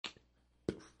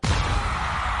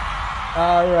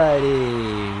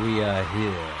Alrighty, we are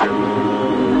here.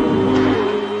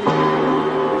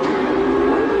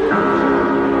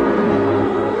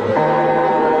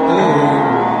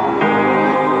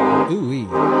 Ooh-wee.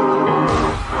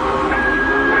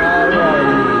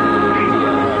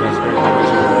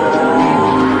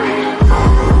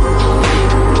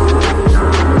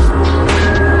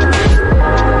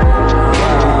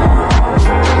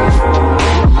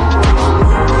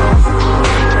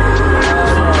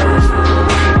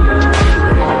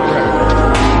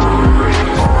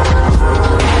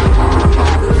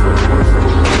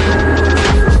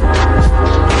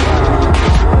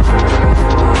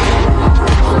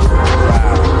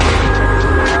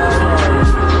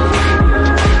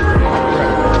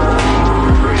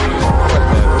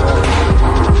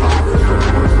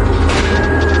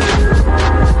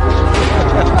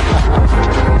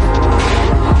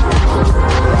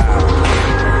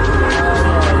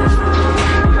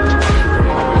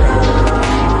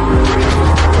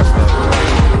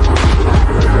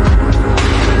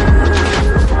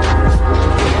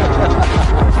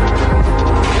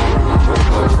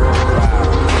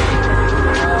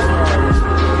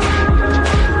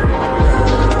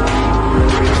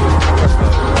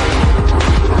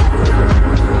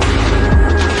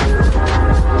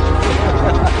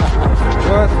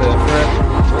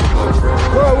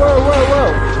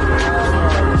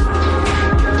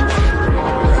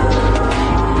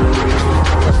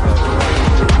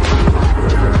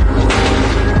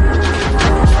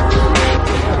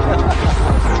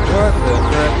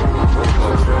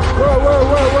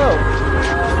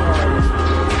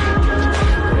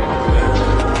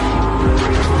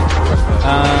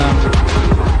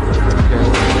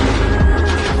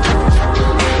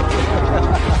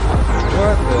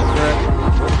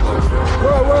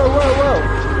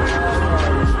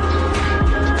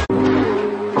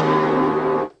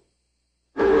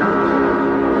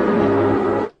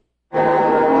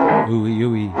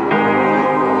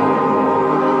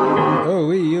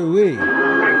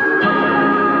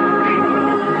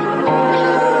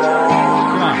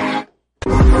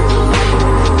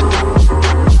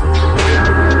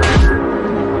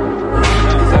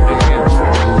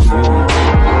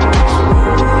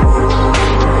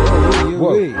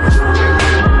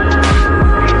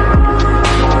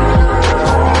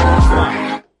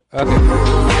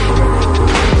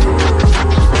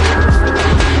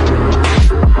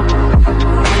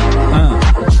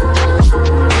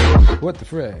 What the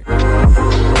frick?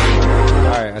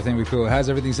 Alright, I think we're cool. How's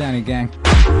everything sounding, gang?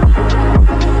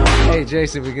 Hey,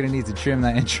 Jason, we're gonna need to trim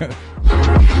that intro.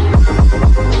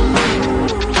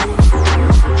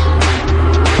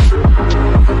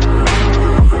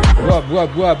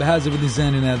 Wub, how's everything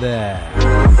sounding out there?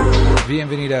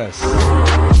 Bienvenidos.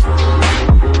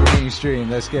 Meaningstream,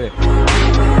 let's get it.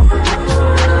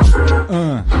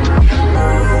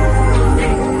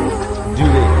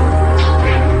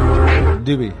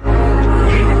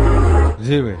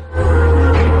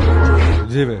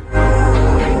 Doobie.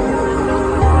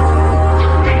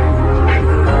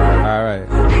 All right.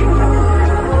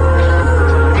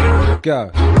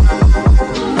 Go.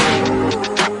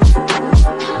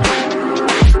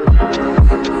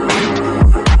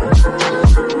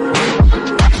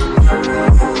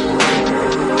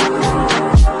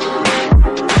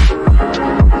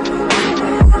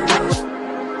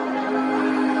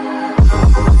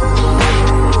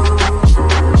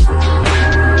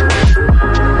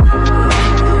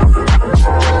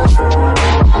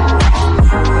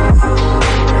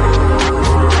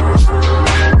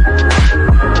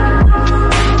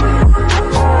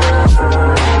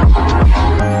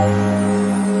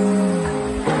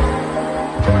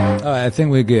 I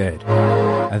think we're good.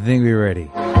 I think we're ready.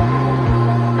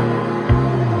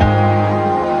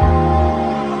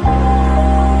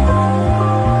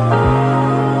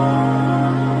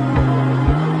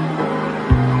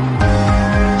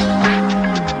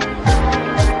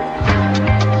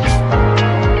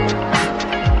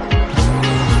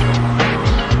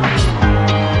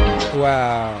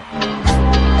 Wow.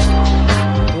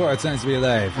 What a time to be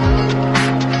alive.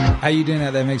 How you doing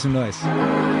out there? Make some noise.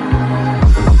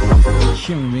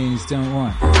 Human beings don't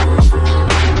want.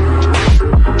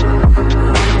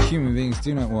 Human beings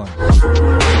do not want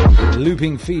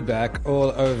looping feedback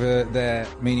all over their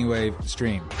Meaning Wave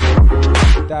stream.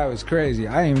 That was crazy.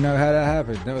 I didn't even know how that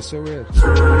happened. That was so weird.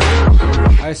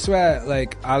 I swear,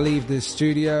 like, I leave this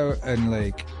studio and,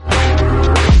 like,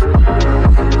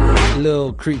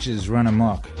 little creatures run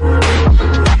amok.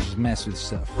 Just mess with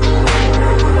stuff.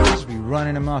 Just be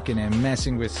running amok in there,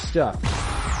 messing with stuff.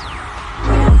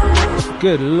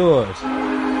 Good Lord.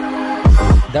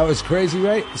 That was crazy,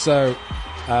 right? So,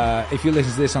 If you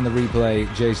listen to this on the replay,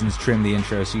 Jason's trimmed the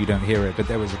intro so you don't hear it, but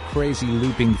there was a crazy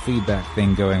looping feedback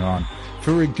thing going on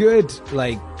for a good,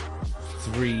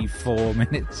 3-4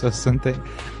 minutes or something,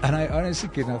 and I honestly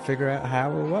could not figure out how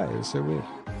or why. It was so weird.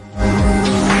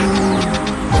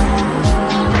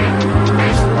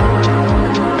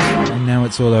 And now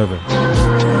it's all over.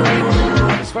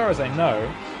 As far as I know...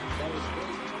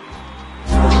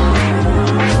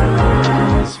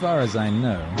 As far as I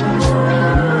know...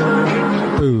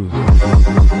 Ooh.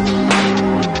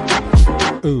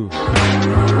 Ooh.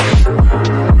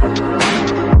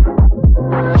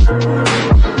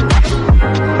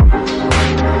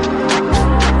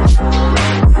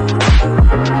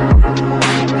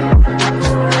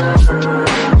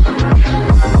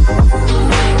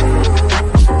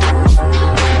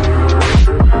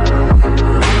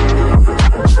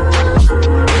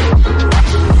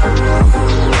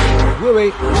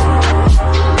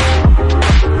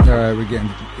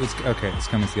 It's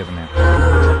coming together now.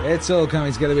 It's all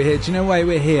coming together. We're here. Do you know why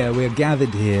we're here? We're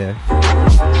gathered here.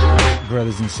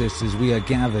 Brothers and sisters, we are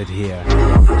gathered here.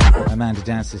 Amanda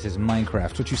Dancer says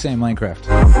Minecraft. What you say,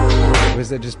 Minecraft? Or is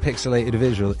that just pixelated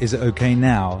visual? Is it okay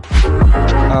now?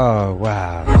 Oh,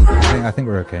 wow. I think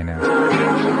we're okay now.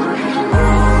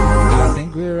 I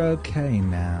think we're okay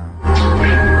now.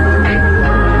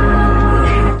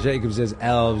 Jacob says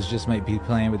elves just might be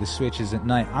playing with the switches at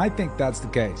night. I think that's the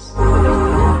case.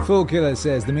 Full Killer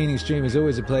says the Meaningstream is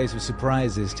always a place of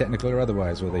surprises, technical or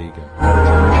otherwise. Well, there you go.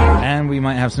 And we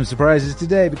might have some surprises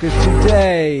today, because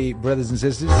today, brothers and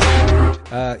sisters,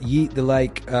 yeet the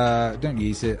don't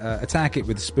yeet it, attack it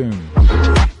with a spoon.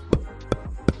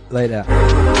 Later.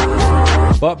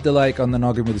 Bop the like on the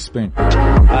noggin with a spoon.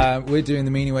 We're doing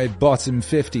the Meaning Wave Bottom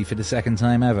 50 for the second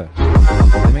time ever.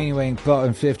 The Meaning Wave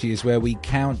Bottom 50 is where we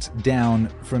count down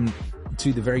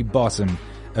to the very bottom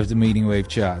of the Meaning Wave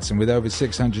charts. And with over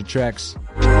 600 tracks,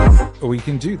 we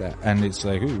can do that. And it's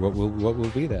like, ooh, what will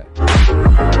be there?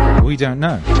 We don't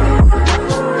know.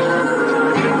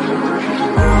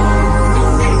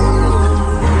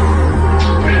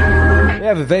 We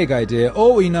have a vague idea.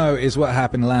 All we know is what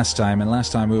happened last time, and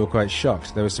last time we were quite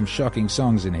shocked. There were some shocking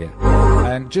songs in here.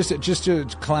 And just to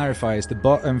clarify, it's the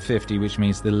bottom 50, which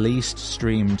means the least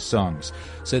streamed songs.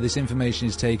 So this information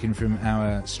is taken from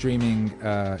our streaming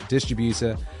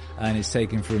distributor, and it's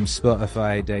taken from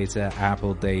Spotify data,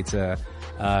 Apple data,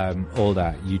 all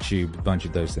that, YouTube, a bunch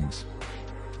of those things.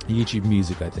 YouTube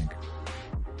Music, I think.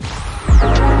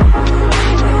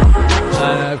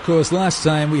 Of course, last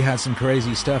time we had some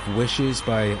crazy stuff. Wishes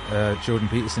by Jordan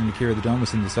Peterson and Akira the Don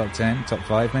was in the top 10, top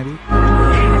 5 maybe.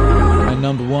 And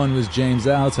number 1 was James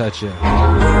Altucher.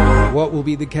 What will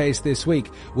be the case this week?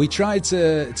 We tried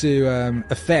to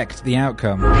affect the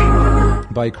outcome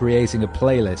by creating a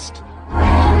playlist.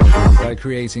 By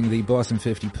creating the Bottom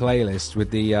 50 playlist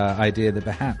with the idea that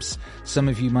perhaps some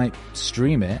of you might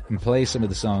stream it and play some of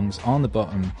the songs on the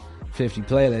Bottom 50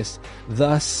 playlist.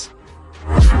 Thus,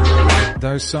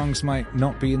 those songs might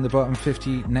not be in the Bottom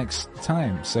 50 next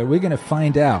time. So we're going to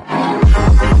find out.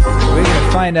 We're going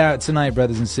to find out tonight,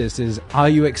 brothers and sisters. Are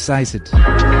you excited?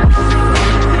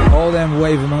 All them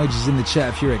wave emojis in the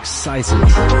chat if you're excited.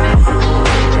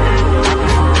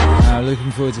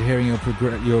 Looking forward to hearing your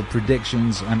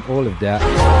predictions and all of that.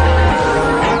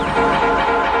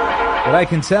 But I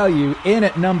can tell you, in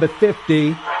at number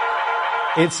 50,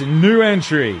 it's a new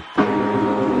entry.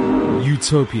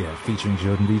 Utopia, featuring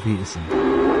Jordan B. Peterson.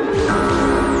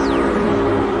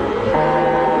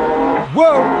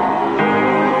 Whoa!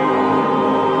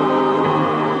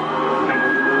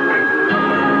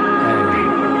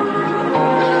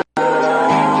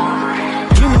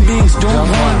 Human beings don't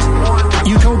want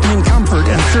utopian comfort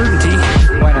and certainty.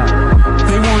 Why not?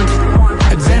 They want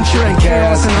adventure and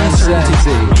chaos and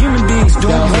uncertainty. Human beings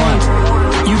don't want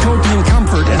utopian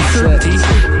comfort and certainty.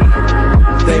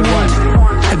 They want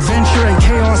adventure and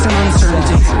chaos and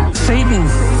uncertainty. Satan,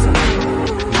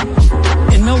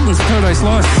 in Milton's Paradise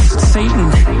Lost,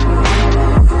 Satan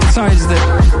decides that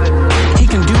he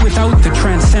can do without the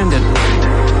transcendent.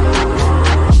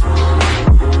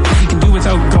 He can do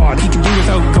without God. He can do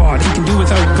without God. He can do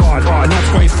without God. And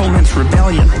that's why he foments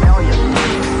rebellion.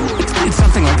 It's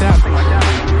something like that.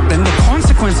 And the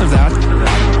consequence of that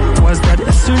was that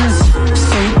as soon as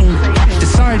Satan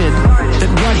decided that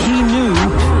what he knew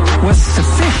was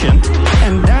sufficient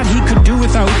and that he could do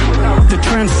without the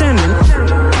transcendent,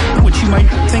 which you might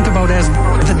think about as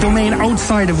the domain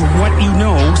outside of what you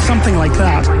know, something like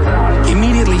that,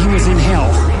 immediately he was in hell.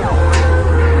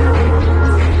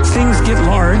 Things get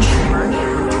large,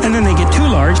 and then they get too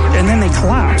large, and then they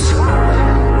collapse.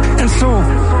 And so,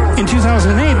 in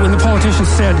 2008, when the politicians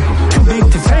said, too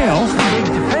big to fail,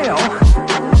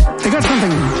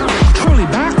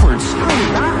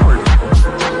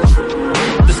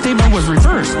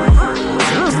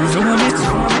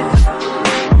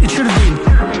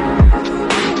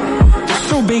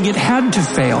 so big it had to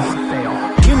fail.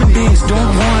 Human beings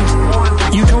don't want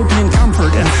utopian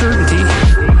comfort and certainty.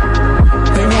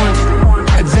 They want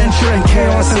adventure and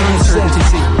chaos and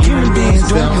uncertainty. Human beings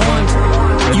don't want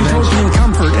utopian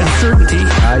comfort and certainty.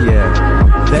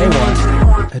 They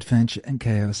want adventure and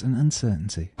chaos and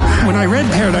uncertainty. When I read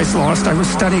Paradise Lost, I was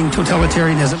studying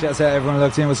totalitarianism. Shouts out everyone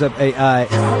locked in. What's up, AI?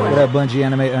 What up, Bungie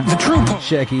Animator? The true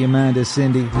Shecky, Amanda,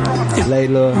 Cindy,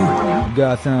 Layla,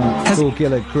 Gotham, Cool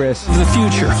Killer, Chris. The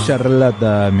future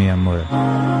Charlotta, mi amor.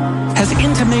 has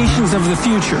intimations of the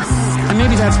future. And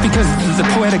maybe that's because the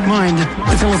poetic mind,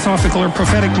 the philosophical or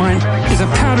prophetic mind, is a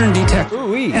pattern detector.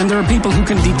 Ooh-wee. And there are people who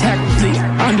can detect the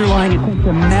underlying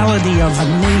the melody of a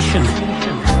nation.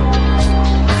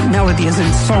 Melody as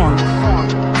in song.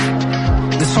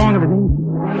 The song of a nation.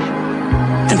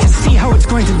 And to see how it's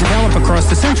going to develop across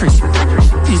the centuries.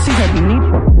 You see that in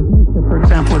Nietzsche, for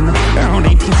example, in around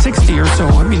 1860 or so.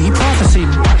 I mean, he prophesied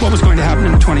what was going to happen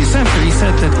in the 20th century. He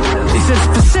said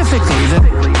specifically that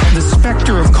the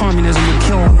specter of communism would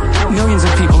kill millions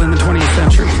of people in the 20th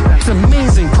century. It's an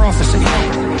amazing prophecy.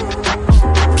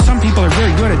 Some people are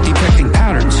very good at detecting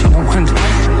patterns, and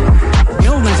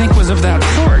Milton, I think, was of that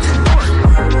sort.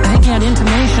 I think he had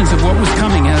intimations of what was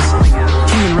coming as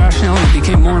human rationality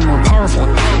became more and more powerful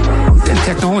and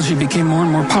technology became more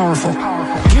and more powerful.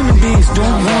 Human beings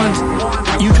don't want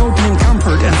utopian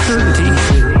comfort and certainty.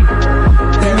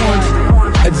 They want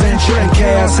adventure and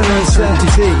chaos and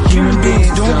uncertainty. Human beings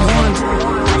don't want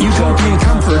utopian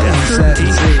comfort and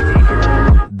certainty.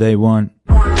 They want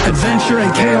adventure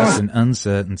and chaos and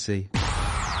uncertainty.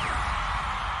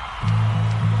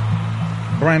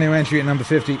 Brand new entry at number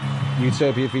 50,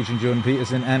 Utopia featuring Jordan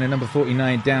Peterson, and at number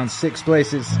 49, down 6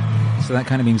 places. So that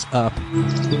kind of means up.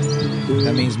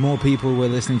 That means more people were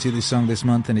listening to this song this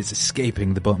month and it's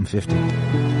escaping the bottom 50.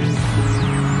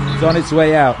 It's on its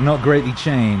way out, not greatly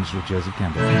changed, with Joseph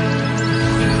Campbell.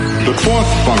 The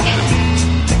fourth function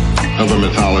of a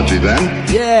mythology, then,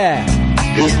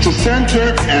 is to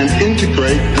center and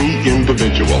integrate the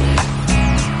individual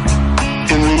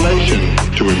in relation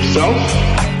to himself,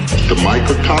 the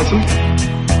microcosm,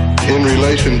 in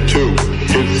relation to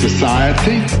his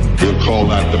society, we'll call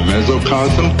that the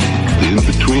mesocosm, the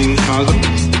in-between cosm,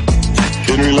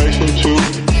 in relation to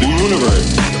the universe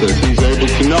as he's able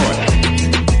to know it,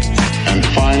 and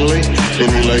finally, in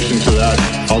relation to that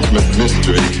ultimate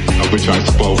mystery of which I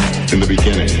spoke in the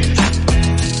beginning.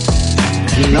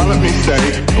 Now let me say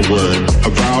a word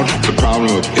about the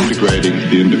problem of integrating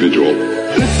the individual.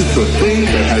 This is the thing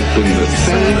that has been the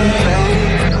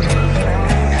same.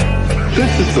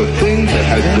 This is the thing that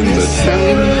has been the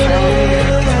same.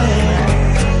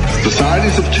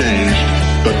 Societies have changed,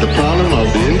 but the problem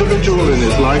of the individual in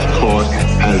his life course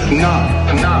has not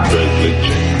greatly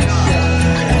changed.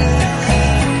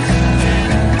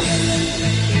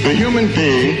 The human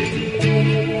being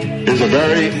is a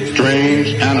very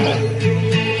strange animal.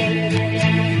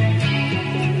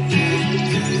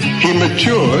 He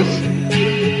matures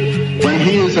when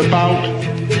he is about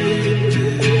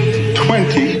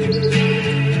 20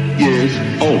 years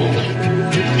old.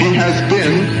 He has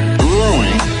been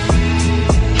growing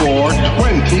for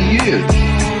 20 years.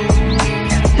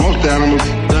 Most animals,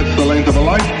 that's the length of a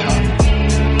lifetime.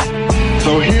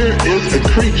 So here is a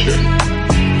creature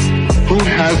who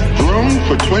has grown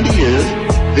for 20 years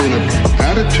in an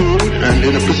attitude and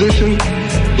in a position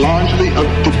largely of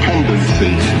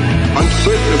dependency,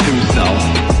 uncertain of himself,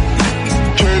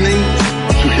 turning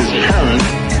to his parent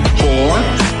for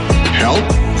help,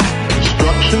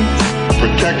 instruction,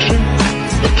 protection,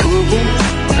 approval,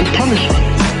 and punishment.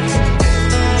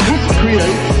 This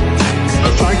creates a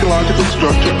psychological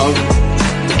structure of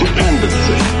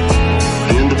dependency.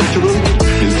 The individual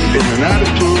is in an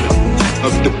attitude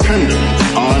of dependence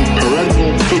on parental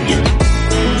figures.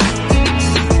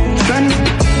 Then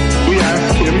we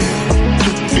ask him to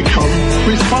become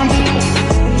responsible,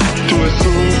 to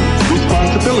assume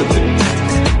responsibility.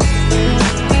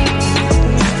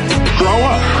 Grow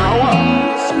up.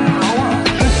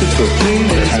 This is the thing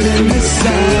that has been the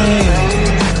same.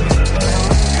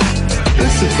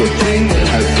 This is the thing that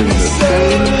has been the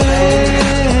same.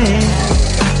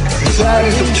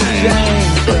 Societies have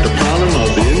changed, but the problem of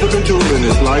the individual in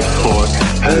his life course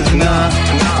has not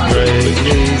greatly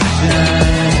changed.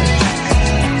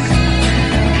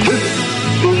 This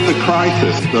is the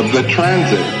crisis of the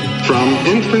transit from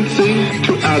infancy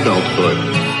to adulthood,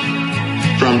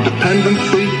 from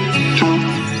dependency to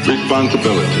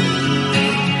responsibility.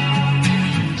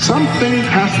 Something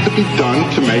has to be done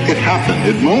to make it happen.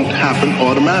 It won't happen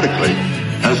automatically,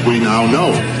 as we now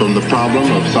know from the problem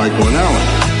of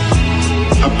psychoanalysis.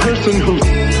 A person who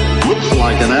looks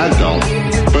like an adult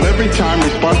But every time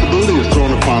responsibility is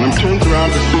thrown upon him, turns around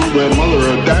to see where mother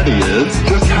or daddy is,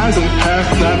 just hasn't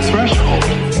passed that threshold.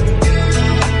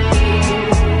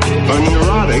 A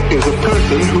neurotic is a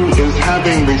person who is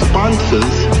having responses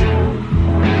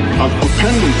of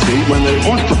dependency when they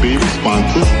ought to be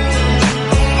responses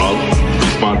of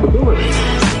responsibility.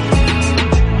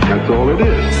 That's all it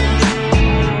is.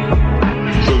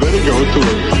 So then he goes to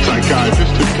a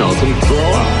psychiatrist who tells him to grow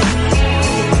up.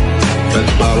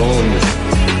 That's about all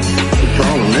the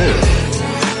problem is.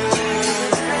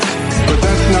 But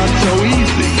that's not so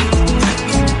easy.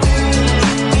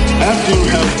 After you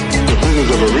have the business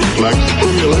of a reflex,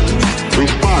 stimulus,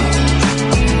 response.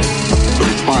 The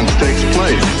response takes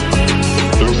place.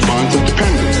 The response is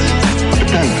dependence.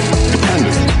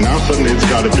 Now suddenly it's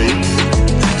got to be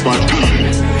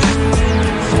responsibility.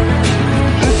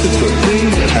 This is the thing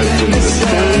that has been the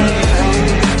same.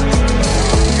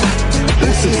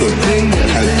 This is the thing that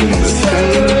has been the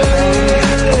same.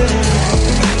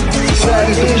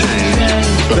 Societies have changed,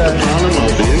 but the problem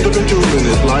of the individual in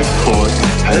his life course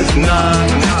has not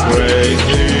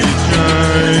greatly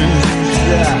changed.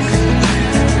 Yeah.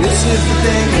 This is the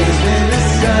thing that has been the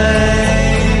same.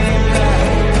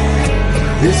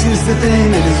 This is the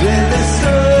thing that has been the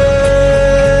same.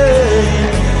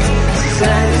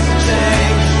 Societies have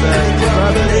changed, but the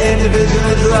problem of the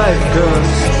individual's life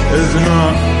course has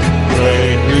not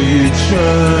greatly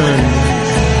changed.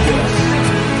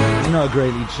 Not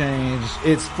greatly changed.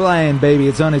 It's flying, baby.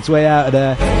 It's on its way out of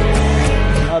there.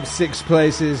 Up 6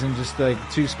 places and just like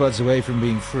 2 spots away from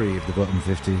being free of the bottom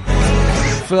 50.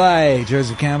 Fly,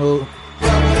 Joseph Campbell.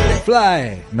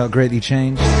 Fly. Not greatly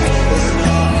changed.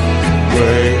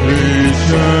 Greatly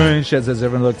changed. Sheds as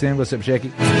everyone looked in. What's up,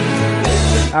 Jackie?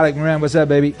 Alec Moran, what's up,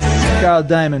 baby? Carl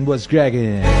Diamond, what's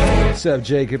cracking? What's up,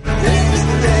 Jacob?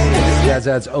 Shouts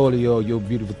out to all of your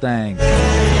beautiful things.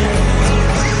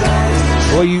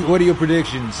 What are your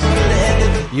predictions?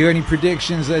 You got any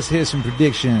predictions? Let's hear some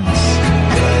predictions.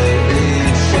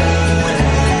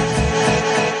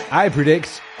 I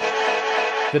predict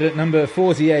that at number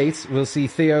 48 we'll see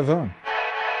Theo Von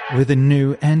with a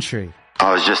new entry.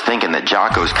 I was just thinking that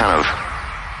Jocko's kind of...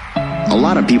 A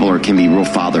lot of people can be real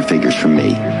father figures for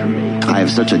me. I have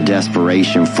such a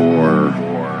desperation for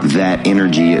that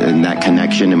energy and that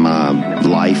connection in my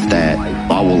life that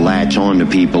I will latch on to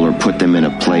people or put them in a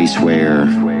place where,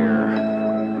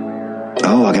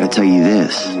 oh, I gotta tell you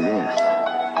this.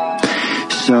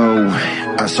 So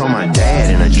I saw my dad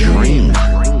in a dream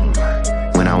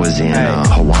when I was in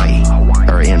Hawaii,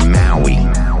 or in Maui.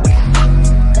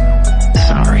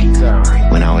 Sorry.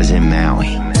 When I was in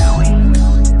Maui.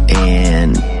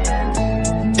 And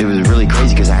it was really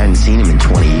crazy because I hadn't seen him in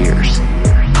 20 years.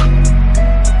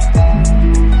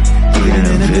 Even in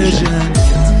a vision.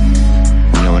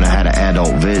 You know, when I had an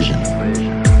adult vision.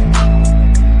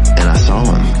 And I saw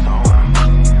him.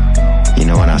 You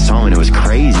know, when I saw him, and it was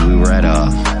crazy. We were at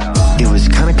it was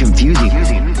kind of confusing.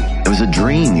 It was a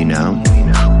dream, you know.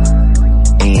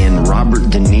 And Robert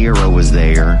De Niro was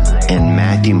there, and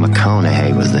Matthew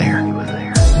McConaughey was there.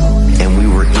 And we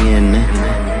were in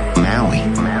Maui.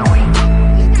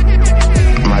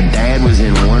 My dad was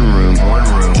in one room,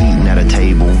 eating at a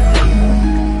table,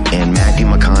 and Matthew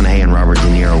McConaughey and Robert De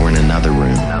Niro were in another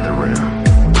room.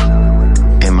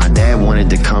 And my dad wanted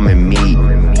to come and meet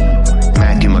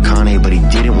Matthew McConaughey, but he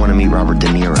didn't want to meet Robert De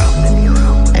Niro.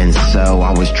 And so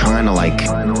I was trying to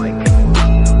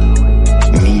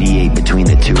mediate between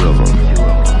the two of them.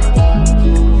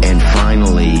 And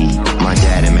finally, my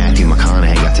dad and Matthew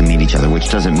McConaughey got to meet each other, which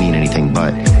doesn't mean anything,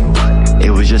 but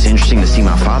it was just interesting to see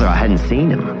my father. I hadn't seen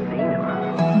him.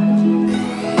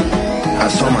 I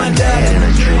saw my dad in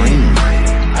a dream.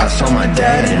 I saw my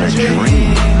dad in a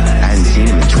dream. I hadn't seen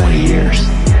him in 20 years.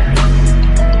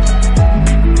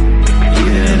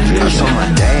 I saw my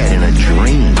dad in a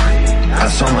dream. I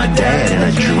saw my dad in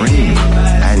a dream. I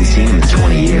hadn't seen him in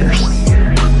 20 years.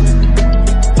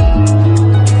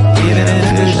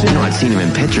 You know, I'd seen him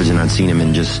in pictures, and I'd seen him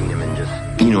in just,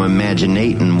 you know,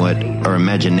 imagination what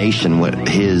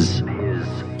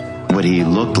he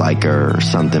looked like or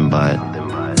something, but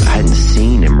I hadn't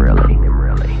seen him really.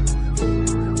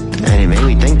 And it made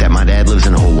me think that my dad lives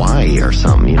in Hawaii or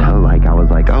something, you know, like I was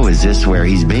like, oh, is this where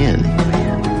he's been?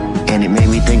 And it made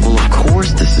me think, well, of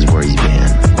course this is where he's been.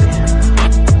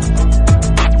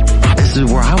 This is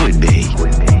where I would be.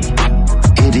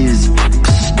 It is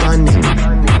stunning.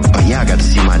 Oh yeah, I got to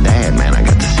see my dad, man. I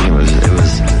got to see him. It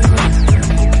was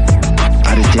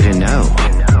I just didn't know.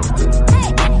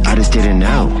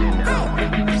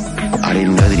 I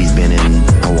didn't know that he's been in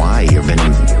Hawaii or been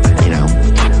in, you know,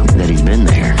 that he's been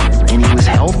there. And he was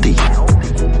healthy.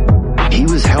 He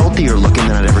was healthier looking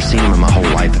than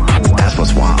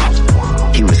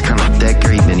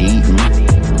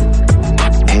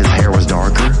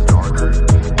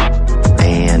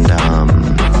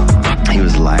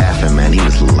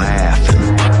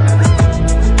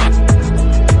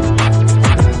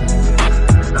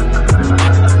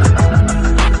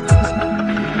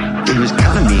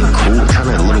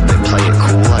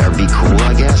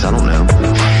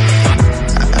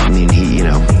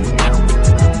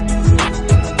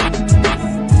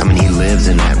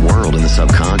world in the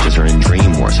subconscious or in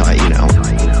dream world. So I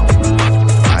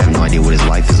have no idea what his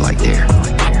life is like there.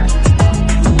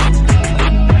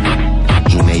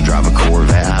 He may drive a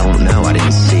Corvette. I don't know. I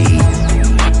didn't see,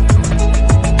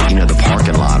 the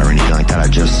parking lot or anything like that. I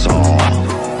just saw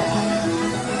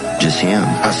just him.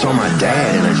 I saw my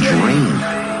dad in a dream.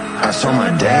 I saw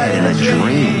my dad in a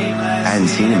dream. I hadn't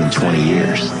seen him in 20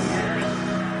 years.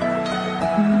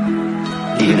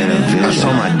 Even in a vision. I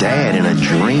saw my dad in a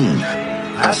dream.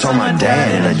 I saw my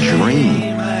dad in a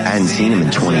dream. I hadn't seen him in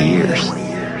 20 years.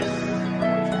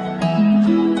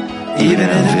 Even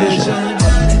in a vision.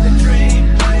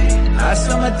 I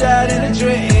saw my dad in a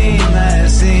dream. I hadn't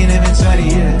seen him in 20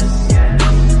 years.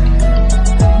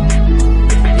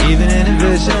 Even in a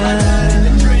vision.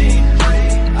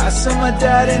 I saw my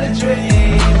dad in a dream. I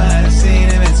hadn't seen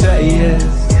him in 20 years.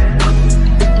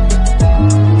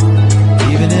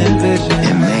 Even in a vision.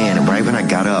 And man, right when I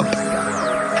got up,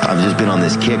 I've just been on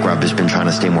this kick where I've just been trying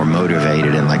to stay more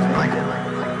motivated and like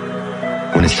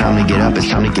when it's time to get up, it's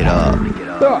time to get up.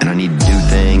 And I need to do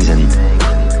things and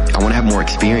I want to have more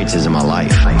experiences in my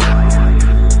life.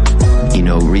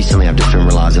 Recently I've just been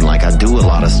realizing like I do a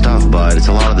lot of stuff, but it's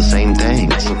a lot of the same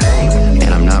things.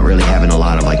 And I'm not really having a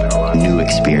lot of like new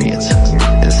experience.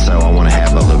 And so I want to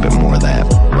have a little bit more of that.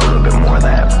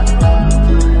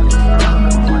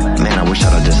 Man, I wish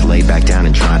I'd have just laid back down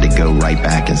and tried to go right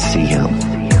back and see him.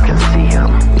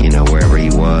 Wherever he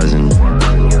was.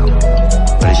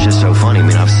 But it's just so funny. I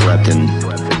mean, I've slept in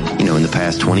the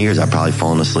past 20 years, I've probably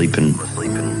fallen asleep in,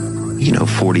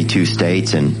 42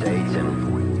 states and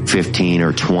 15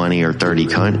 or 20 or 30,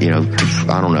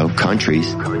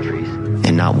 countries.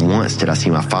 And not once did I see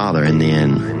my father. And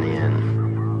then,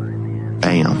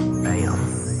 bam,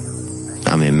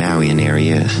 I'm in Maui and there he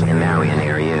is.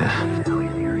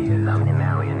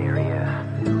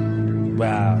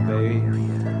 Wow, baby.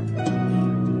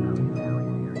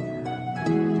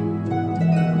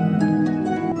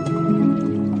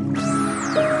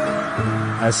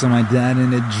 I saw my dad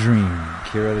in a dream.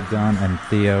 Kira the Don and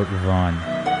Theo Von.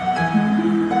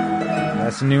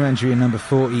 That's a new entry at number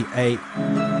 48.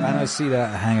 I don't see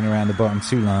that hanging around the bottom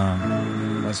too long.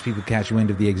 Lots of people catch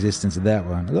wind of the existence of that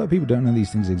one. A lot of people don't know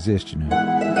these things exist,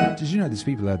 Did you know there's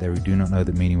people out there who do not know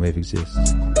that Meaning Wave exists?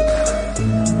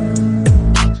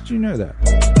 Did you know that?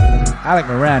 Alec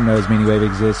Moran knows Meaning Wave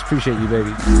exists. Appreciate you,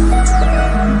 baby.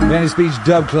 Venice Beach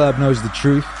Dub Club knows the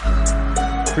truth.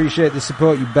 Appreciate the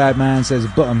support, you bad man. Says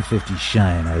bottom 50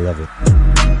 shine. I love it.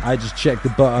 I just checked the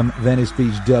bottom. Venice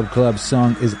Beach Dub Club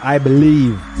song is I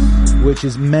Believe, which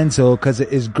is mental because it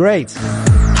is great.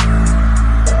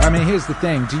 I mean, here's the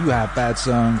thing. Do you have bad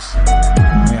songs?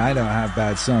 I mean, I don't have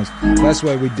bad songs. That's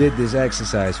why we did this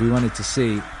exercise. We wanted to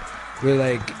see. We're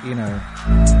like,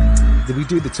 did we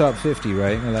do the top 50,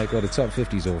 right? We're like, well, the top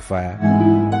 50's all fire.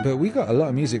 But we got a lot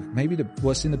of music. Maybe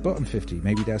what's in the bottom 50,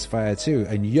 maybe that's fire too.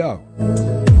 And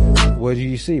what do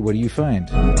you see? What do you find?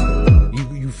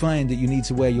 You find that you need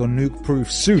to wear your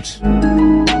nuke-proof suit.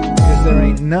 Because there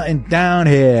ain't nothing down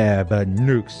here but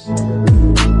nukes.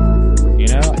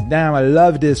 Damn, I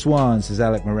love this one, says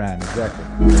Alec Moran. Exactly.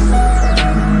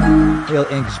 Hill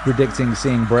Inc. is predicting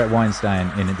seeing Brett Weinstein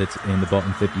in the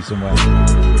bottom 50 somewhere.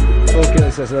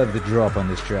 Killer says I love the drop on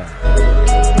this track.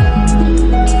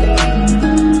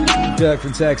 Dirk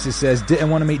from Texas says, didn't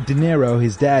want to meet De Niro,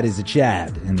 his dad is a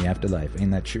Chad in the afterlife.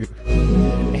 Ain't that true?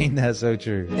 Ain't that so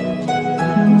true?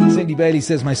 Cindy Bailey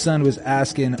says, my son was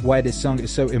asking why this song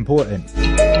is so important.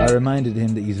 I reminded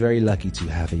him that he's very lucky to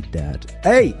have a dad.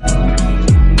 Hey!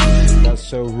 That's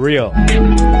so real.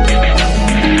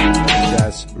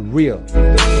 That's real.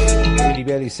 Cindy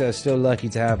Bailey says, still lucky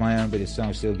to have my own, but his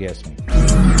song still gets me.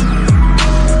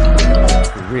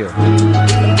 For real.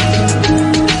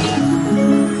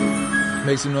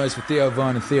 Make some noise for Theo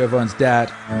Von and Theo Von's dad,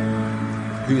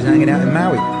 who's hanging out in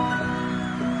Maui.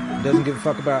 Doesn't give a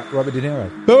fuck about Robert De Niro.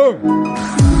 Boom!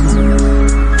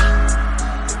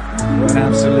 What an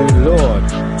absolute lord.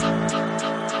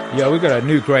 Yo, we got a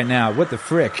nuke right now. What the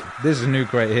frick? This is a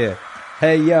nuke right here.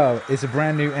 Hey, yo, it's a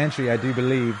brand new entry, I do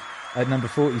believe, at number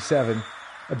 47.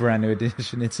 A brand new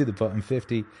addition into the bottom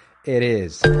 50. It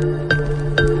is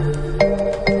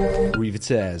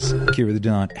Rivetez, Kira the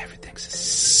Dawn. Everything's a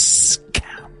scam.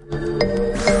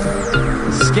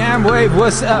 Scam Wave,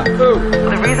 what's up? Ooh.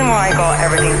 The reason why I got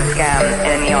Everything's a Scam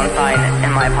in a neon sign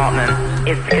in my apartment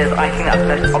is because I think that's the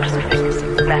most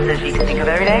optimistic message you can think of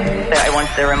every day. So I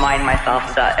wanted to remind myself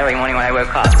of that every morning when I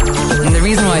woke up. And the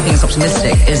reason why I think it's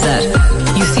optimistic is that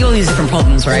you see all these different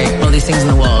problems, right? All these things in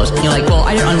the world. And you're like, well,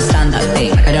 I don't understand that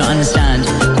thing. I don't understand.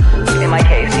 In my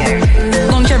case,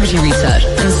 longevity psychology research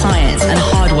and science and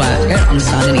hard work don't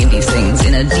understand any of these things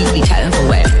in a deeply technical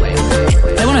way.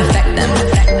 They want to affect them.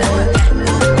 Like,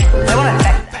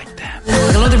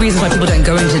 a lot of the reasons why people don't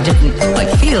go into different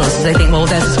fields is they think, well,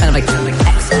 there's this kind of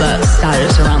expert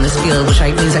status around this field, which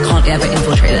means I can't ever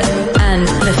infiltrate it. And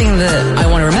the thing that I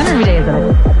want to remember every day is that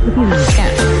it's a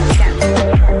scam.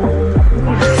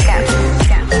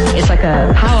 It's like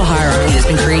a power hierarchy that's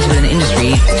been created within the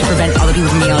industry to prevent other people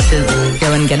from being able to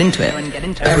go and get into it.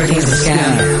 Everything's a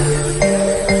scam.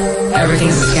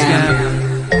 Everything's a scam.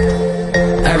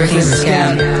 Everything's a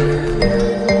scam.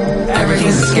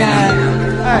 Everything's a scam.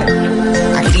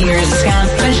 Academia is a scam.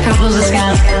 Venture capital is a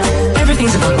scam.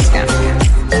 Everything's a fucking scam.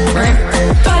 Right?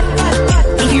 But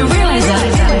if you realize that,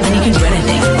 then you can do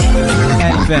anything.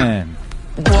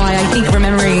 Why I think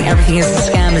remembering everything is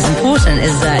a scam is important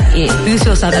is that it boosts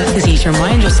your self-efficacy to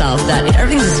remind yourself that if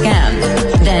everything's a scam,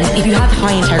 then if you have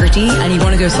high integrity and you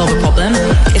want to go solve a problem,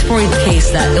 it's probably the case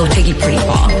that it'll take you pretty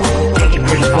far. It'll take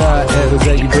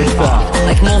you pretty far.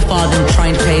 Like more far than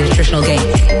trying to play the traditional game,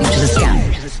 which is a scam.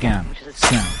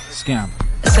 Scam.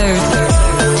 So,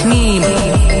 to me,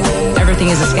 everything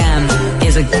is a scam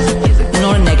is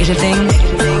not a negative thing.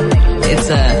 It's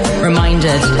a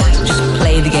reminder to just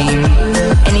play the game.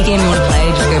 Any game you want to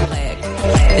play, just go play it.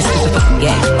 It's just a fucking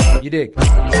game. You dig?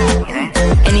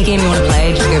 Any game you want to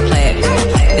play, just go play it.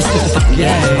 It's just a fucking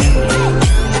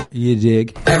game. You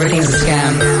dig? Everything's a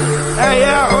scam. Hey,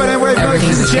 yeah, all them waves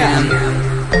Everything's in a the chat.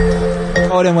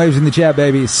 scam. All them waves in the chat,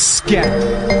 baby. Scam.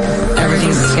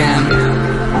 Everything's a scam.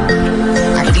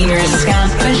 Academia is a scam.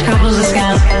 Venture capital is a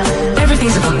scam.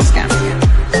 Everything's a fucking scam.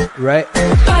 Right?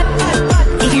 But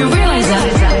if you realize that,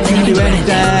 then you can do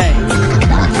anything.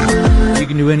 You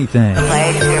can do anything. Play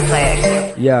it, play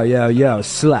it. Yo.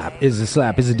 Slap is a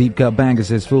slap. Is a deep cut banger,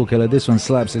 says Fool Killer. This one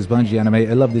slaps, says Bungie Anime.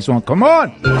 I love this one. Come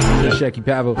on! Shecky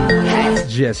Pavel.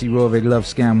 Jesse Rovig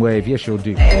loves Scam Wave. Yes, you'll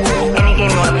do. Any game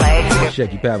you want to play.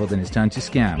 Shecky Pavel, then it's time to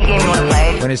scam. Any game you want to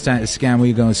play. When it's time to scam, where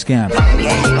you gonna scam?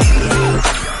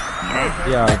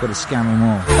 Yeah, I gotta scam them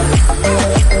all.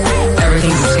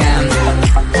 Everything's a scam.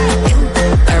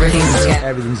 Everything's a scam.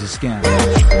 Everything's a scam.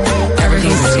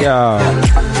 Everything's a scam. Yo.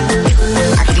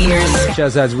 Academia is a scam.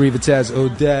 Shouts out to Reva Taz all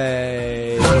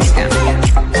day. Scam.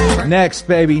 Next,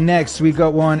 baby, next. We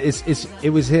got one. It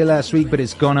was here last week, but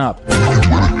it's gone up.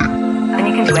 And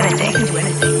you can do anything.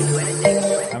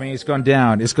 I mean, it's gone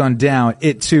down. It's gone down.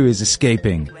 It too is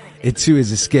escaping. It too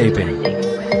is escaping.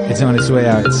 It's on its way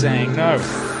out. It's saying, no,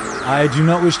 I do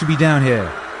not wish to be down here.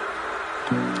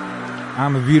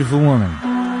 I'm a beautiful woman.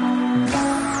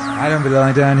 I don't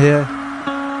belong down here.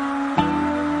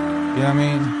 You know what I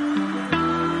mean?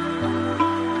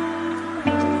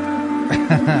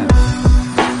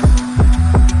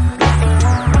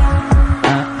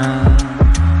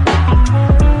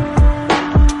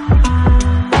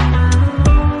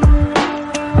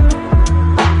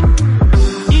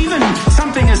 Even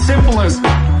something as simple as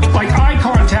eye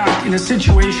contact in a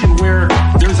situation where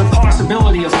there's a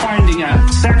possibility of finding a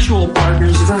sexual partner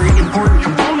is a very important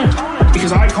component,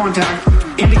 because eye contact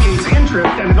indicates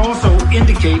interest, and it also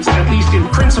indicates, at least in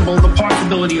principle, the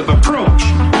possibility of approach.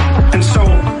 And so,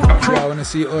 approach. I want to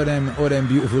see all them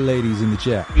beautiful ladies in the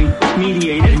chat.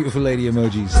 Mediated. Beautiful lady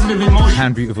emojis. Emotion.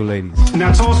 And beautiful ladies. And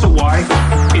that's also why,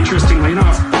 interestingly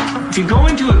enough, if you go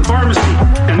into a pharmacy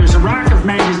and there's a rack of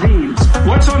magazines,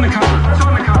 what's on the cover? What's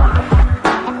on the cover?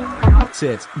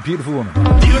 Tits. Beautiful woman.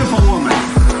 Beautiful woman.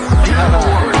 Beautiful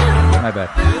woman. My bad.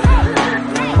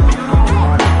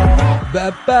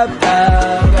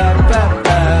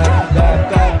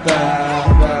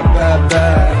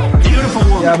 Beautiful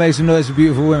woman. Y'all make some noise for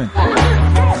beautiful women.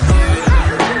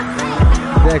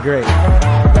 They're great.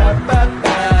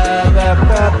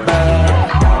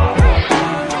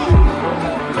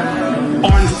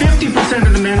 On 50%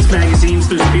 of the men's magazines,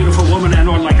 there's a beautiful woman, and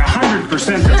on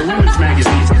 100% of the women's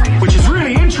magazines, which is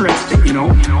really interesting,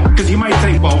 because you might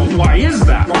think, well, why is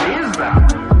that?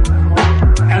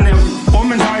 And the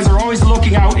woman's eyes are always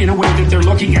looking out in a way that they're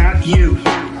looking at you.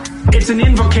 It's an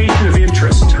invocation of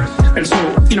interest. And so,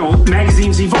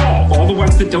 magazines evolve. All the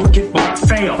ones that don't get bought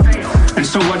fail. And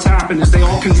so what's happened is they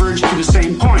all converge to the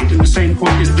same point. And the same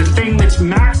point is the thing that's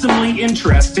maximally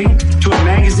interesting to a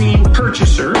magazine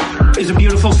purchaser is a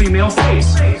beautiful female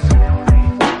face.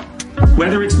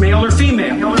 Whether it's male or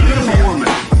female. Beautiful woman.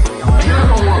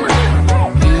 Beautiful woman.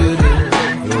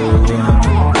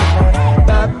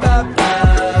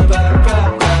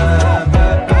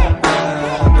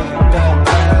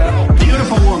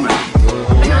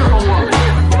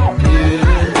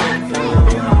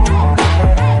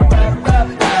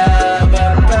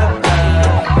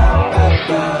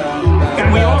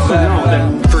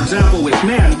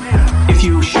 Men,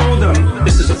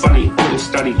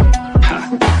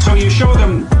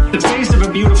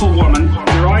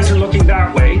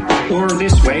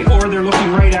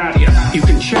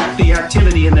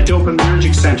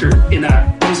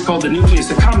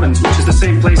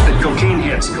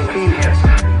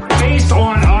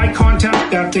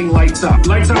 everything lights up.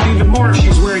 Lights up even more if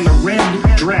she's wearing a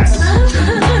red dress.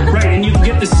 Right, and you can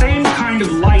get the same kind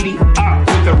of lighting up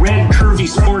with a red curvy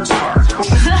sports car.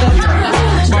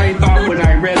 My thought when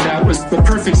I read that was the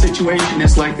perfect situation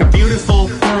is like a beautiful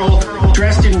girl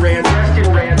dressed in red,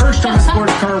 perched on a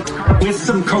sports car with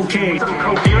some cocaine.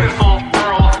 Beautiful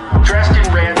girl dressed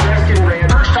in red,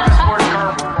 perched on a sports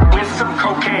car with some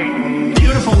cocaine.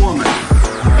 Beautiful woman.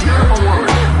 Beautiful woman.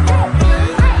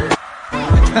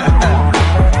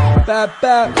 Ba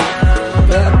ba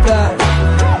ba ba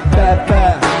ba ba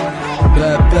ba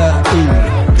ba.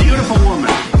 Beautiful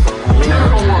woman.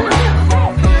 Beautiful woman.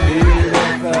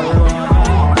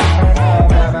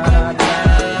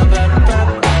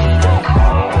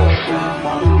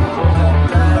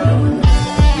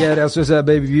 Yeah, that's what's up,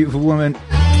 baby. Beautiful woman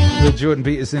with Jordan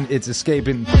Peterson. It's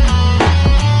escaping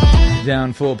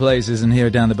down 4 places, and here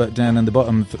down the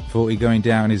bottom 40 going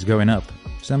down is going up.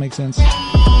 Does that make sense?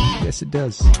 Yes, it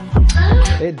does.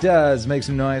 It does. Make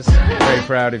some noise. Very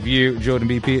proud of you, Jordan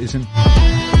B. Peterson,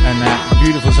 and that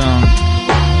beautiful song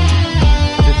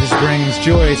that just brings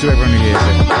joy to everyone who hears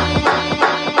it.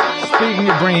 Speaking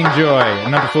of bringing joy,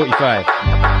 number 45.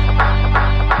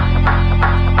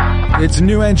 It's a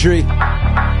new entry.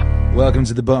 Welcome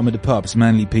to the bottom of the pops,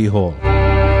 Manly P. Hall.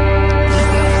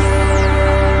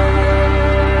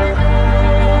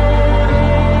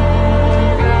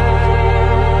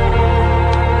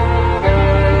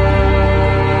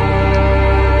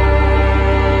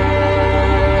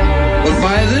 But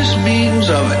by this means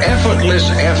of effortless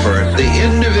effort, the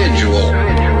individual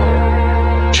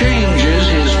changes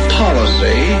his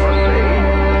policy.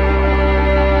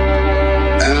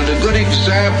 And a good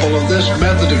example of this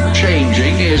method of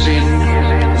changing is in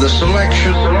the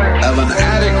selection of an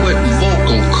adequate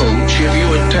vocal coach if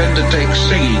you intend to take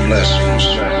singing lessons.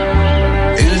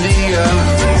 In the,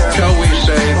 shall we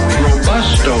say,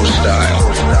 robusto style,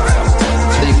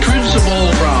 the principal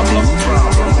problem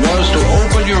was to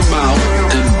open your mouth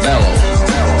and bellow.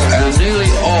 And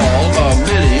nearly all, or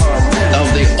many, of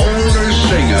the older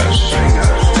singers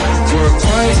were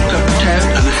quite content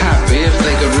and happy if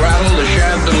they could rattle the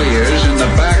chandeliers in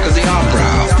the back of the opera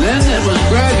house. Then it was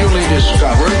gradually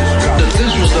discovered that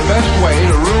this was the best way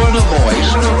to ruin a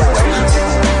voice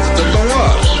that there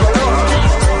was.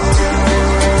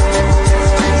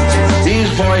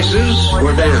 These voices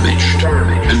were damaged,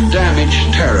 and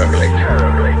damaged terribly.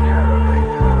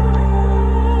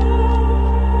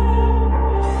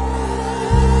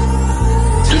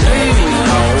 Today we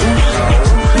know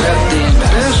that the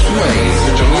best way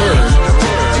to learn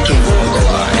to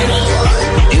vocalize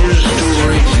is to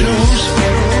reduce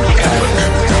effort.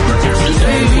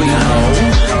 Today we know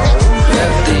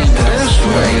that the best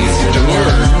way to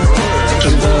learn to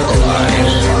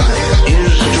vocalize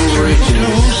is to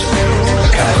reduce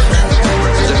effort.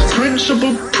 The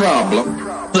principal problem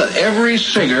that every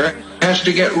singer has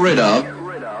to get rid of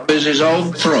is his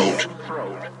own throat.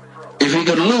 If he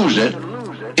could lose it,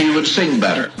 he would sing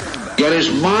better. Get his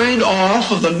mind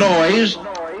off of the noise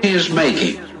he is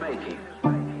making.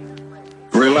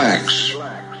 Relax.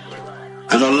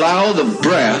 And allow the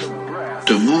breath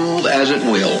to move as it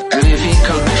will. And if he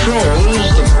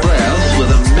controls the breath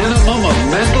with a minimum of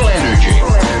mental energy,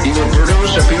 he will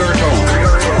produce a pure tone.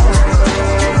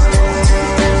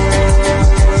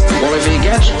 Well, if he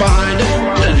gets behind it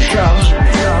and shoves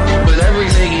with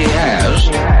everything he has,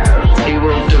 he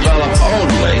will develop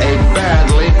only a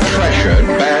badly pressured,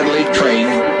 badly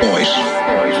trained voice.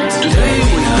 Today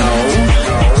we know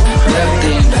that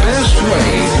the best way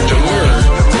to learn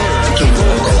to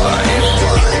vocalize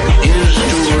is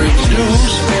to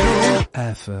reduce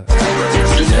effort.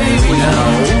 Today we know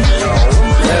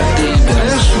that the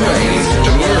best way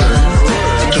to learn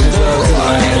to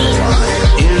vocalize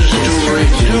is to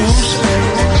reduce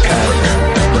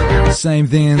effort. Same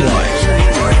thing in life.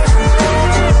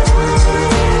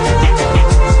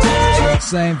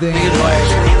 Same thing in life.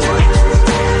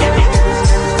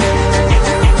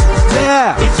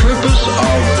 Yeah. The purpose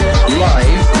of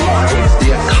life,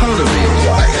 the economy of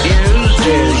life, is to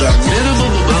use a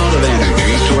minimum amount of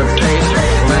energy to attain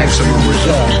maximum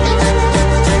result.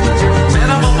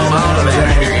 Minimum amount of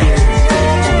energy,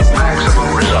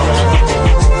 maximum result.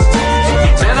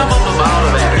 Minimum amount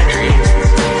of energy,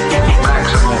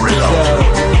 maximum result.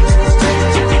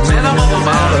 Minimum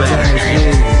amount of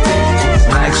energy,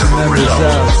 maximum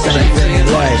result. Same thing in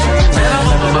life.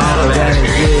 Minimum amount of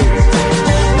energy,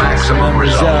 maximum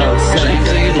result. Same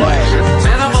thing in life.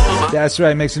 That's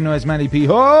right, make some noise, Manly P.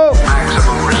 Hall.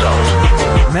 Maximum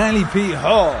result. Manly P.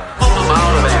 Hall.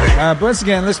 Once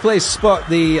again, let's play Spot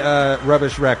the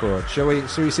Rubbish record. Shall we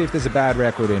see if there's a bad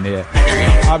record in here?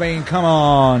 I mean, come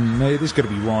on. There's got to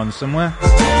be one somewhere.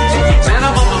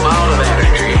 Minimum amount of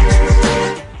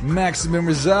energy. Maximum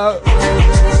result. Minimum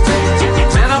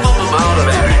amount of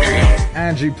energy.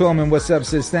 Andrew Pullman, what's up,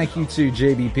 says thank you to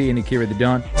JBP and Akira the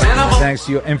Don. Thanks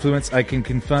to your influence, I can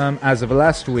confirm as of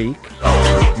last week,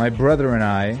 my brother and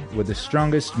I were the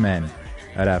strongest men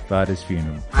at our father's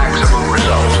funeral. Maximum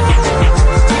result.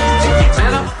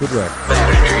 Good work.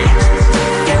 Energy.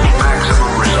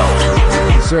 Maximum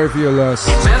result. Sorry for your loss.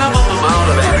 Minimum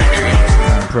amount of energy.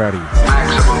 I'm proud of you.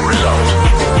 Maximum result.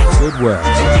 Good work.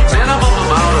 Minimum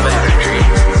amount of energy.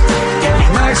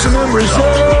 Maximum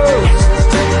result.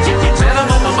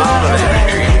 Minimum amount of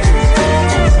energy.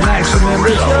 Maximum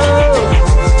result.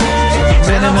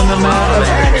 Minimum amount of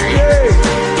energy.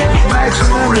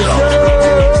 Maximum result.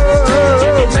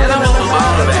 Minimum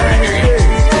amount of energy.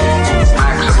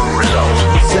 Maximum result.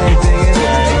 Same thing in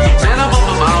life. Minimum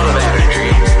amount of energy.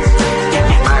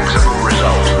 Maximum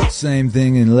result. Same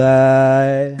thing in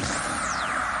life.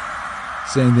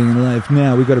 Same thing in life.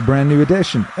 Now we got a brand new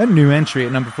edition, a new entry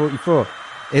at number 44.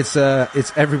 It's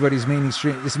everybody's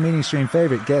Meaningstream. It's a Meaningstream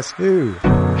favorite. Guess who?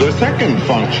 The second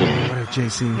function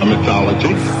JC? of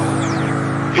mythology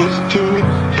is to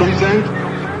present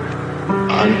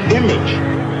an image,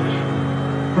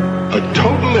 a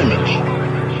total image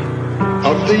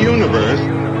of the universe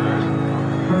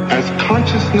as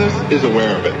consciousness is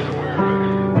aware of it.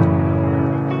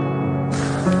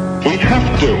 We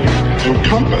have to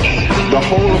encompass the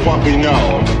whole of what we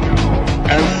know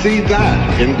and see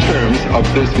that in terms of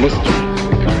this mystery.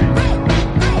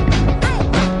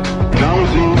 Now,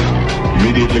 as you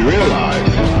immediately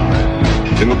realize,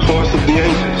 in the course of the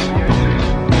ages,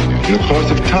 in the course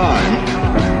of time,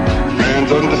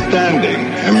 man's understanding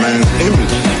and man's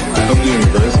image of the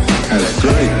universe has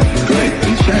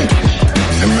greatly changed.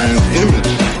 And man's image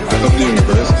of the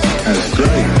universe has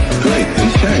greatly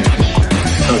changed.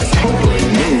 A totally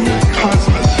new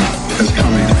cosmos has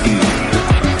come into being.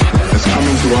 Come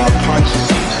into our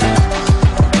consciousness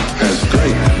has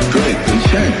greatly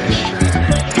changed.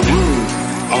 The view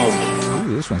of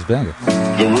this one's banger.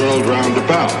 The world round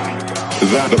about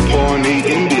that the Pawnee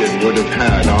Indian would have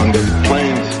had on the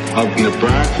plains of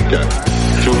Nebraska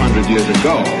 200 years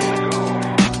ago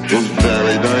is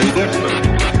very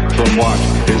different from what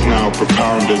is now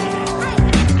propounded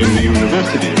in the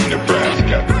University of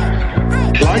Nebraska.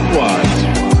 Likewise,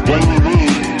 when we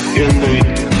read in the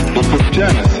book of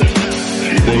Genesis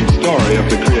the story of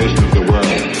the creation of the world,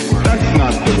 that's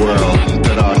not the world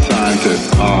that our scientists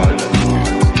are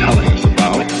telling us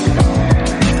about.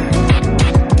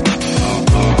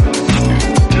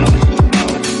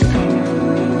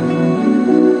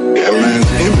 And man's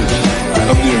image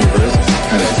of the universe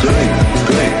has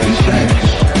greatly changed.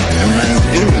 And man's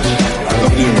image of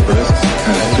the universe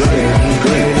has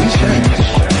greatly changed.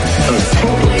 A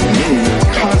totally new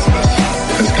cosmos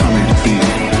has come into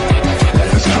being.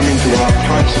 To our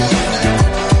consciousness.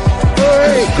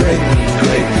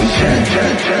 Greatly changed.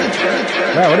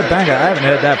 Wow, what a banger. I haven't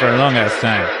heard that for a long ass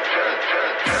time.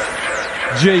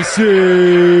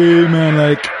 JC, man,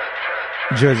 like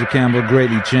Joseph Campbell,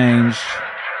 greatly changed.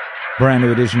 Brand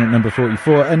new edition at number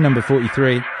 44 and number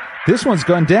 43. This one's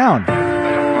gone down.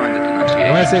 I don't mind the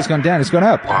denunciation. When I say it's gone down, it's gone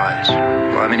up. Wise.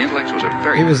 Well, I mean, intellectuals are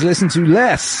very... It was listened to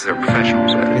less They're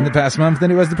professionals at it. in the past month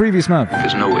than it was the previous month.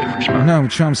 There's no way for responding. No,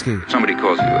 Chomsky. Somebody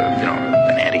calls you,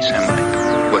 an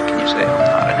anti-Semite. What can you say? I'm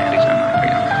not an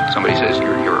anti-Semite. Somebody says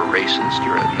you're a racist,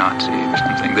 you're a Nazi or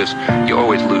something. You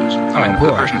always lose. I mean,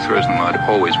 the person who throws the mud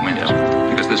always wins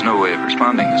because there's no way of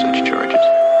responding to such charges.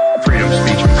 Freedom of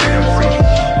speech and freedom of speech.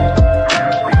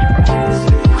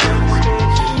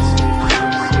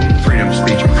 Freedom of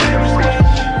speech and freedom of speech.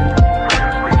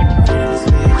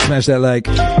 Smash that like.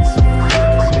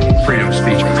 Freedom of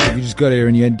speech. If you just got here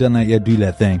and you hadn't done that yet, do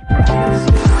that thing.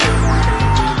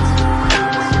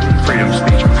 Freedom of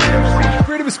speech. Freedom of speech.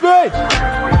 Freedom of speech!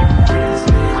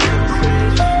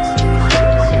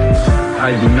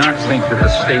 I do not think that the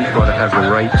state ought to have the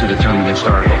right to determine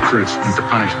historical truth and to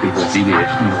punish people for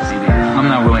deviation. I'm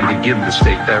not willing to give the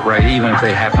state that right, even if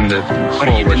they happen to But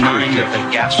are you denying that the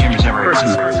gas chambers ever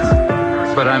existed?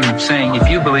 But I'm saying if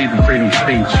you believe in freedom of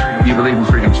speech, you believe in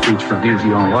freedom of speech for views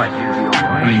you don't like.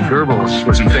 I mean, Goebbels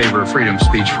was in favor of freedom of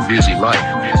speech for views he liked.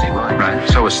 Right?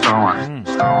 So was Stalin.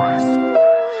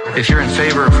 If you're in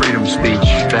favor of freedom of speech,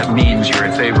 that means you're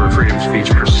in favor of freedom of speech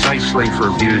precisely for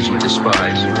views you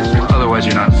despise. Otherwise,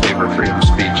 you're not in favor of freedom of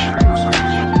speech.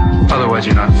 Otherwise,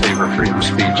 you're not in favor of freedom of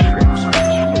speech.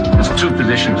 There's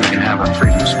positions we can have on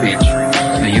freedom of speech.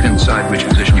 Now you can decide which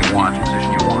position you want.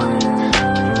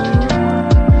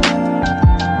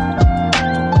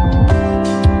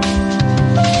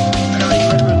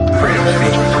 Freedom of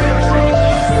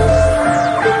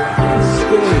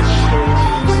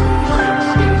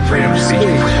speech. Freedom of speech.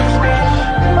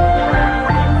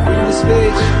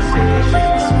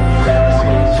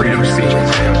 Freedom of speech. Freedom of speech.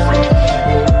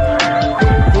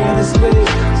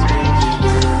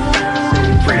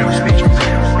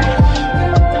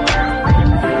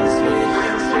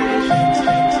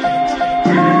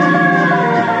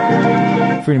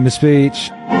 Freedom of speech.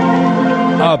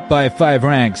 Up by 5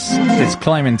 ranks. It's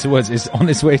climbing towards, it's on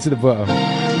its way to the bottom.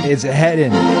 It's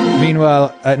heading.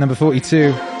 Meanwhile, at number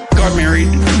 42. Got married.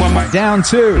 Down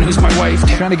 2. Who's my wife?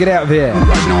 Trying to get out of here.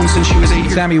 I've known since she was 8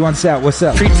 years. Sammy wants out. What's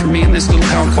up? Treat for me in this little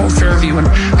town called Fairview, and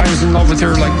I was in love with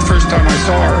her like the first time I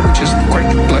saw her, which is quite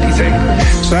a bloody thing.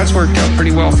 So that's worked out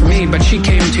pretty well for me. But she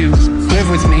came to live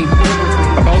with me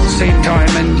about the same time,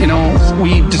 and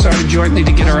we decided jointly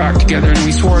to get our act together, and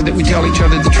we swore that we'd tell each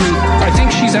other the truth. I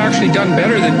think she's actually done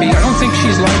better than me. I don't think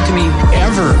she's lied to me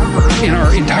ever in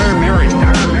our entire marriage,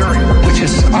 which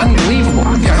is unbelievable.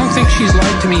 I don't think she's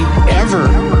lied to me ever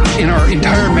in our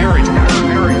entire marriage,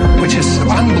 which is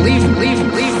unbelievable.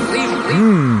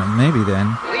 Maybe then.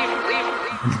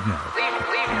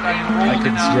 I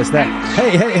couldn't suggest that.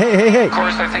 Hey. Of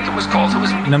course, I think it was called.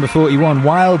 Number 41,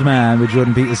 Wild Man with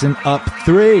Jordan Peterson, up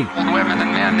 3. Old women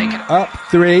and men naked. Up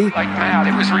 3. Like mad.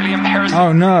 It was really embarrassing.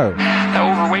 Oh no. The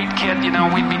overweight kid,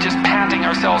 we'd be just panting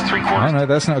ourselves 3/4. Oh no,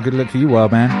 that's not a good look for you,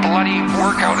 Wild Man. Bloody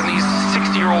workout, and these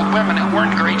 60-year-old women who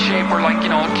weren't in great shape were like,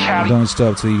 chatty. Don't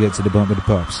stop till you get to the bump of the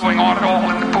pops. Going on and all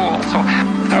in the pool. So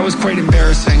that was quite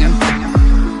embarrassing. And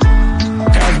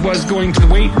as was going to the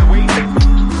weight room,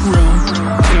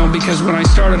 because when I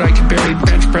started, I could barely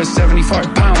bench press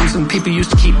 75 pounds, and people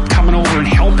used to keep coming over and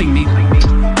helping me,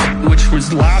 which was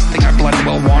the last thing I bloody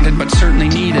well wanted, but certainly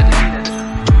needed.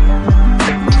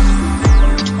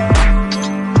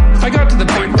 I got to the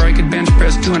point where I could bench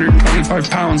press 225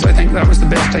 pounds. I think that was the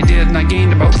best I did, and I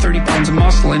gained about 30 pounds of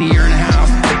muscle in a year and a half.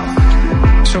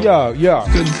 So,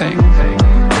 good thing.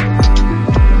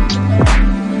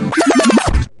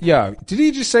 Yo, did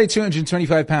he just say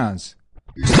 225 pounds?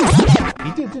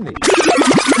 He did, didn't he?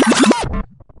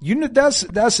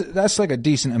 That's like a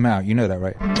decent amount. You know that,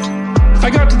 right? I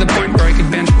got to the point where I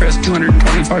could bench press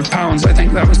 225 pounds. I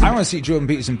think that was I want to see Jordan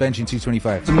Peterson benching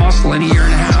 225. The muscle in a year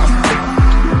and a half.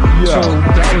 So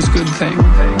that was a good thing.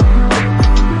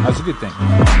 That's a good thing.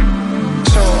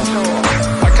 So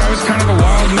I was kind of a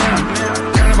wild man.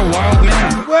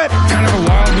 What? Kind of a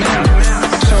wild man.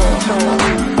 So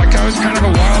I was kind of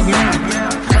a wild man.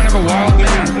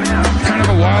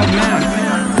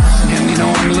 And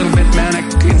I'm a little bit manic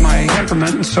in my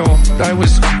temperament, and so I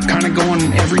was kind of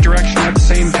going every direction at the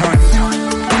same time.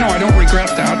 I don't regret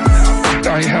that.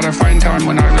 I had a fine time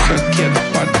when I was a kid,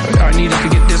 but I needed to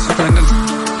get disciplined, and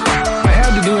I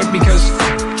had to do it because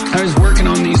I was working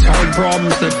on these hard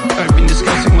problems that I've been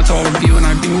discussing with all of you, and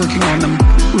I've been working on them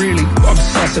really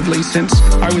obsessively since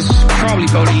I was probably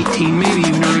about 18, maybe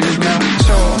even earlier than that.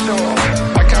 So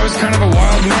I was kind of a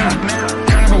wild man.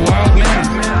 So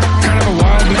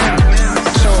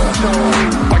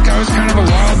I was kind of a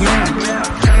wild man.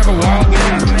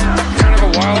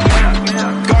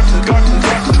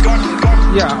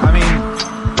 Yeah, I mean,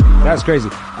 that's crazy.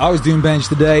 I was doing bench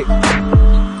today.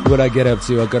 What I get up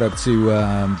to? I got up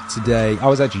to today. I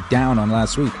was actually down on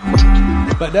last week,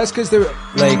 but that's because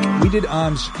we did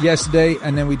arms yesterday,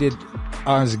 and then we did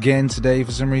arms again today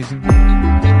for some reason.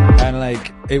 And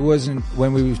it wasn't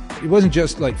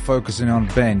just focusing on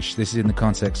bench. This is in the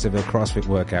context of a CrossFit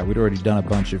workout. We'd already done a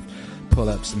bunch of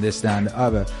pull-ups and this, that, and the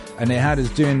other, and they had us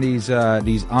doing these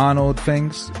Arnold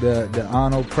things, the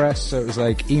Arnold press. So it was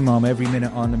like EMOM every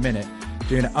minute on the minute,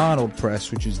 doing an Arnold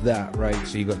press, which is that, right?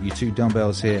 So you got your 2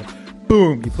 dumbbells here,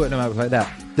 boom, you're putting them up like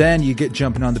that. Then you get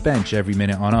jumping on the bench every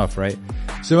minute on off, right?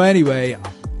 So anyway,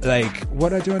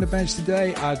 what I do on the bench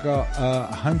today, I got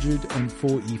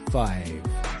 145.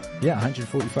 Yeah,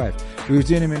 145. We were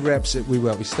doing them in reps. We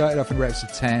started off in reps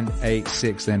of 10, 8,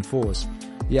 6, then 4s.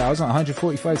 Yeah, I was on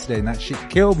 145 today, and that shit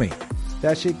killed me.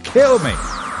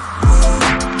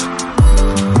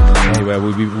 Anyway,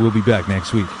 we'll be back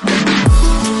next week.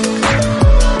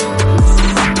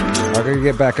 I'm gonna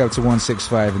get back up to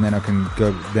 165, and then I can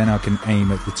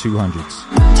aim at the 200s.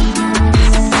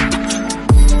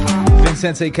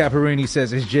 Vincente Caparuni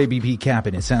says, "Is JBP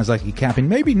capping?" It sounds like he capping.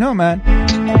 Maybe no, man.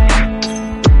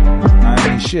 I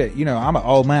mean, shit. I'm an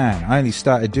old man. I only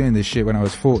started doing this shit when I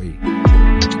was 40.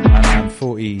 And I'm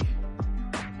 40.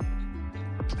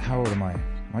 How old am I? Am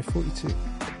I 42?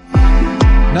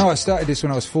 No, I started this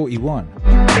when I was 41,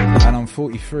 and I'm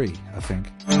 43, I think.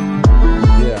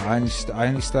 Yeah, I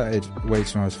only started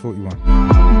weights when I was 41.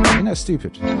 Isn't that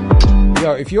stupid?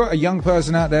 Yo, if you're a young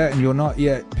person out there and you're not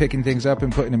yet picking things up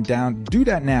and putting them down, do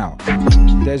that now.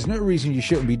 There's no reason you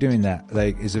shouldn't be doing that.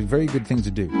 Like, it's a very good thing to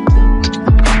do. You know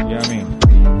what I mean?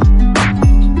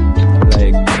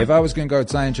 Like, if I was going to go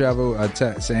time travel, I'd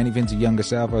say anything to younger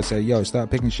self. I'd say, yo, start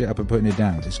picking shit up and putting it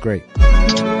down. It's great.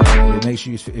 It makes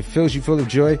you, it fills you full of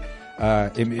joy.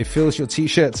 It fills your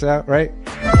t-shirts out, right?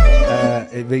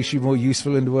 It makes you more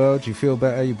useful in the world. You feel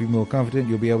better. You'll be more confident.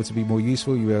 You'll be able to be more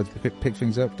useful. You'll be able to pick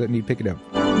things up. Don't need to pick it up.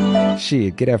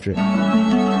 Shit, get after it.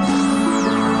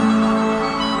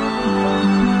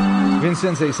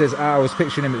 Vincente says, I was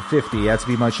picturing him at 50. He had to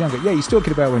be much younger. Yeah, he's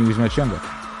talking about when he was much younger.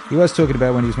 He was talking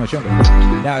about when he was much younger.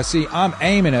 Now, see, I'm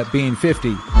aiming at being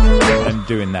 50 and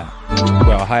doing that.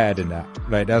 Well, higher than that.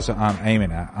 Like, that's what I'm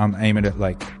aiming at. I'm aiming at,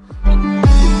 like,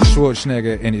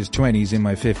 Schwarzenegger in his 20s in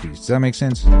my 50s. Does that make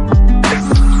sense?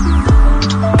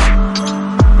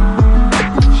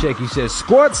 Shaky says,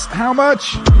 squats, how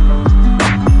much?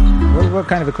 What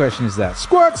kind of a question is that?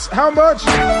 Squats, how much?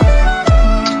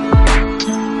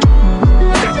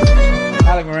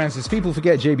 Alec Moran says, people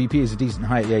forget JBP is a decent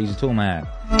height. Yeah, he's a tall man.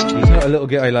 He's not a little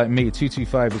guy like me.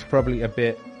 225 is probably a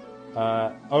bit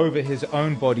over his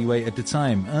own body weight at the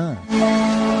time.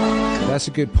 That's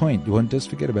a good point. One does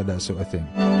forget about that sort of thing.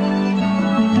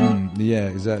 Yeah,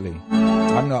 exactly.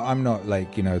 I'm not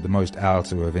like, you know, the most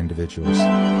alto of individuals.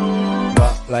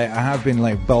 But like, I have been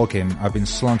like bulking. I've been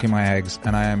slunking my eggs,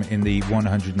 and I am in the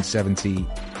 170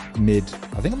 mid.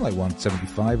 I think I'm like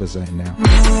 175 or something now.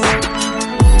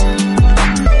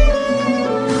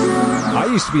 I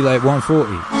used to be like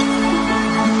 140.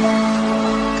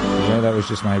 You know, that was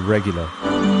just my regularing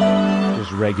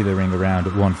around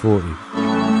at 140.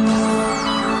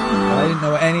 I didn't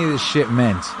know what any of this shit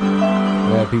meant.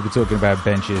 People talking about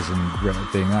benches and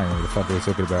thing. I don't know what the fuck they were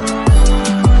talking about.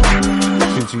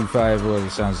 225, well, it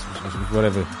sounds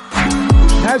whatever.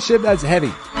 That shit, that's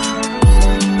heavy.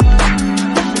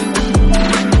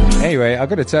 Anyway, I've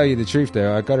got to tell you the truth,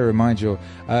 though. I've got to remind you,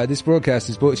 this broadcast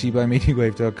is brought to you by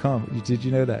Meaningwave.com. Did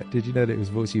you know that? Did you know that it was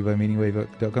brought to you by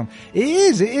Meaningwave.com? It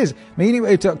is.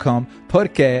 Meaningwave.com,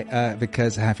 porque,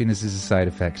 because happiness is a side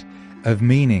effect of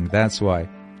meaning. That's why.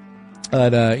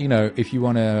 And, you know, if you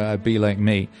want to be like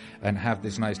me and have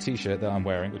this nice t-shirt that I'm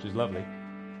wearing, which is lovely,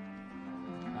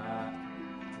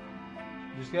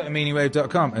 just go to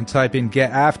meaningwave.com and type in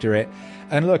get after it.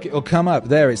 And look, it'll come up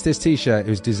there. It's this t-shirt. It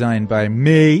was designed by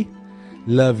me,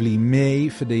 lovely me,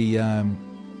 for the,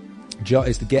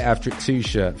 it's the Get After It 2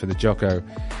 shirt for the Jocko,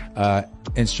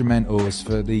 instrumentals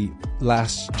for the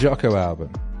last Jocko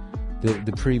album,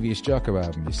 the previous Jocko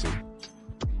album, you see.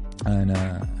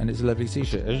 And it's a lovely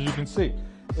t-shirt, as you can see.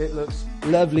 It looks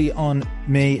lovely on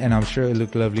me, and I'm sure it'll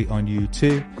look lovely on you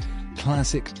too.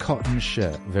 Classic cotton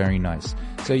shirt, very nice.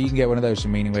 So you can get one of those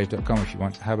from meaningwave.com if you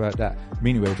want. How about that?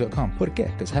 Meaningwave.com. Por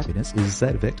qué? Because happiness is a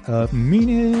side effect of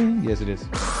meaning. Yes, it is.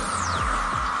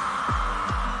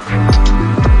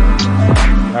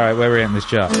 Alright, where are we at in this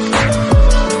chart?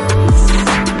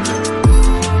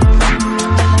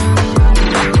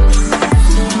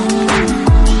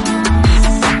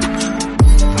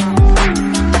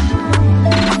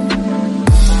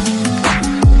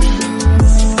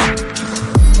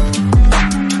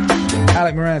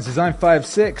 Alec Moran says, I'm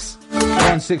 5'6",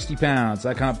 160 pounds.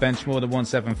 I can't bench more than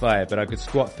 175, but I could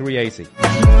squat 380.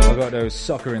 I've got those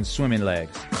soccer and swimming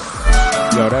legs.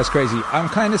 Yo, that's crazy. I'm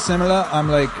kind of similar. I'm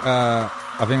like, I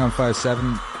think I'm 5'7"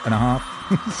 and a half,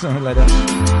 something like that.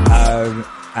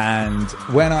 And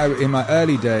when in my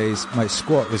early days, my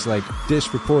squat was like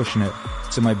disproportionate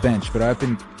to my bench, but I've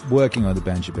been working on the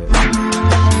bench a bit.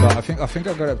 But I think I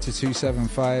got up to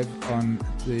 275 on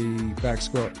the back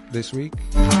squat this week.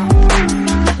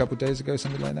 A couple of days ago,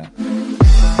 something like that.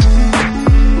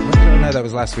 No, that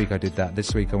was last week I did that.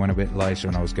 This week I went a bit lighter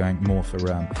and I was going more for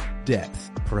depth,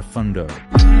 profundo,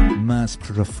 más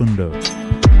profundo.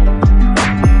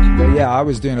 But yeah, I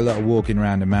was doing a lot of walking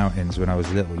around the mountains when I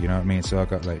was little, you know what I mean? So I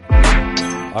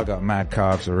got mad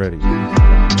calves already.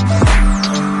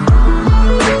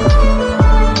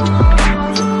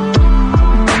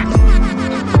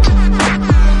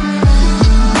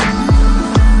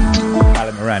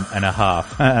 And a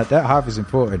half. That half is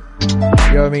important. You know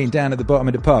what I mean? Down at the bottom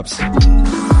of the pubs.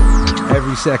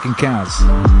 Every second counts.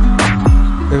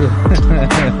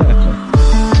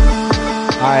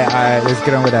 Let's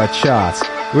get on with our charts.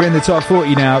 We're in the top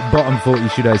 40 now. Bottom 40,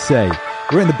 should I say.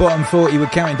 We're in the bottom 40. We're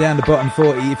counting down the bottom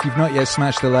 40. If you've not yet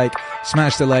smashed the like.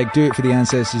 Do it for the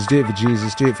ancestors. Do it for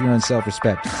Jesus. Do it for your own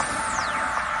self-respect.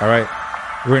 Alright?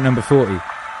 We're at number 40.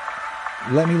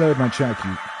 Let me load my track,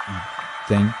 you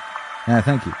thing.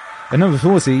 Thank you. At number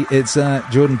 40, it's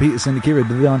Jordan Peterson, Akira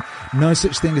Devon, No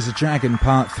Such Thing as a Dragon,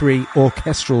 Part 3,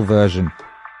 orchestral version.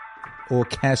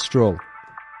 Orchestral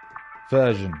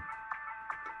version.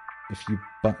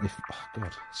 Oh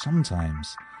God,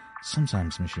 sometimes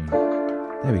machine.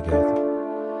 There we go.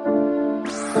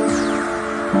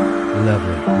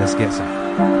 Lovely. Let's get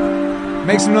some.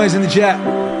 Make some noise in the chat.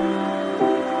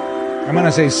 And when I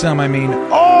say some, I mean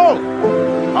all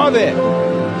of it.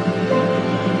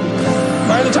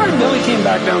 By the time Billy came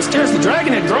back downstairs, the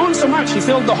dragon had grown so much he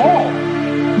filled the hall.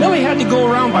 Billy had to go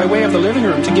around by way of the living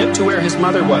room to get to where his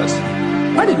mother was.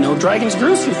 I didn't know dragons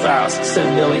grew so fast,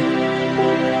 said Billy.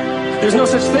 There's no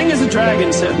such thing as a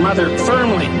dragon, said Mother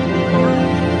firmly.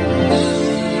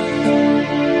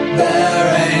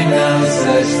 There ain't no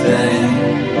such thing.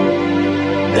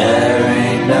 There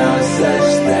ain't no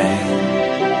such thing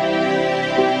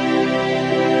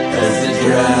as a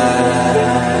dragon.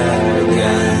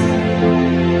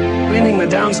 Cleaning the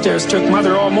downstairs took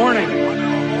Mother all morning.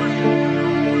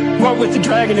 What with the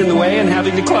dragon in the way and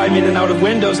having to climb in and out of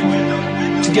windows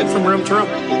to get from room to room.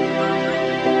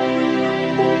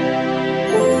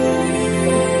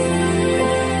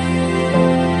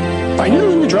 By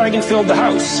noon, the dragon filled the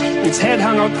house. Its head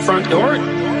hung out the front door,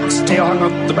 its tail hung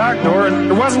out the back door, and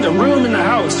there wasn't a room in the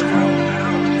house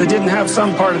that didn't have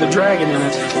some part of the dragon in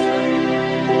it.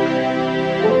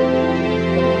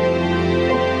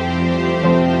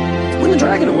 When the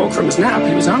dragon awoke from his nap,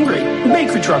 he was hungry. The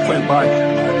bakery truck went by.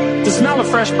 The smell of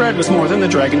fresh bread was more than the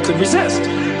dragon could resist.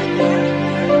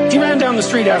 He ran down the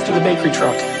street after the bakery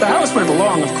truck. The house went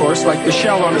along, of course, like the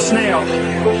shell on a snail.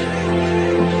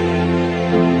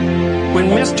 When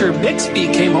Mr. Bixby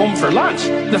came home for lunch,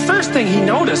 the first thing he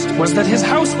noticed was that his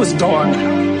house was gone.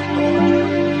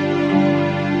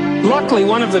 Luckily,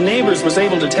 one of the neighbors was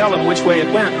able to tell him which way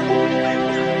it went.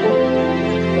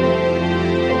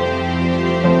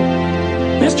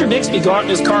 Mr. Bixby got in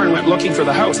his car and went looking for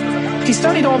the house. He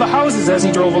studied all the houses as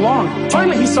he drove along.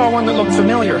 Finally, he saw one that looked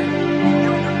familiar.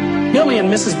 Billy and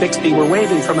Mrs. Bixby were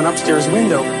waving from an upstairs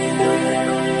window.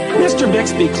 Mr.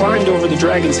 Bixby climbed over the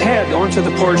dragon's head onto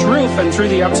the porch roof and through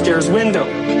the upstairs window.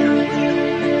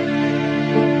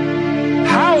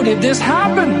 How did this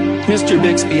happen? Mr.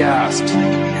 Bixby asked.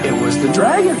 It was the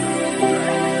dragon,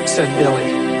 said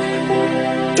Billy.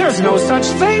 There's no such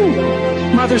thing,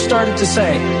 Mother started to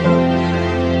say.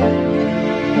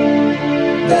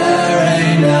 There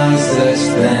ain't no such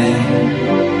thing.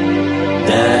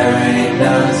 There ain't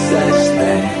no such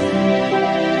thing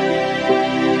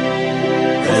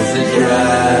as a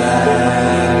dragon.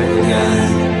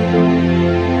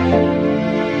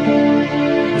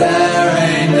 There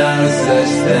ain't no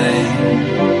such thing.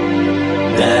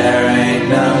 There ain't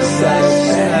no such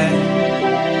thing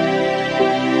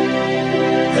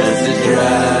as a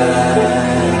dragon.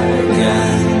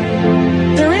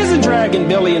 There is a dragon,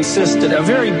 Billy insisted, a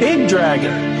very big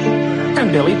dragon.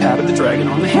 And Billy patted the dragon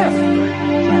on the head.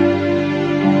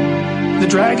 The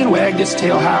dragon wagged its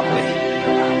tail happily.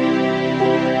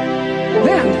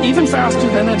 Then, even faster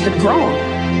than it had grown,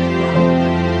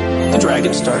 the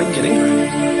dragon started getting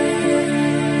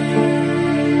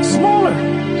smaller.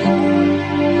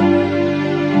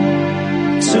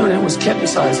 Soon it was kitten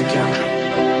size again.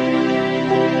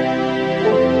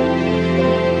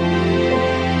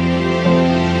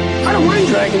 I don't mind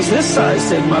dragons this size,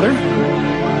 said Mother.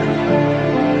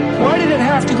 Why did it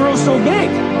have to grow so big?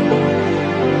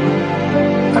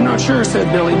 I'm not sure,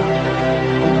 said Billy.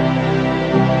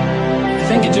 I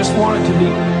think it just wanted to be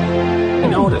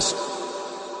noticed.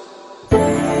 There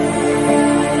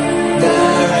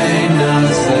ain't no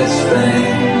such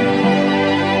thing.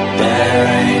 There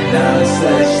ain't no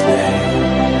such thing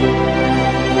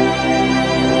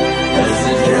as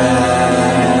a dragon.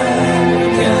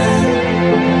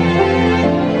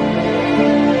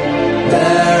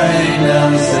 There ain't no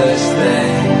such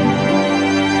thing.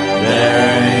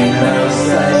 There ain't no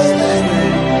such thing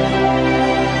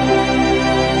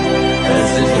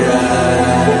as a dragon.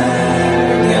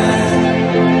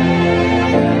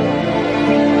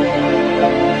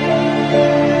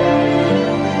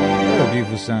 What a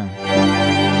beautiful song.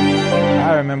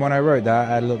 I remember when I wrote that, I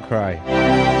had a little cry.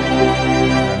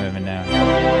 I remember now.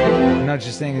 No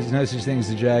such thing as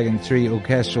the Dragon 3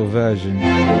 orchestral version.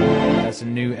 That's a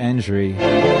new entry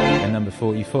at number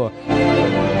 44.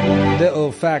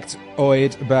 Little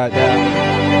factoid about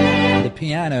that. The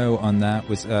piano on that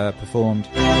was performed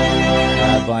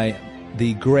by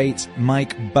the great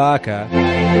Mike Barker,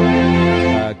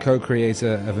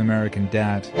 co-creator of American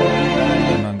Dad,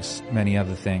 amongst many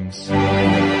other things.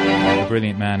 A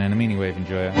brilliant man and a meaning wave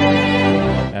enjoyer.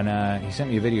 And he sent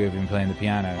me a video of him playing the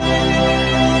piano.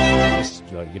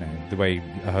 Just like, you know, the way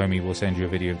a homie will send you a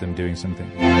video of them doing something.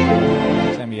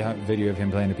 He sent me a video of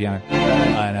him playing the piano.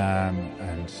 And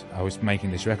I was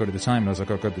making this record at the time, and I was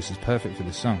like, oh God, this is perfect for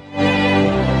this song.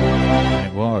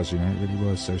 And it was, you know, it really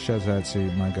was. So shout out to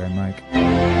my guy Mike.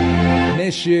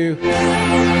 Miss you.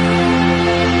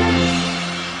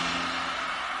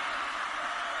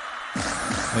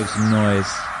 Make some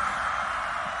noise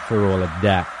for all of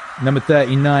that. Number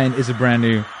 39 is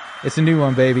it's a new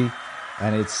one, baby.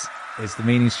 And it's the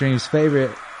Meaningstream's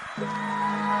favorite.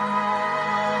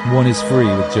 One is Free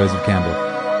with Joseph Campbell.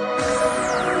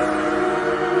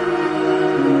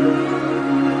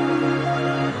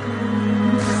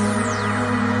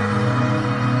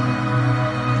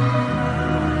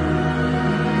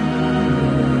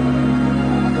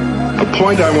 The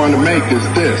point I want to make is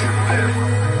this,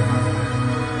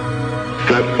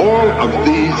 that all of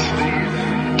these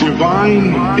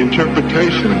divine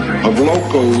interpretations of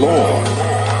local law,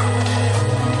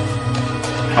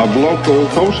 of local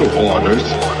social orders,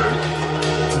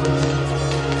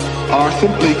 are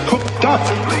simply cooked up.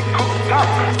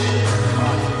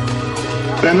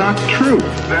 They're not true.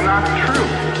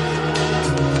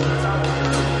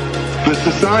 The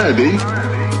society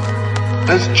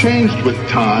has changed with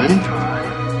time.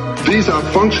 These are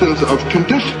functions of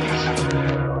conditions,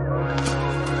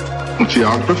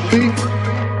 geography,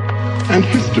 and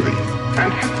history.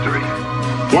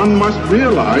 One must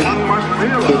realize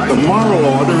that the moral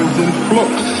order is in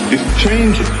flux, is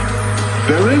changing.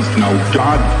 There is no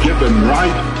God-given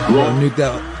right, wrong,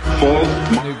 false.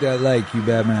 Nuke that like, you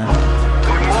bad man.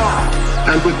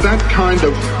 And with that kind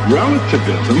of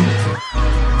relativism,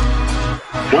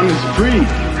 one is free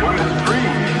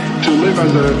to live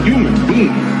as a human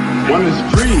being. One is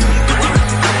free.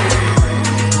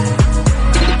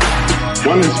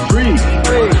 One is free.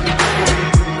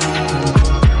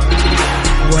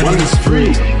 One is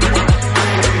free.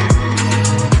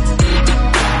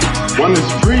 One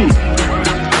is free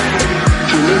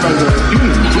to live as a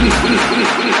human being.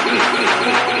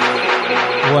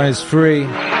 One is free.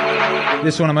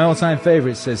 This one of my all-time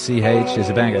favorites, says CH, is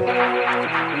a banger.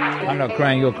 I'm not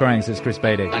crying, you're crying, says Chris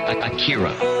Beatty.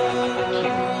 Akira.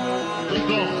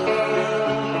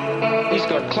 He's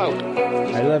got clout.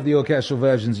 I love the orchestral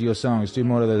versions of your songs. Do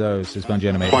more of those, says Bungie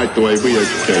Animated. Quite the way we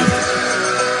educate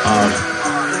our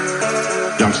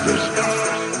youngsters.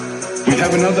 We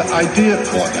have another idea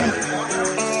for them.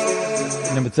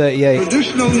 Number 38.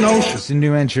 Traditional notion it's a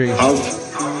new entry of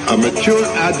a mature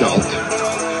adult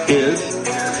is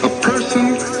a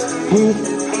person who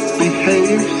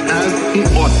behaves as he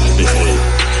ought to behave,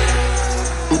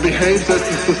 who behaves as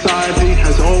the society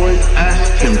has always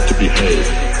asked him to behave.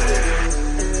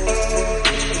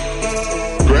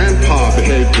 Grandpa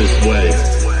behaved this way,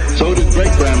 so did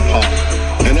great-grandpa,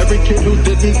 and every kid who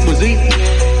didn't was eaten.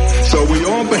 So we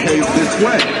all behave this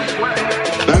way.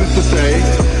 That is to say,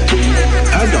 the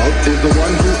adult is the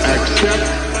one who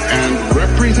accepts and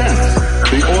represents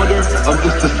the order of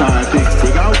the society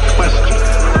without question.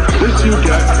 This you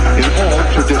get in all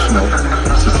traditional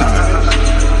societies.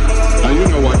 Now you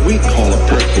know what we call a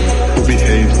person who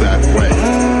behaves that way.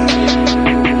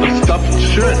 A stuffed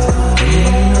shirt.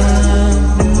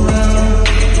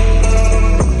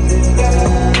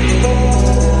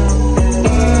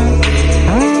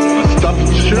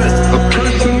 A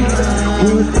person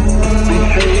who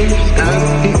behaves as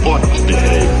he ought to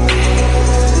behave.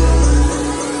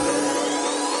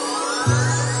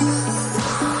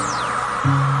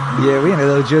 Yeah, we in a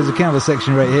little Joseph Campbell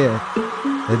section right here.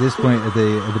 At this point, at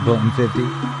the bottom 50.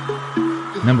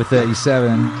 Number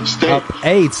 37.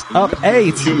 State. Up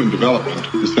 8. Human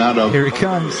development is that of... Here it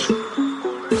comes.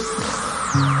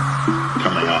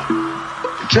 Coming up.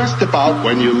 Just about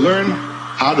when you learn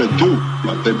how to do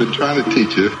what they've been trying to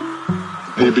teach you,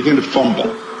 and you begin to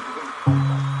fumble.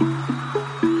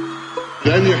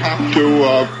 Then you have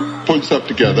to put stuff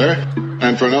together,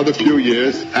 and for another few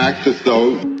years, act as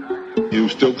though you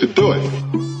still could do it.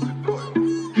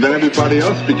 And then everybody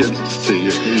else begins to see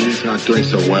you. He's not doing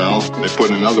so well. They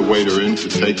put another waiter in to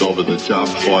take over the job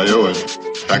for you, and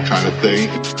that kind of thing.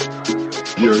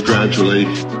 You're gradually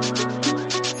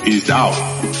eased out.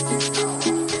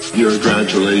 You're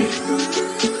gradually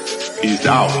eased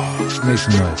out. Make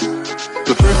some noise.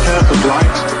 The first half of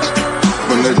life,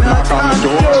 when there's a knock on the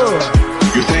door,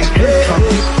 you think, here it comes,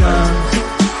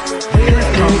 here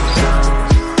it comes.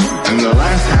 And the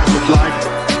last half of life,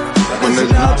 when there's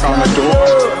a knock on the door,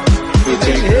 you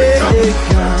think, here it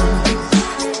comes,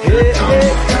 here it comes.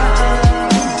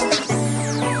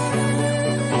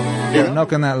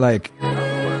 Knock on that like.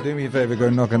 Do me a favor, go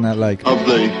knock on that like. Of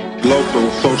the local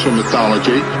social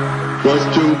mythology was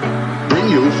to bring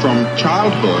you from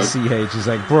childhood. CH is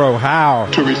like, bro, how?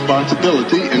 To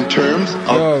responsibility in terms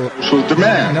of social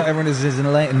demand. Not everyone is as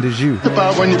enlightened as you. It's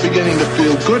about when you're beginning to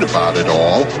feel good about it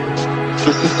all.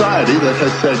 The society that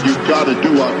has said you've got to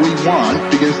do what we want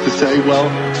begins to say, well,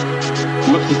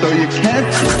 looks as though you can't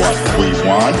do what we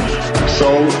want, so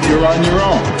you're on your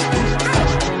own.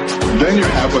 Then you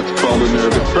have what's called a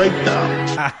nervous breakdown.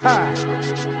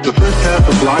 The first half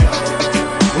of life,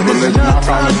 when there's a knock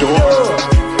on the door,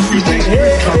 you think, here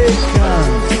it comes.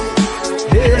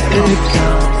 Here it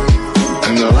comes.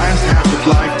 And the last half of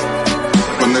life,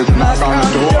 when there's a knock on the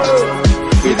door,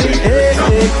 you think, here it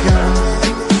comes.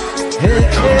 Here it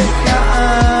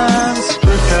comes.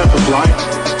 First half of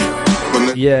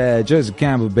life. Yeah, Joseph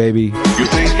Campbell, baby. You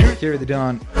think Hear the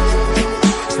Dawn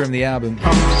from the album.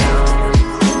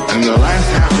 And the last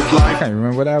half of life. I can't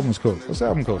remember what the album was called. What's the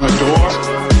album called? The door.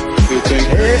 You think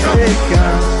here it comes.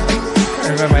 I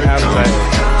can't remember my album title.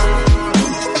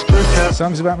 First half.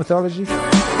 Songs about mythology.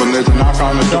 When there's a knock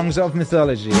on the door. Songs of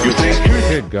mythology. You think?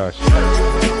 Good gosh.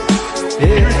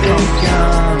 Here it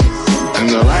comes. And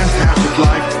the last half of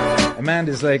life.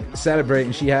 Amanda's like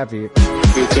celebrating, she happy.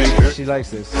 She likes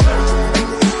this.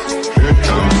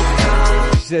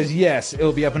 She says, yes,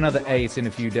 it'll be up another 8 in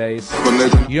a few days.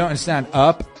 You don't understand.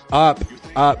 Up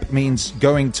means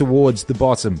going towards the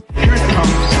bottom. And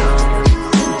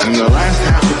the last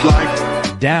half of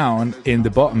life. Down in the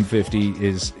bottom 50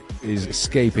 is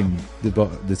escaping the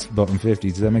bottom 50.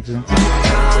 Does that make sense?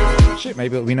 Shit,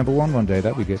 maybe it'll be number 1 one day.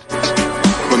 That'd be good.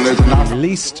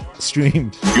 Least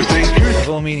streamed of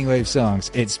all Meaning Wave songs.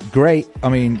 It's great. I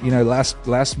mean, you know,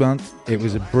 last month it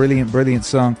was a brilliant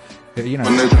song. You know,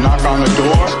 when there's a knock on the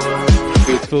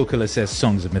door, Full Color says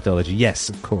songs of mythology. Yes,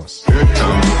 of course.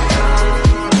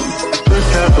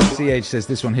 CH says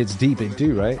this one hits deep. It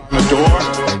do, right? The door.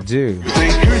 I do.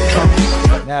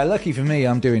 Now, lucky for me,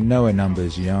 I'm doing Noah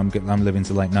numbers. You know, I'm living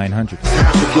to like 900.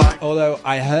 Although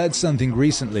I heard something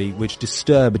recently which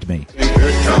disturbed me.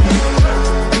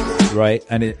 Right,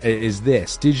 and it is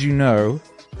this. Did you know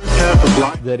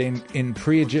that in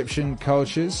pre-Egyptian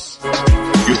cultures,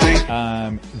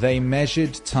 they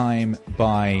measured time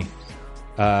by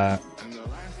the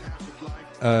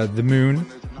moon,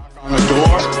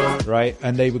 right?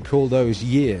 And they would call those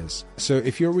years. So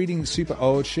if you're reading super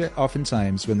old shit,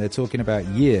 oftentimes when they're talking about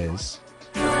years,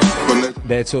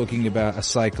 they're talking about a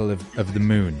cycle of the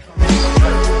moon.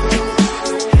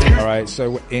 Alright,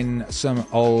 so in some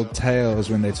old tales,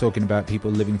 when they're talking about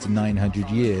people living to 900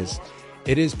 years,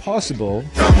 it is possible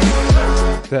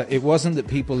that it wasn't that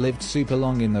people lived super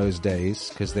long in those days,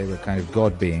 because they were kind of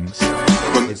god beings.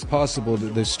 It's possible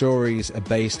that the stories are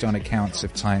based on accounts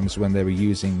of times when they were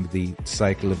using the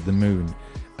cycle of the moon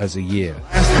as a year.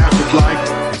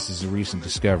 This is a recent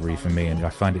discovery for me, and I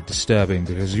find it disturbing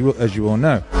because, as you all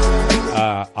know,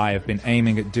 I have been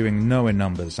aiming at doing Noah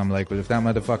numbers. I'm like, well, if that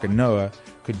motherfucker Noah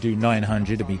could do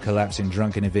 900 and be collapsing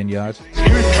drunk in a vineyard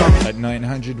at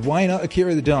 900, why not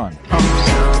Akira the Dawn?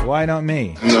 Why not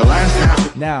me?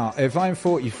 Now, if I'm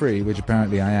 43, which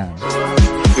apparently I am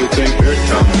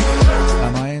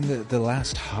I in the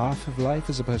last half of life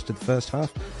as opposed to the first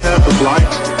half? Half of life.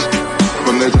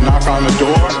 When there's a knock on the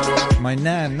door. My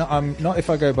nan, not if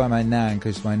I go by my nan,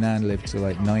 because my nan lived to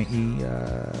like 90,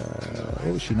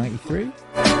 what was she, 93?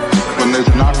 When there's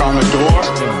a knock on the door,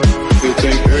 you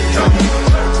think here it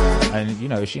comes. And, you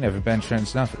know, she never bench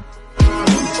pressed nothing.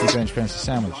 She bench pressed a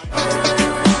sandwich.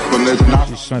 When there's a knock.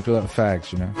 She smoked a lot of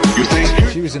fags, you know. You think?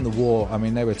 She was in the war. I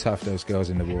mean, they were tough, those girls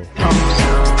in the war.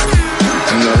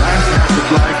 And the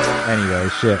last anyway,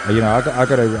 shit. You know, I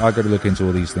gotta look into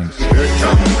all these things.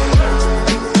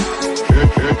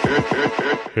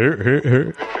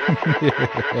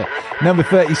 Number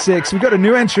 36. We got a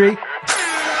new entry.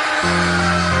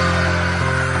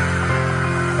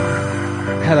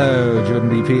 Hello, Jordan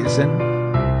D. Peterson.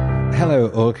 Hello,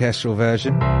 orchestral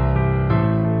version.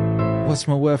 What's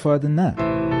more worthwhile than that?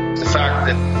 The fact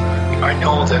that I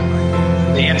know that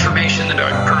the information that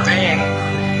I'm purveying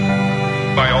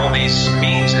by all these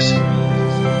means is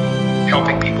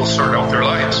helping people sort out their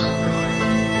lives.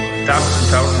 Thousands and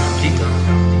thousands of people.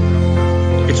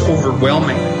 It's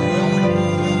overwhelming.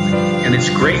 And it's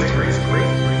great.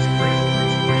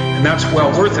 And that's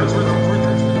well worth it.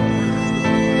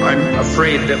 I'm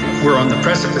afraid that we're on the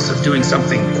precipice of doing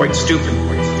something quite stupid.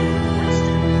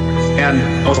 And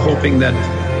I was hoping that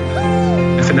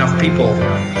if enough people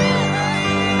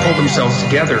pull themselves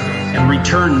together and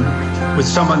return with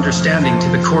some understanding to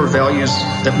the core values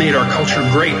that made our culture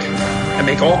great and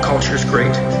make all cultures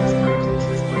great,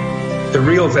 the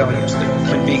real values that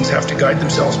human beings have to guide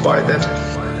themselves by that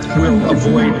will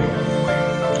avoid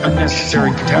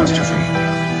unnecessary catastrophe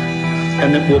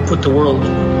and that will put the world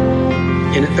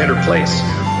in a better place.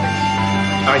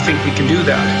 I think we can do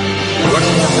that. What's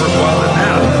more worthwhile than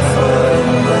that?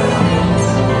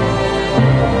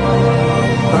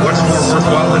 What's more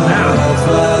worthwhile than that?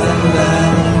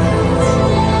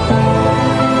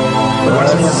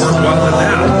 What's more worthwhile than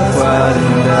that?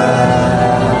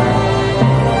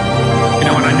 You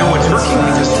know, and I know it's working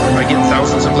because I get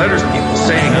thousands of letters of people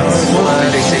saying,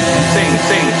 mostly they say thing.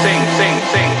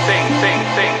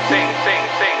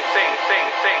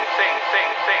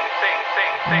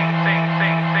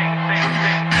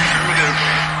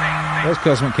 Where's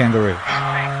Cosmic Kangaroo?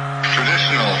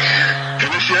 Traditional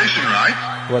initiation, right?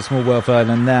 What's more worthwhile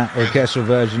than that? Orchestral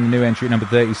version, new entry number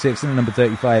 36 and number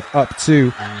 35 up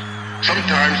to.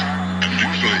 Sometimes, and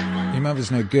usually. Your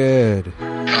mother's no good.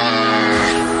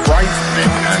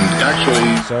 Frightening and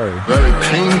actually very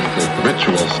painful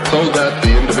rituals so that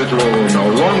the individual will no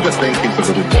longer think he's a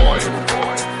little boy.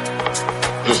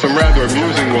 There's some rather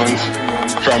amusing ones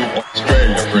from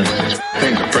Australia, for instance.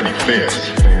 Things are pretty fierce.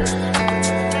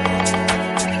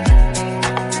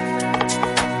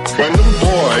 When little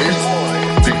boys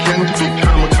begin to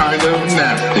become kind of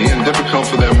nasty and difficult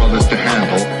for their mothers to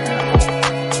handle,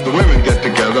 the women get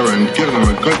together and give them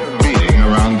a good beating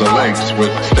around the legs with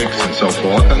sticks and so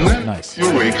forth, and then in a few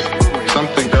weeks,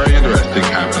 something very interesting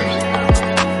happens.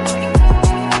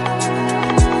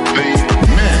 The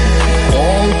men,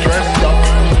 all dressed up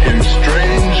in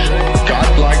strange,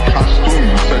 godlike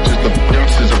costumes, such as the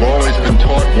youngsters have always been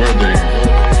taught were the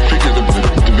figures of the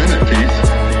divinities,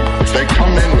 they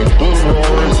come in with bull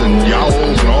roars and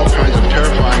yowls and all kinds of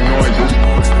terrifying noises,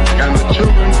 and the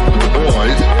children, the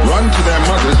boys, run to their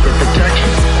mothers for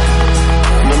protection.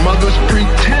 And the mothers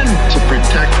pretend to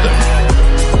protect them.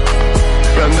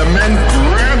 And the men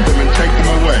grab them and take them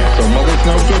away, so mother's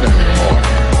no good anymore.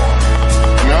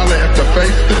 Now they have to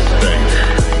face this thing.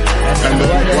 And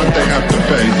then what they have to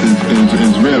face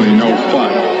is really no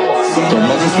fun. So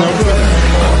mother's no good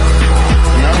anymore.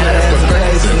 Now they have to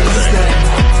face this thing.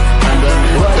 And then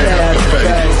what they have to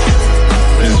face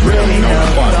is really no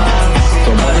fun.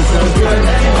 So mother's no good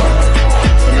anymore.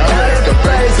 Now they have to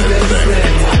face this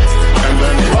thing. And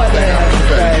then what they have to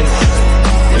face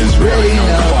is really no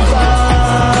fun.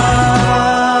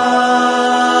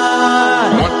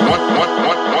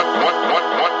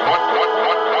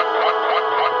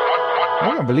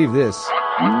 I can't believe this.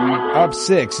 Up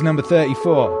 6, number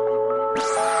 34.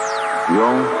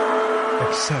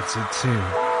 Accepted too.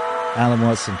 Alan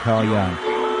Watson, Carl Young.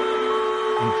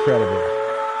 Incredible.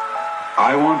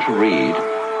 I want to read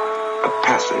a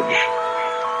passage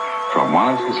from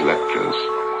one of his lectures,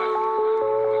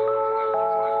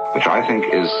 which I think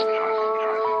is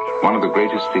one of the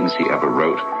greatest things he ever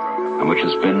wrote, and which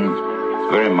has been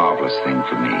a very marvelous thing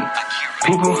for me.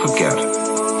 People forget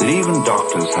that even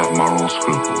doctors have moral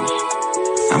scruples,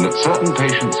 and that certain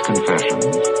patients'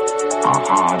 confessions are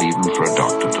hard even for a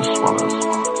doctor to swallow.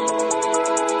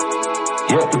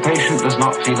 Yet the patient does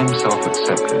not feel himself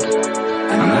accepted,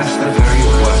 unless the very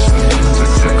worst of him is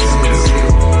accepted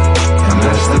too.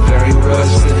 Unless the very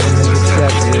worst of him is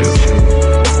accepted too.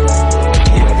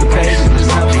 Yet the patient does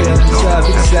not feel himself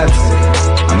accepted,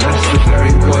 unless the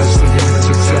very worst of him is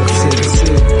accepted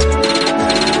too.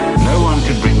 No one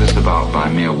can bring this about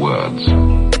by mere words.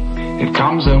 It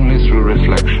comes only through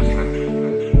reflection.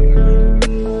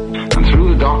 And through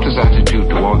the doctor's attitude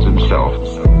towards himself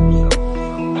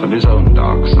and his own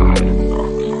dark side.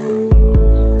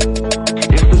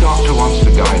 If the doctor wants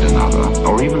to guide another,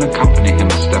 or even accompany him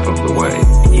a step of the way,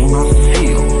 he must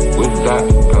feel with that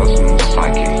person's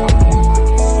psyche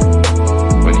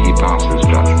when he passes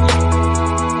judgment.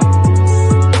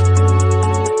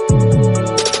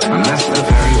 Unless the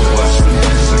very worst of him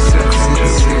is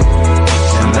accepted,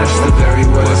 unless the very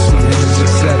worst of him is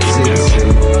accepted,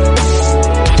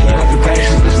 yet the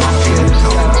patient does not feel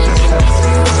himself accepted,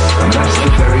 unless the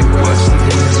very worst of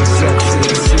him is accepted.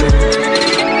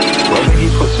 Whether he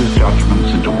puts his judgments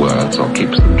into words or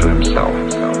keeps them to himself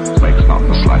makes not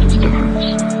the slightest difference.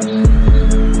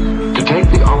 To take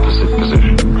the opposite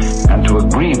position and to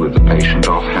agree with the patient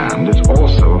offhand is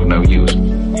also of no use.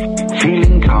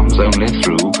 Feeling comes only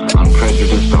through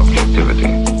unprejudiced objectivity.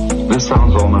 This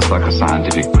sounds almost like a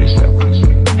scientific precept,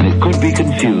 and it could be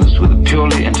confused with a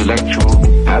purely intellectual,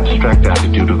 abstract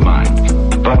attitude of mind.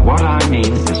 But what I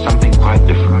mean is something quite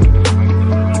different.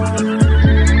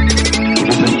 It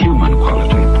is a human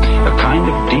quality, a kind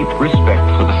of deep respect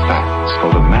for the facts,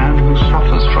 for the man who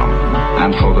suffers from them,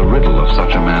 and for the riddle of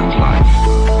such a man's life.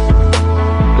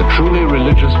 The truly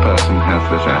religious religious person has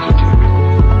this attitude.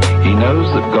 He knows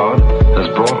that God has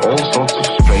brought all sorts of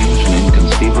strange and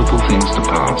inconceivable things to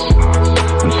pass,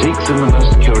 and seeks in the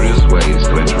most curious ways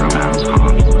to enter a man's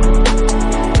heart.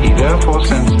 He therefore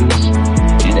senses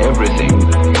in everything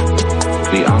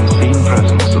the unseen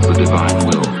presence of the divine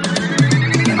will.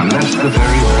 Unless the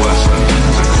very worst of him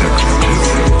is accepted to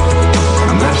him.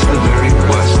 Unless the very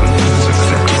worst of him is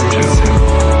accepted to him.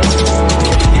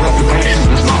 Yet the patient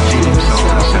does not feel himself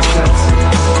accepted.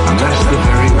 Unless the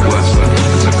very worst of him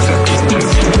is accepted to him.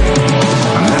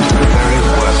 Unless the very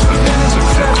worst of him is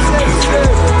accepted to him.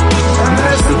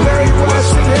 Unless the very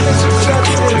worst of him is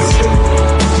accepted to him.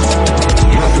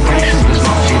 Yet the patient does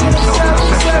not feel himself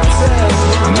accepted.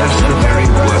 Unless the very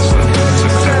worst of him is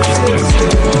accepted to him.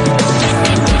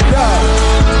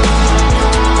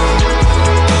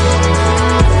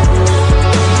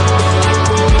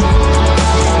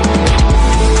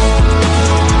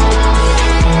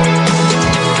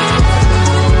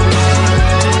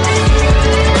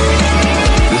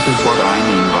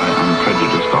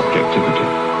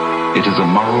 It is a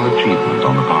moral achievement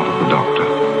on the part of the doctor,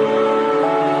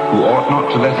 who ought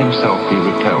not to let himself be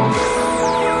repelled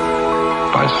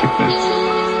by sickness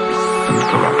and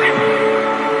corruption.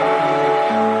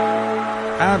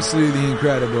 Absolutely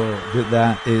incredible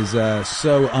that is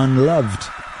so unloved,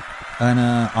 and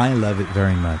I love it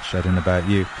very much. I don't know about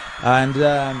you. And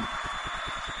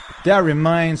that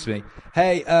reminds me,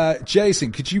 hey,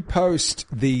 Jason, could you post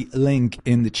the link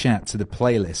in the chat to the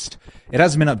playlist? It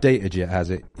hasn't been updated yet, has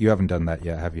it? You haven't done that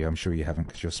yet, have you? I'm sure you haven't,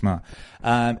 because you're smart.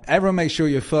 Everyone make sure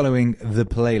you're following the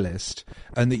playlist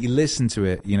and that you listen to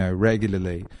it,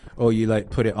 regularly, or you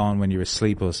put it on when you're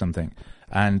asleep or something,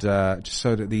 and just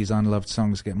so that these unloved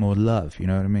songs get more love. You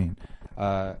know what I mean?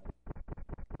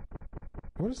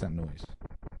 What is that noise?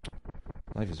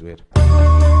 Life is weird.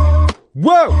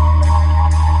 Whoa!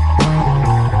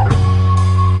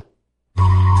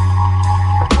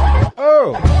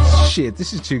 Oh, shit,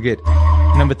 this is too good.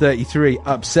 Number 33,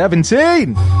 up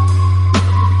 17.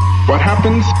 What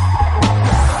happens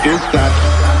is that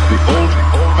the old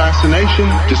fascination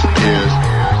disappears,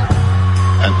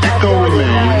 an echo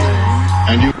remains,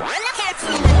 and you...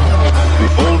 The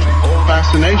old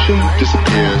fascination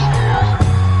disappears,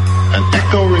 an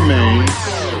echo remains.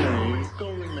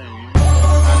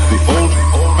 The old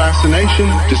fascination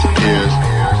disappears,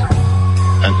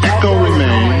 an echo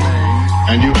remains,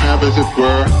 and you have, as it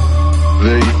were,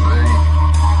 the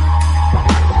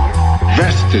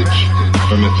vestige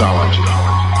of mythology.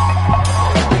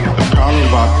 The problem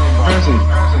of our present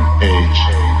age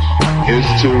is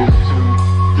to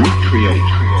recreate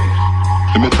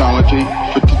the mythology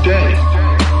for today,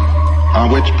 on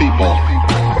which people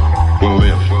will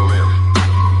live,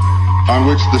 on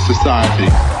which the society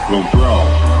will grow.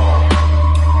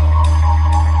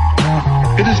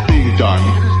 It is being done.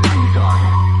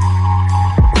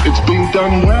 It's being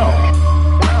done well.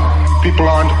 People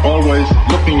aren't always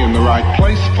looking in the right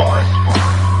place for it,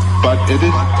 but it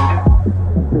is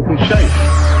in shape.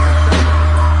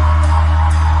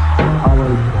 Our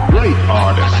great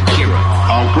artists,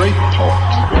 our great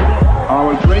poets,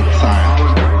 our great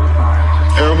scientists,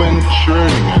 Erwin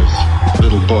Schrödinger's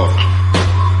little book,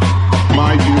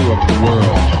 My View of the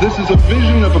World. This is a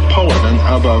vision of a poet and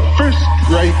of a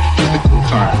first-rate physical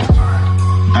scientist.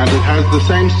 And it has the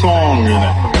same song in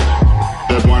it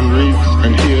that one reads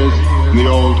and hears in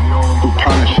the old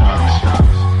Upanishads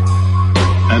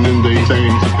and in the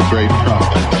sayings of the great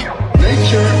prophets.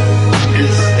 Nature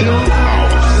is still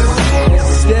ours.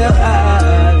 Still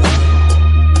ours.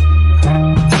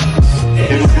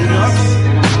 It is in us.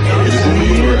 It is in the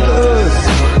universe.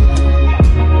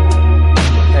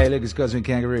 Hey, look, it's Cosmic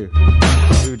Kangaroo.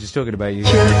 We were just talking about you.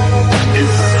 Nature is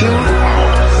still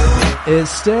ours.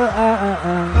 It's still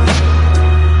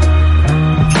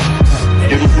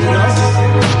It is in us.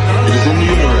 It is in the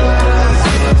universe.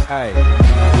 Hey.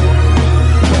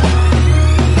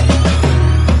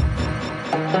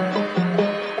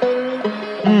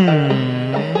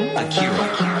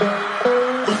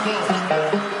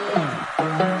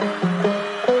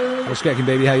 What's cracking,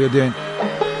 baby? How you doing?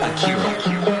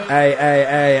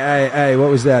 Hey, what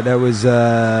was that? That was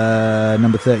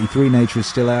number 33, Nature is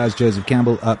Still Ours, Joseph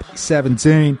Campbell, up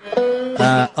 17.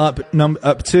 Up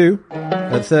 2,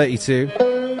 at 32.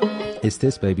 It's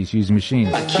this, baby, it's Using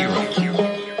Machines.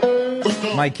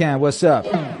 Mike Can, what's up?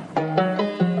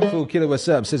 Fool Killer, what's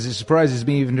up? Says it surprises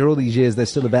me, even after all these years, there's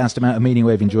still a vast amount of meaning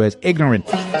wave enjoyers ignorant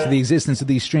to the existence of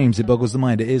these streams. It boggles the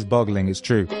mind. It is boggling, it's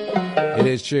true. It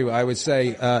is true. I would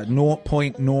say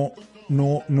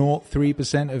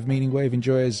 0.003% of meaning wave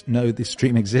enjoyers know this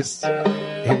stream exists.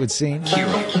 it would seem.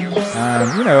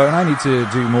 And I need to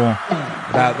do more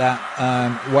about that.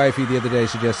 Wifey the other day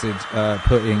suggested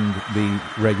putting the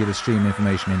regular stream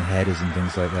information in headers and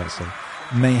things like that, so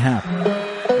may happen.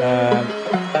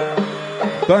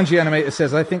 Bungie Animator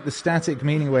says, I think the static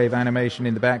meaning wave animation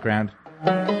in the background.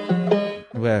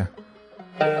 Where?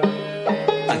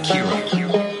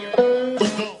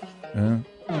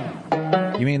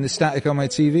 You mean the static on my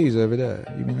TVs over there?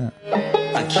 You mean that?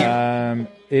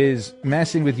 Is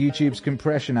messing with YouTube's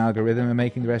compression algorithm and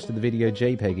making the rest of the video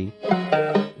JPEGy.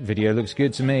 Video looks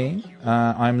good to me.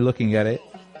 I'm looking at it.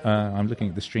 I'm looking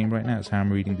at the stream right now. It's how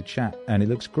I'm reading the chat, and it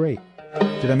looks great.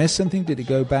 Did I miss something? Did it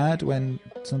go bad when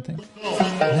something?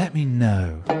 Let me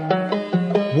know.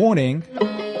 Warning.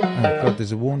 Oh God,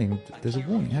 there's a warning. There's a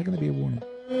warning. How can there be a warning?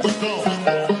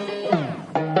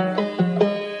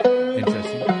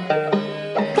 Interesting.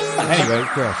 Anyway,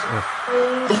 cross.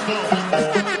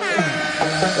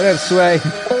 What up, Sway?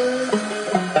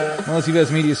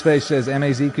 Multiverse Media Space says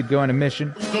MAZ could go on a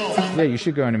mission. Yeah, you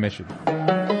should go on a mission.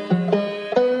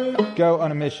 Go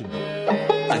on a mission.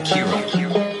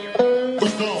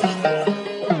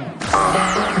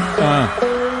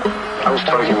 I was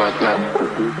talking about that.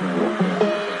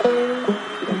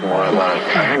 More about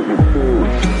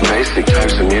basic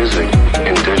types of music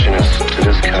indigenous to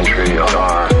this country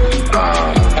are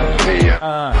the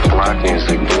black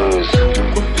music, blues,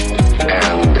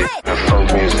 and the folk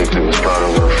music that was brought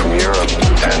over from Europe,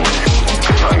 and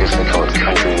I guess they call it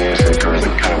country music, or the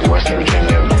kind of West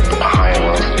Virginia high and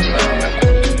low sound.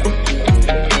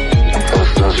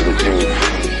 Those are the two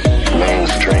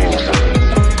mainstreams of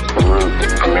root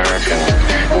American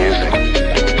music.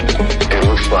 It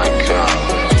looks like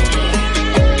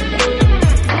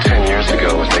 10 years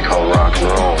ago what they call rock and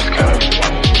roll was kind of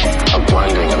a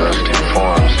blending of those two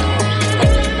forms.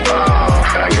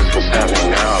 And I guess what's happening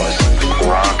now is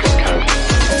rock is kind of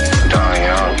dying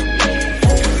out,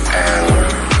 and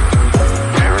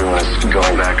everyone is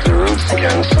going back to the roots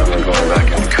again. Some are going back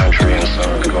into country, and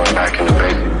some are going back into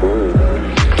basic blues.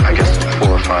 I guess in 4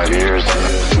 or 5 years,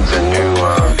 the new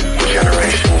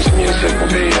generation's music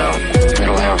will be,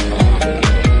 it'll have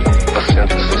a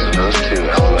synthesis of those two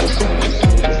elements and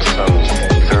some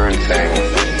third thing.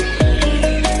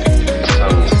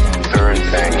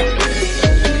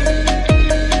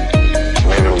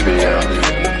 Maybe it'll be,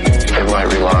 it might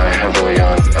rely heavily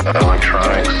on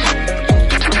electronics.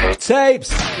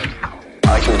 Tapes!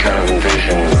 I can kind of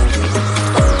envision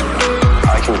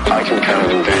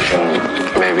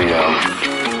maybe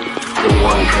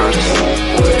one person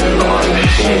with an arm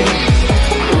machines,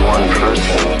 one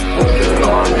person with an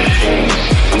arm machines,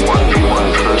 one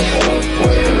person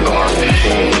with an arm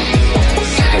machines,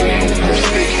 singing and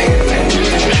speaking and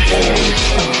using machines,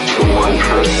 one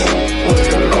person with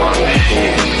an arm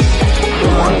machines,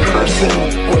 one person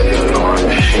with an arm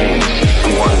machines,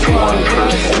 one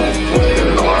person with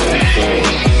an arm machines,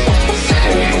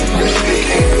 singing and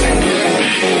speaking and using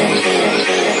machines.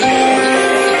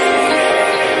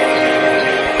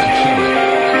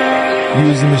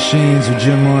 Use the Machines with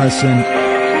Jim Morrison,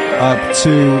 up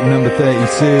to number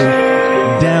 32,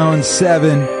 down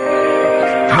 7,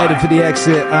 headed for the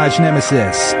exit, arch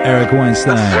nemesis, Eric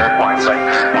Weinstein.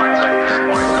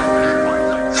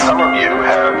 Some of you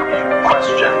have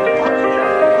questioned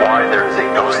why there is a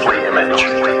ghostly image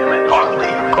on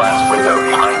the glass window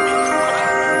behind me.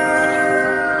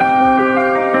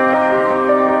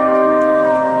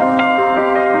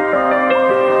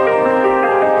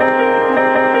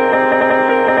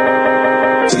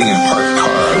 Sitting in a parked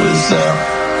car, I was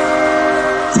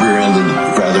rear-ended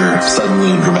rather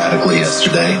suddenly and dramatically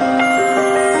yesterday.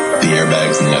 The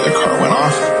airbags in the other car went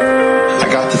off. I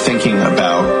got to thinking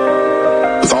about,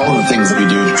 with all of the things that we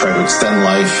do to try to extend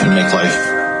life and make life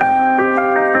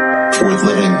worth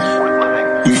living,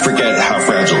 we forget how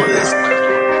fragile it is.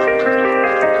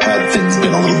 Had things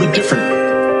been a little bit different,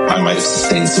 I might have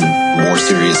sustained some more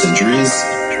serious injuries.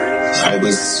 I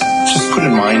was just put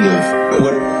in mind of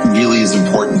what really is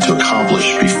important to accomplish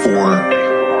before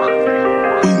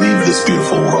we leave this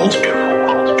beautiful world.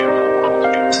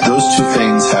 Those two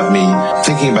things have me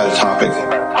thinking about a topic,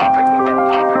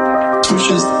 which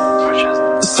is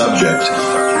the subject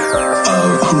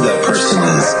of who that person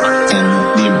is and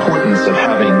the importance of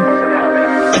having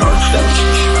an arch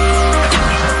nemesis.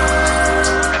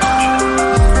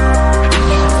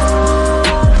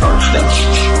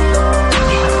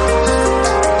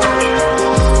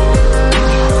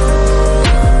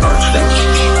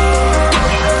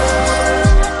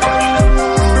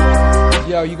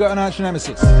 Yo, you got an arch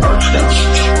nemesis?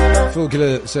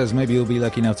 Fulgula says maybe you'll be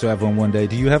lucky enough to have one day.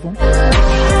 Do you have one? So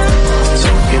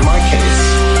in my case,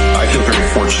 I feel very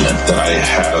fortunate that I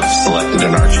have selected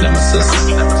an arch nemesis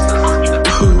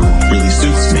who really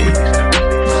suits me.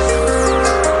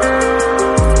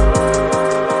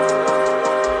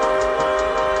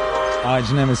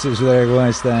 Arch nemesis with Eric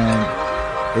Weinstein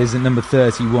is at number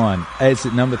 31. It's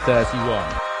at number 31.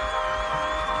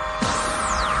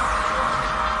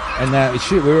 And now,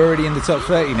 shit, we're already in the top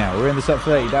 30 now. We're in the top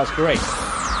 30. That's great.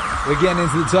 We're getting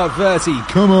into the top 30.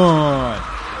 Come on.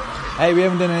 Hey, we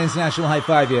haven't done an international high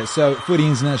five yet. So, for the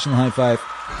international high five,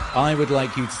 I would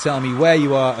like you to tell me where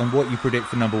you are and what you predict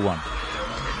for number one.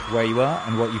 Where you are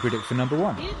and what you predict for number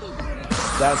one.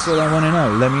 That's all I want to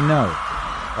know. Let me know.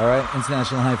 All right,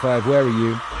 international high five. Where are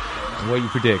you? And what you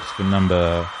predict for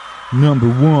number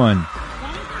one?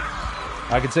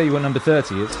 I can tell you what number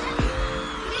 30 is.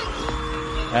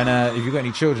 And if you've got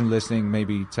any children listening,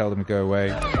 maybe tell them to go away,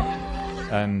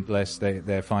 unless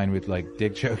they're fine with like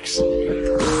dick jokes.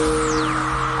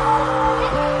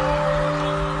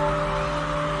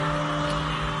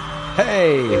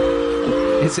 Hey,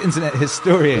 it's internet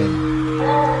historian.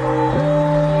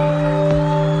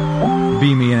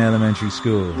 Be me in elementary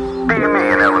school. Be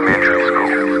me in elementary school.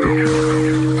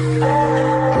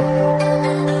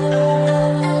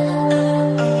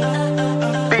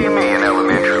 Be me in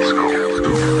elementary school.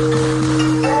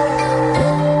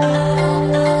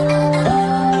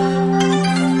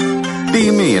 Be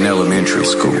me in elementary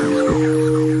school.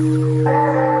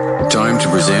 Time to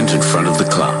present in front of the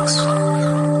class.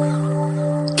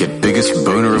 Get biggest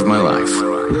boner of my life.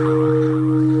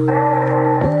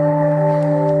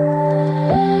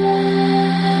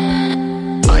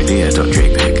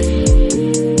 Idea.jpg.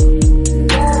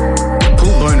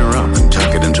 Pull boner up and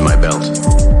tuck it into my belt.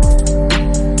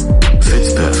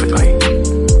 Fits perfectly.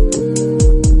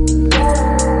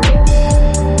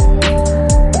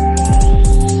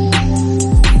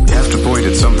 You have to point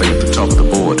at something at the top of the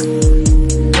board.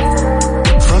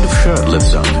 Front of shirt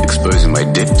lifts up, exposing my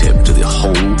dick tip to the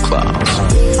whole class.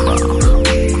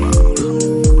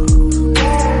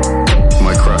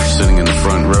 My crush sitting in the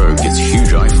front row gets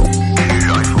huge eyeful.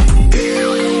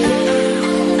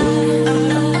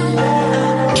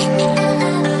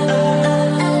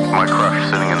 My crush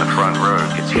sitting in the front row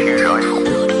gets huge eyeful.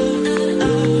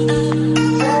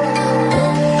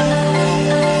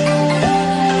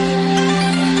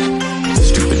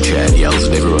 Stupid Chad yells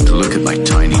at everyone to look at my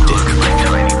tiny dick.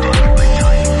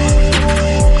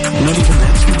 Not even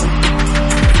that small.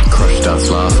 Crush starts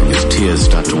laughing as tears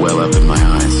start to well up in my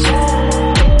eyes.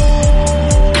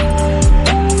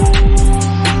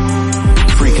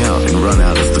 Freak out and run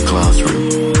out of the classroom.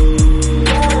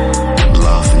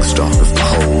 Laughing stock of the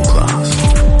whole class.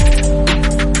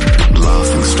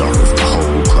 Laughing stock of the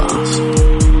whole class.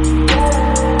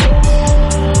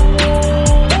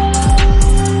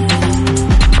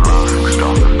 Laughing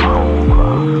stock of the whole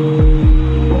class.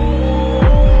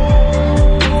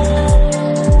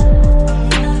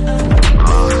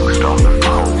 Laughing stock of the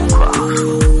whole class.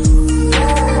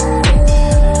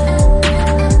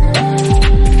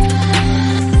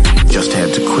 Just had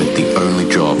to quit the only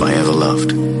job I ever loved.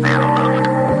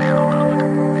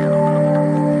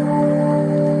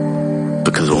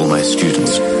 Because all my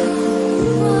students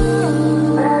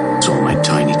saw my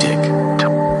tiny dick.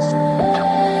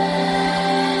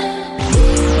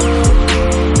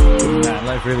 Man,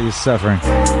 life really is suffering.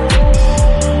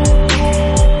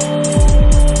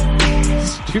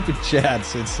 Stupid Chad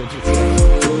said such a thing.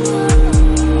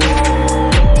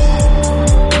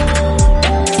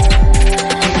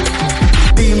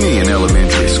 Be me in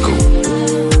elementary school.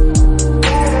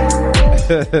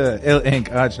 Ill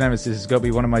Inc. Arch Nemesis has got to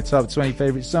be one of my top 20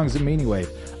 favorite songs in Meaningwave.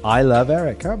 I love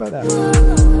Eric. How about that?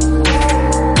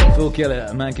 Full Killer,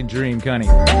 A Man Can Dream, Connie.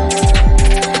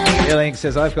 Ill Inc.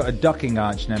 says, I've got a ducking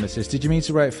arch nemesis. Did you mean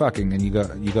to write fucking and you got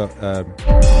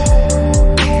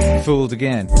fooled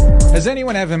again? Has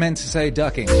anyone ever meant to say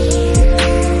ducking?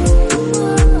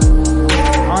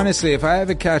 Honestly, if I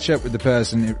ever catch up with the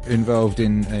person involved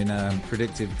in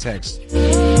predictive text,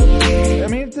 I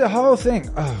mean, the whole thing,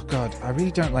 oh God, I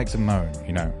really don't like to moan,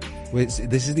 you know. This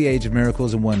is the age of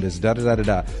miracles and wonders,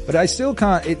 da-da-da-da-da. But I still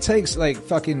can't, it takes like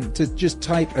fucking, to just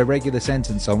type a regular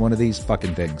sentence on one of these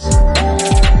fucking things.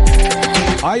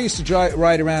 I used to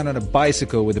ride around on a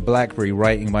bicycle with a BlackBerry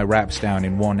writing my raps down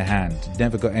in one hand.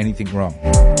 Never got anything wrong.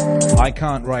 I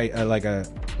can't write like a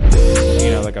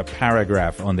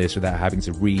paragraph on this without having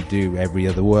to redo every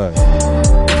other word.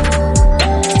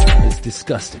 It's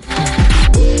disgusting.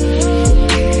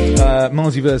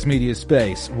 Multiverse Media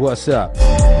Space, what's up?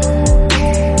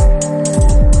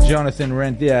 Jonathan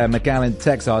Rentier, McAllen,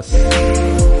 Texas.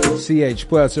 CH,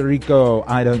 Puerto Rico.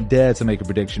 I don't dare to make a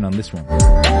prediction on this one.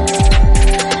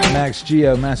 Max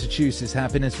Geo, Massachusetts,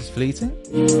 happiness is fleeting.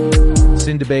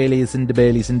 Cinder Bailey,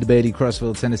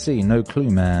 Crossville, Tennessee. No clue,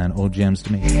 man. All gems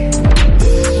to me.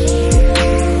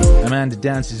 Amanda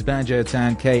dances Banjo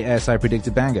Town, KS, I predict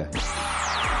a banger.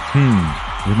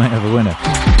 We might have a winner.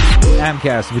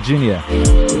 Amcast, Virginia.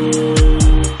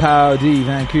 Pow D,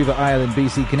 Vancouver Island,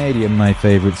 BC, Canadian. My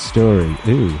favorite story.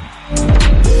 Ooh.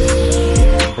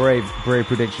 Brave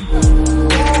prediction.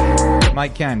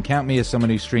 Mike Can, count me as someone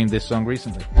who streamed this song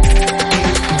recently.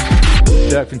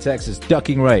 Dirk from Texas,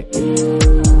 ducking right.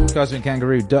 Cosmic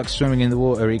Kangaroo, ducks swimming in the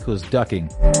water equals ducking.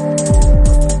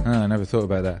 Oh, I never thought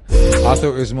about that. I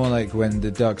thought it was more like when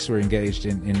the ducks were engaged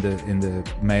in the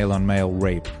male-on-male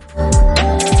rape.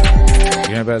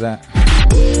 You know about that?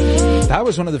 That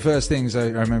was one of the first things I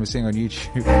remember seeing on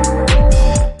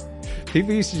YouTube.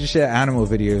 People used to just share animal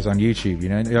videos on YouTube, you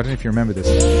know? I don't know if you remember this.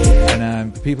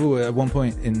 And people at one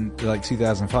point in like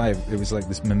 2005, it was like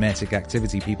this mimetic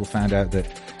activity. People found out that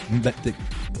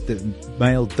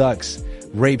male ducks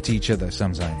raped each other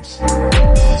sometimes.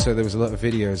 So there was a lot of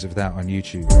videos of that on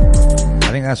YouTube.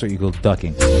 I think that's what you call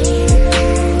ducking.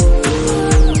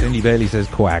 Cindy Bailey says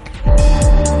quack.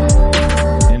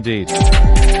 Indeed.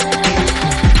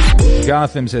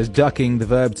 Gartham says ducking, the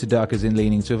verb to duck as in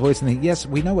leaning to avoid something. Yes,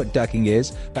 we know what ducking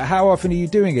is, but how often are you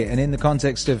doing it? And in the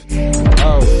context of,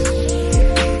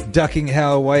 ducking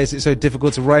hell, why is it so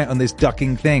difficult to write on this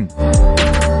ducking thing?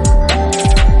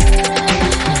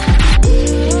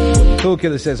 Cool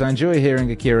Killer says, I enjoy hearing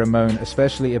Akira moan,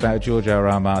 especially about George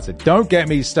R.R. Martin. Don't get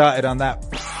me started on that.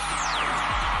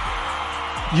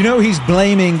 You know he's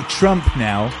blaming Trump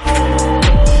now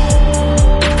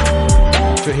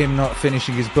for him not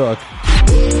finishing his book,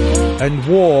 and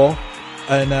war,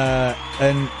 and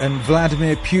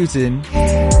Vladimir Putin,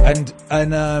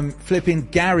 and flipping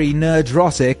Gary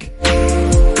Nerdrotic.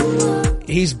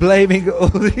 He's blaming all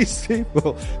these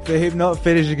people for him not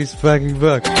finishing his fucking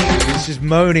book. He's just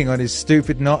moaning on his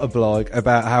stupid Not-a-blog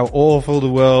about how awful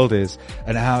the world is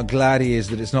and how glad he is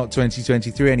that it's not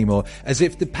 2023 anymore, as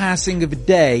if the passing of a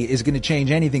day is going to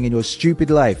change anything in your stupid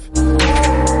life.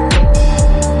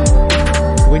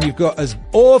 When you've got as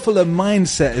awful a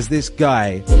mindset as this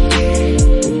guy.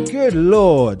 Good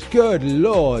lord,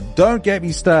 don't get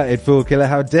me started, Fool Killer,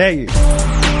 how dare you?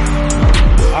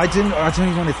 I don't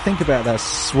even want to think about that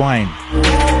swine.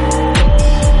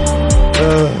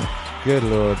 Good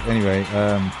lord. Anyway,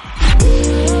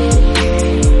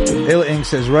 Ill Ink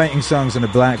says, writing songs on a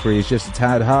BlackBerry is just a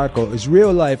tad hardcore. It's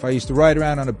real life. I used to ride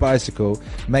around on a bicycle,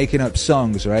 making up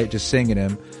songs, right? Just singing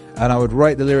them. And I would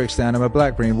write the lyrics down on my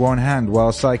BlackBerry in one hand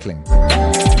while cycling.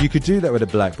 You could do that with a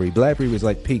BlackBerry. BlackBerry was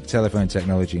like peak telephone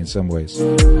technology in some ways.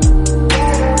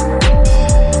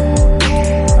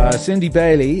 Cindy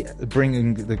Bailey,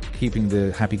 keeping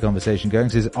the happy conversation going,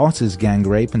 says otters gang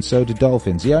rape and so do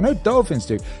dolphins. Yeah, I know dolphins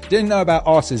do. Didn't know about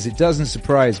otters. It doesn't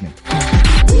surprise me.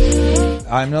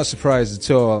 I'm not surprised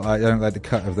at all. I don't like the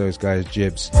cut of those guys'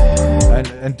 jibs.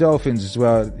 And dolphins as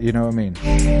well, you know what I mean?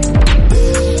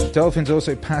 Dolphins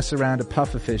also pass around a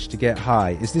pufferfish to get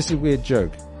high. Is this a weird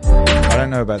joke? I don't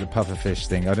know about the pufferfish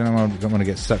thing. I don't want to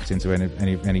get sucked into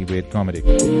any weird comedy.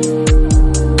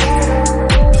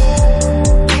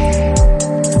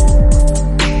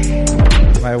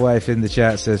 My wife in the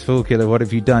chat says, Fool Killer, what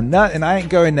have you done? Nothing. I ain't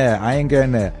going there. I'm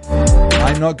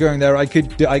not going there. I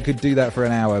could do that for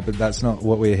an hour, but that's not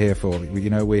what we're here for. You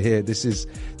know, we're here. This is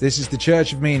the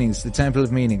Church of Meanings, the Temple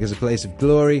of Meaning, as a place of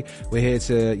glory. We're here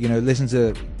to, listen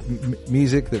to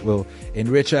music that will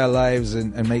enrich our lives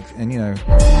and make, and,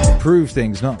 improve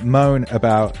things, not moan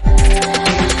about,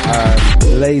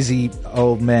 lazy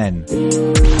old men blaming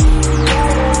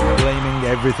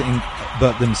everything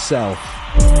but themselves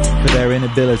for their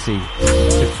inability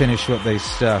to finish what they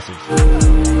started.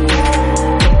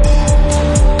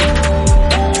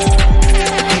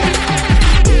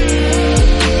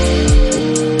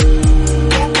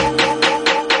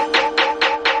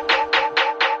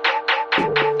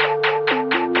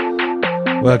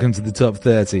 Welcome to the top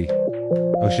 30.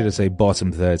 Or should I say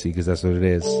bottom 30, because that's what it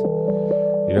is. You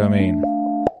know what I mean?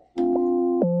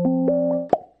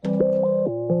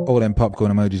 All them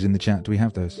popcorn emojis in the chat. Do we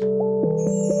have those?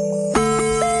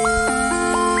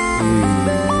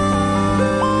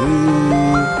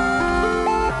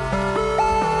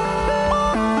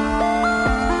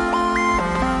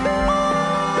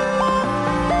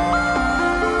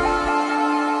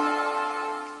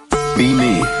 Be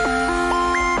me.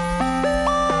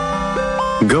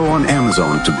 Go on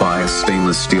Amazon to buy a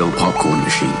stainless steel popcorn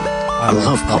machine. I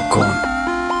love popcorn.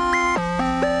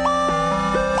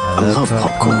 I love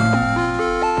popcorn.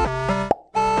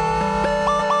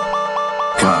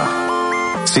 God,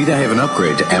 See, they have an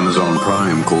upgrade to Amazon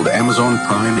Prime called Amazon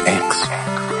Prime X.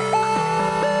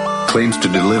 Claims to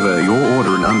deliver your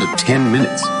order in under 10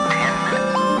 minutes.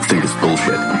 I think it's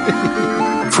bullshit.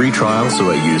 Free trial, so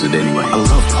I use it anyway. I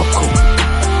love popcorn.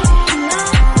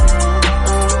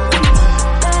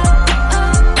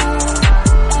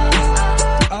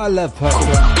 I love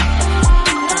popcorn.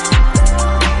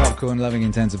 Popcorn loving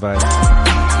intensifier. I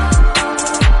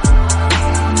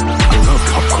love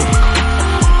popcorn.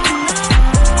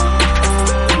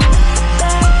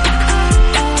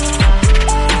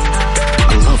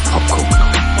 I love popcorn.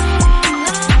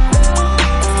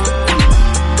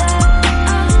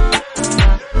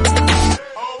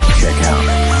 Check out.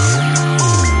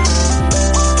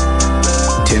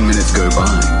 10 minutes go by.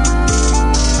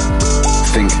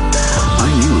 Think, I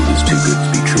knew it was too good to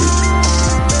be true.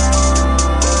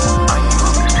 I knew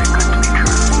it was too good to be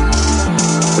true.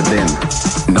 But then,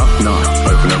 knock knock,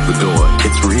 open up the door,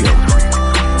 it's real.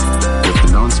 With the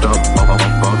non-stop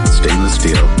pop stainless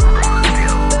steel.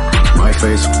 My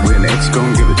face, when X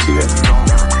gon' give it to you. So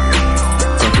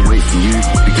I can wait for you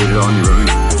to get it on your own.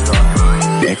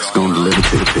 The X gon' deliver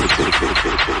to you.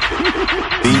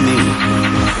 Be me.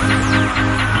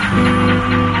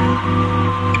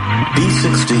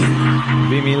 B16.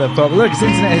 Be me, love pop. Look, it's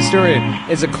Internet Historian.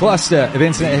 It's a cluster of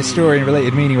Internet Historian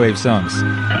related meaning wave songs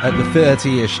at the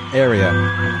 30-ish area.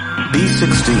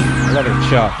 B16. I love it.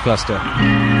 Chart cluster.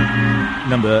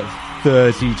 Number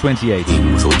 3028.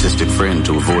 With autistic friend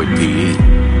to avoid PE.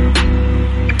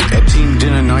 At team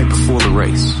dinner night before the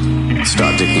race.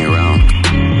 Start dicking around.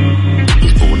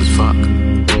 He's bored as fuck.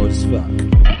 Bored as fuck.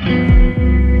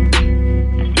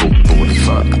 Bored as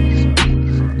fuck.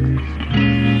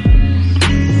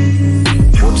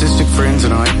 Autistic friends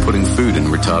and I putting food in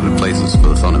retarded places for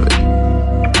the fun of it.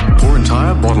 Pour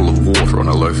entire bottle of water on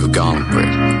a loaf of garlic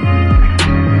bread.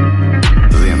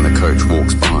 Then the coach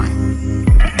walks by.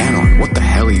 Anon, what the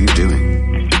hell are you doing?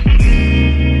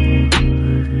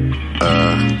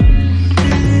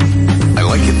 I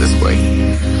like it this way.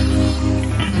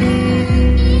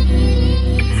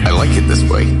 I like it this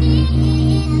way.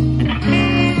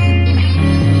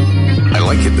 I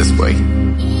like it this way.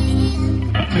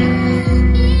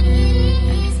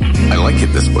 I like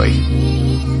it this way.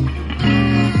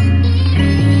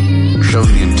 Shove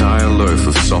the entire loaf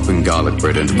of sopping garlic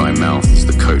bread into my mouth as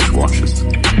the coach watches.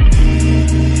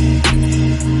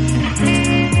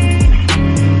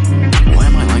 Why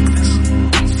am I like this?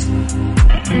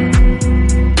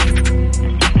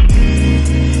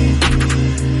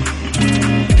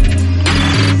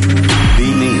 Be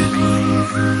me.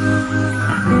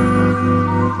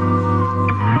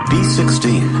 B16.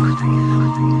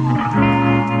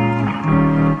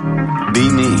 Be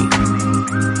me.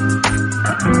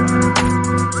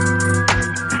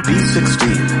 B16.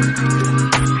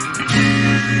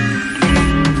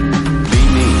 Be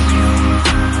me.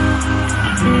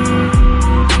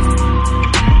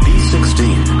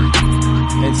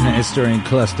 B16. Internet Historian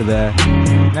cluster there.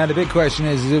 Now the big question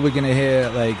is we going to hear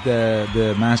like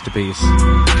the masterpiece,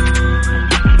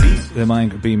 the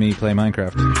Be Me play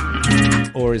Minecraft,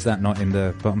 or is that not in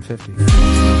the bottom 50?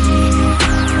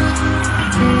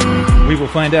 We will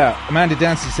find out. Amanda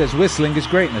Dancy says whistling is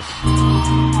greatness.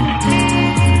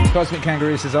 Cosmic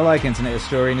Kangaroo says I like Internet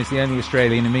Historian. He's the only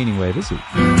Australian in Meaning Wave. Is he?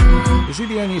 Is he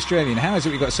the only Australian? How is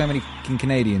it we've got so many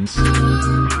Canadians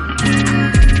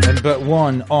but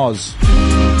one Oz?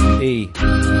 E.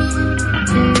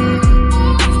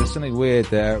 There's something weird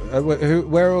there.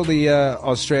 Where are all the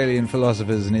Australian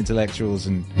philosophers and intellectuals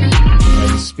and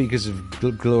speakers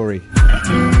of glory?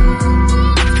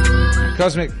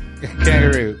 Cosmic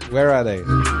Kangaroo, where are they?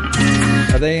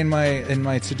 Are they in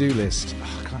my to-do list?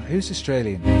 Oh, God, who's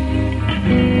Australian?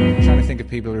 I'm trying to think of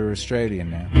people who are Australian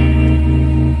now.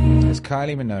 There's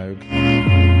Kylie Minogue,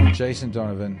 Jason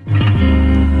Donovan,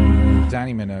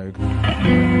 Danny Minogue,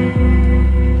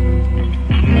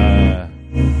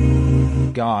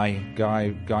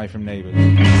 Guy from Neighbours.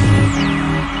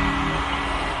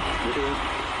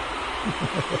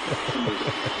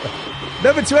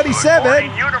 Number 27,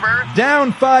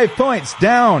 down 5 points,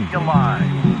 down.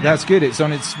 That's good. It's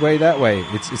on its way that way.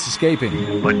 It's escaping.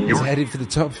 It's headed for the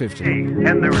top 50.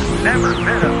 And there has never been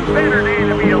a better day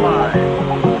to be alive.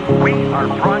 We are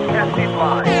broadcasting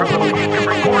live from the peak of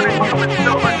recorded human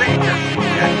civilization,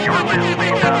 and you're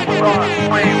listening to Lost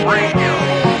Flame Radio.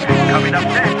 And coming up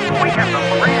next, we have the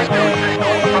brand new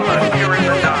signal from us here in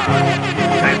the dark.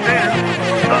 This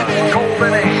is the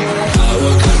Golden Age.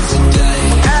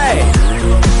 Hey!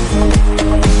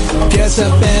 Guess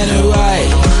I've been away.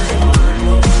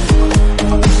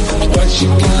 What you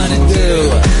gonna do?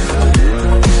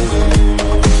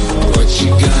 What you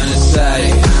gonna say?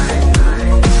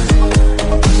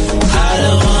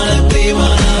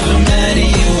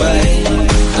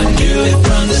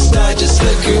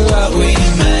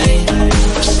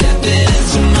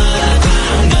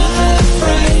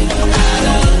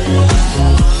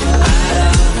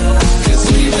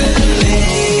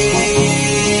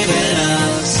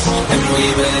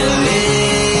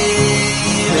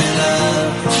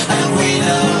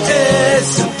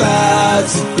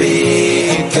 be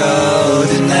a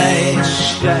golden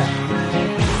age.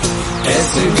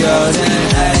 It's a golden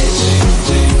age.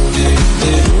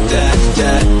 Da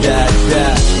da da da.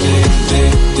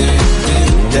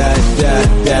 Da da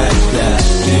da da.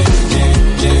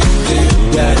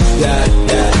 Da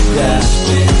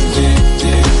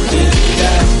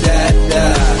da da da.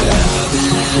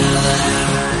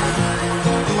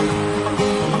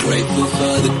 Grateful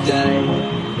for the day.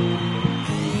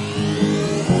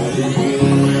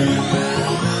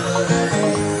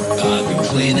 I've been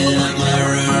cleaning up my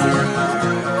room.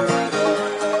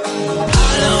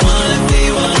 I don't wanna be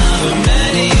one of them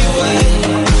anyway.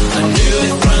 I knew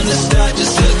it from the start,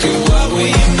 just look at what we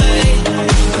made.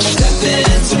 I'm stepping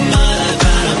into my life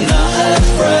and I'm not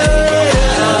afraid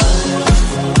at all.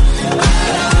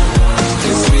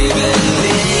 Cause we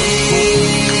believe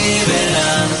in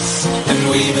us, and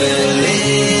we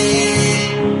believe,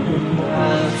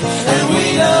 and we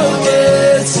know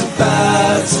it's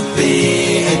about to be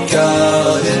a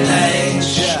golden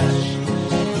age.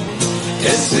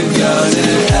 It's a golden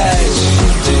age.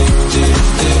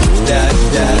 Da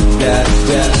da da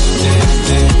da.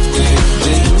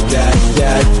 Da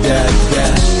da da da.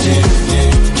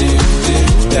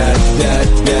 Da da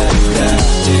da da.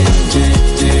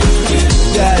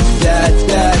 Da da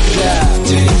da da.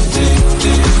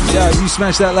 Yo, you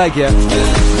smash that like, yeah?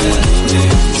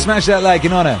 Smash that like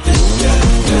in honor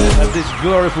of this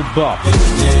glorious bop.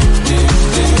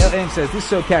 Lane says, this is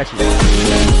so catchy.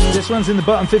 This one's in the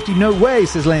bottom 50. No way,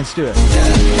 says Lane Stewart.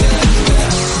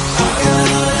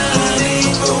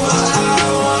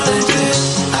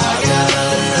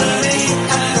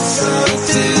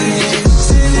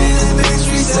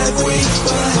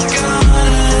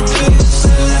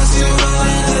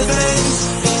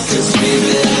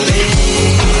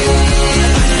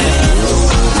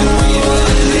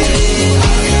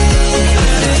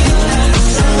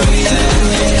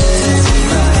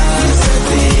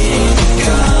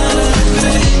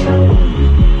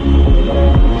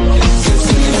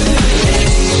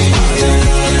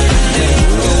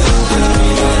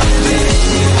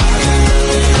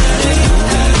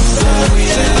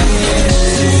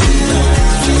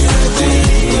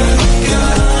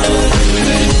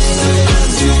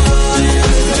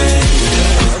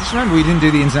 We didn't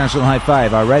do the international high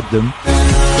five. I read them.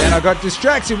 Then I got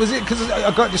distracted. Was it because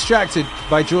I got distracted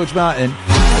by George Martin?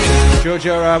 George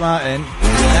R.R. Martin.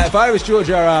 If I was George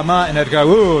R.R. Martin, I'd go,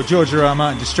 ooh, George R.R.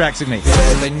 Martin distracted me.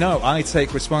 But they know I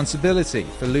take responsibility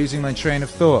for losing my train of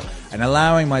thought and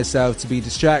allowing myself to be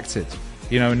distracted.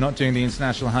 You know, not doing the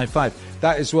international high five.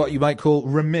 That is what you might call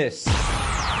remiss.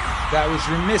 That was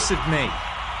remiss of me.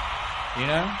 You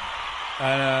know?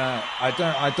 And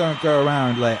I don't go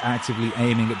around like actively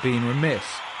aiming at being remiss.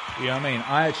 You know what I mean?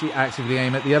 I actually actively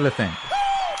aim at the other thing.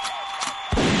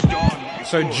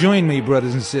 So join me,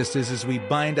 brothers and sisters, as we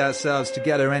bind ourselves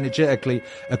together energetically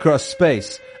across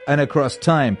space and across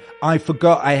time. I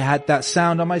forgot I had that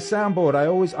sound on my soundboard.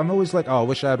 I'm always like, oh, I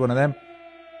wish I had one of them.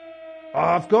 Oh,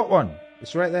 I've got one.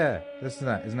 It's right there. Listen to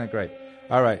that. Isn't that great?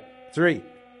 All right. 3,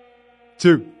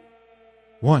 2,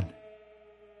 1.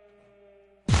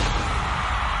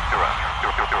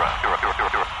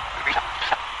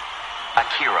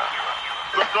 Akira.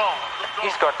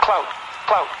 He's got clout.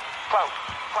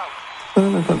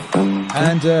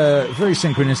 And very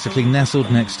synchronistically nestled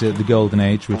next to The Golden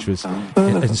Age, which was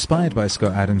inspired by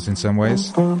Scott Adams in some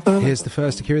ways. Here's the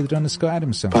first Akira the Don of Scott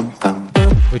Adams song,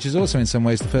 which is also in some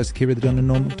ways the first Akira the Don of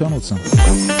Norm MacDonald song.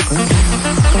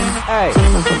 Hey.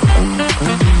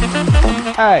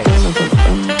 Hey.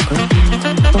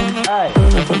 Hey.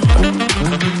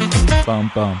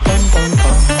 Bum bum.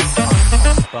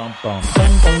 Bum bum.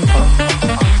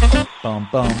 Bum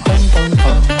bum.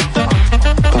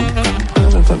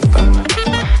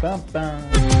 Bum bum.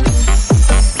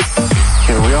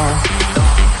 Here we are.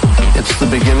 It's the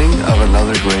beginning of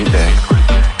another great day.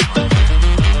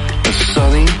 A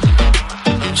sunny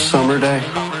summer day.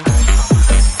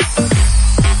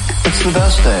 It's the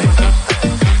best day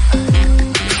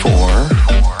for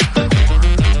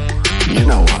you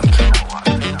know what.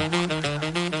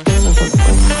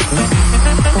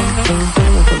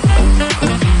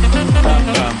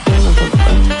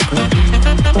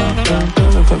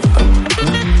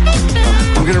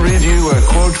 I'm going to read you a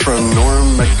quote from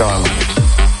Norm MacDonald.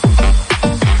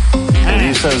 And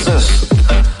he says this: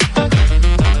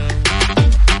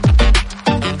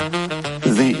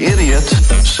 the idiot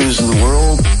sees the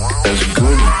world as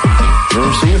good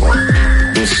versus evil.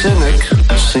 The cynic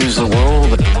sees the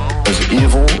world as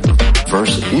evil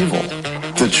versus evil.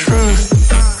 The truth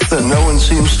that no one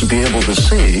seems to be able to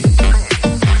see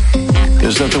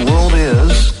is that the world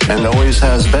is, and always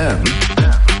has been,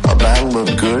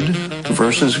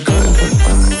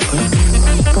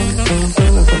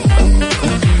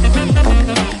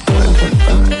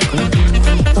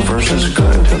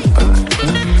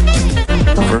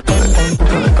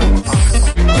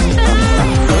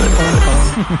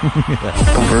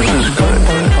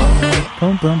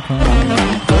 pum pum.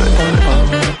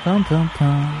 Pum pum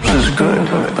pum. This is good.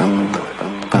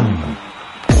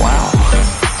 Wow.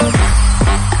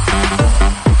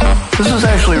 This is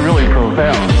actually really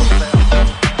profound.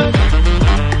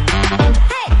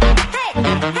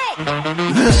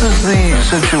 This is the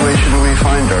situation we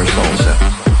find ourselves in.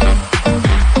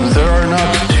 There are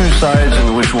not two sides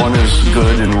in which one is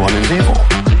good and one is evil.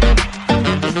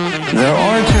 There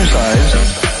are two sides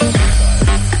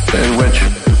in which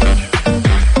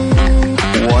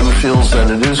one feels that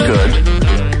it is good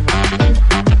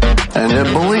and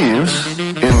it believes,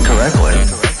 incorrectly,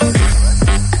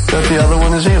 that the other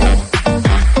one is evil.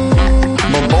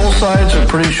 But both sides are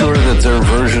pretty sure that their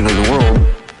version of the world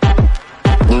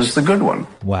is the good one.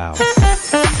 Wow.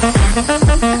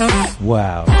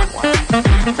 Wow.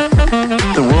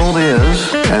 The world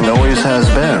is, and always has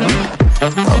been,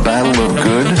 a battle of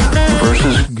good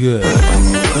versus good.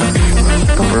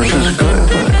 Versus good.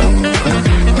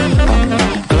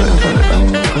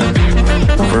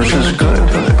 Versus good.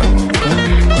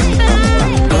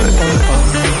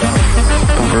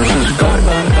 Versus good.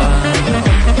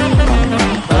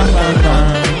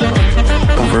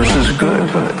 Versus good.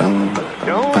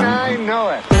 Don't I know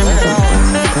it?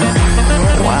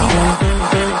 Wow.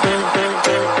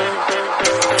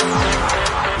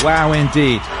 Wow,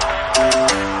 indeed.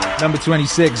 Number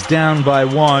 26, Down by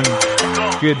One.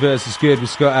 Good versus Good with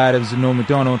Scott Adams and Norm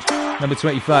Macdonald. Number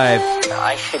 25.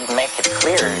 I should make it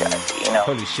clear,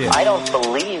 Holy shit. I don't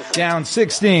believe. Down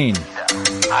 16.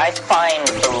 I find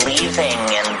believing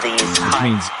in these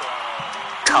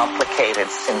complicated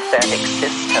synthetic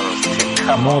systems to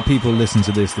come. More people listen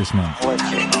to this month.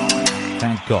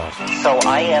 Thank God. So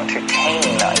I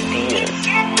entertain ideas,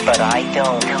 but I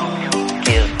don't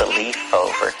give belief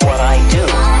over what I do.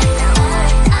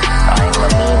 I'm a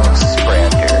meme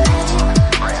spreader.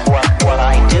 What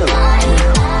I do.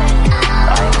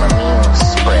 I'm a meme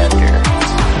spreader.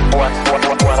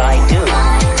 What I do.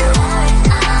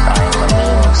 I'm a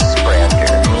meme spreader.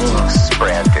 Meme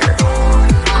spreader.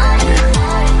 A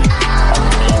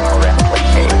meme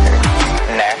replicator.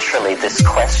 Naturally, this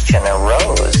question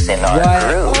arose in our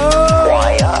group.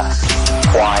 Why us?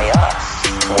 Why us?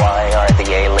 Why are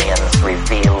the aliens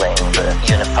revealing the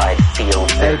unified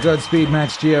field? Hey, Godspeed,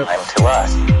 Max Geo. To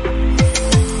us.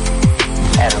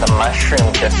 And the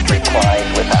mushroom just replied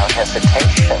without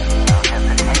hesitation.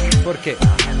 ¿Por qué?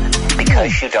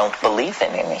 Because you don't believe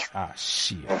in anything. Ah,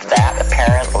 shit. That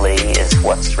apparently is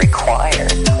what's required.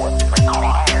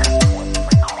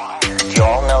 Do you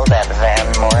all know that Van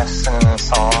Morrison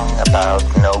song about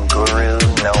no guru,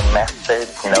 no method,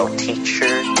 no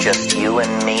teacher, just you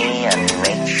and me and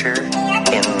nature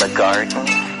in the garden?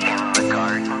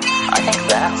 I think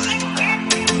that's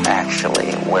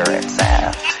actually where it's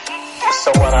at.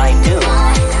 So what I do,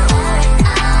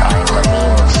 I'm a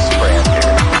meme spreader.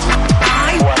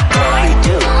 What I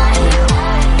do, I'm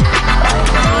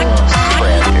a meme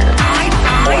spreader.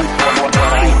 What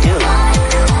I do,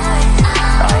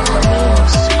 I'm a meme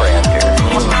spreader.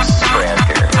 Meme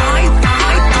spreader. A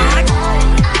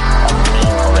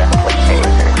meme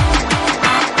replicator.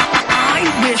 I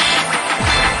wish.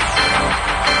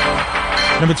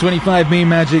 Number 25, Meme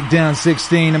Magic, down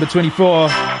 16. Number 24,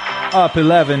 up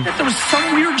 11. If there was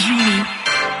some weird genie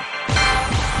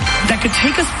that could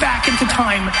take us back into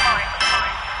time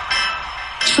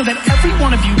so that every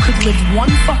one of you could live one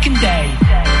fucking day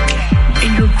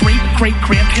in your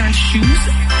great-great-grandparents' shoes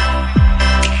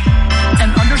and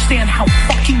understand how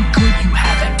fucking good you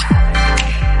have it.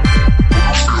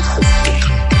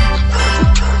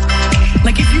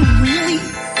 Like if you really,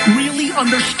 really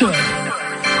understood.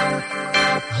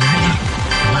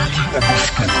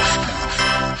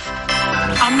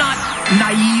 I'm not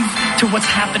naive to what's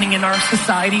happening in our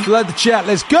society. Flood the chat,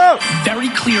 let's go! Very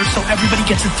clear so everybody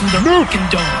gets it through their fucking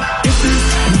dome. This is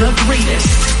the greatest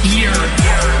year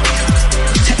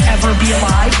to ever be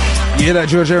alive. You hear that,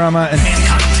 George R. R. Martin?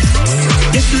 Mankind.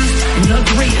 This is the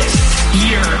greatest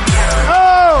year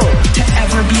to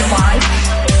ever be alive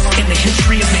in the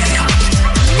history of mankind.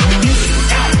 This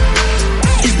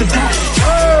is the best.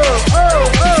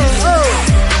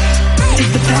 Is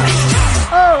the best.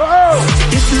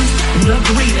 This is the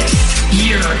greatest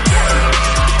year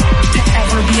to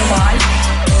ever be alive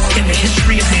in the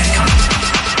history of mankind.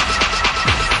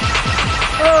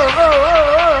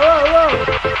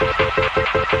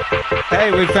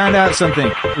 Hey, we found out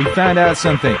something.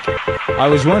 I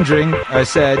was wondering, I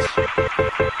said,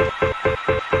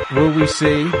 will we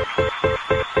see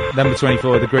number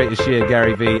 24, the greatest year,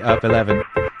 Gary V, up 11?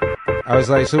 I was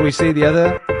like, so we see the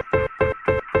other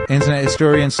Internet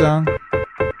Historian song?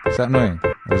 Is that annoying?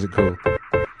 Or is it cool?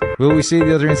 Will we see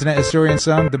the other internet historian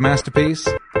song, The Masterpiece?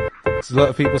 It's a lot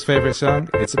of people's favourite song.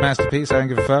 It's a masterpiece, I don't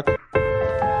give a fuck.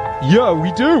 Yeah,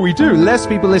 we do. Less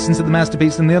people listen to The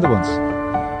Masterpiece than the other ones.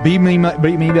 Be Me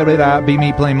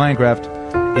Playing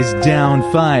Minecraft is down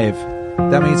 5.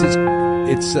 That means it's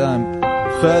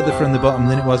further from the bottom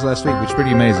than it was last week, which is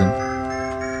pretty amazing.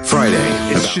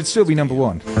 Friday. It should still be number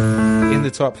 1 in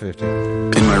the top 50. In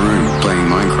my room, playing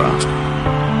Minecraft.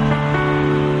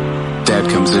 Dad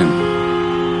comes in.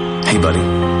 Hey, buddy.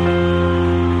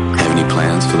 Have any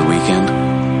plans for the weekend?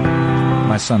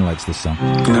 My son likes this song.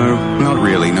 No, not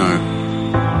really, no.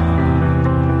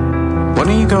 Why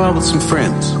don't you go out with some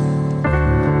friends?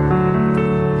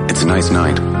 It's a nice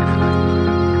night.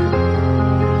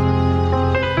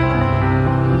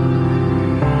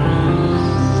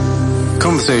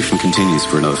 Conversation continues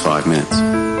for another 5 minutes.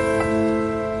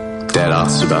 Dad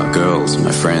asks about girls and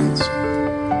my friends.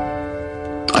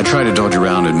 I try to dodge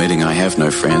around admitting I have no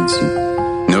friends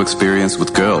and no experience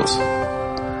with girls.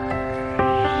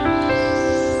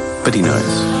 But he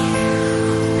knows.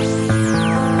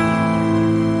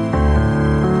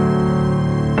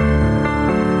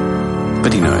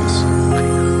 But he knows.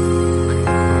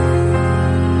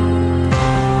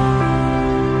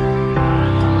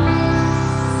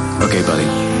 Okay, buddy.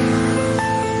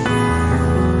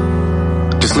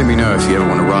 Just let me know if you ever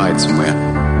want to ride somewhere.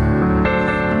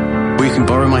 Or you can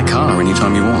borrow my car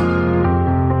anytime you want.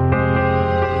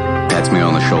 Pats me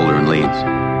on the shoulder and leaves.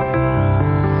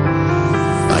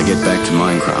 I get back to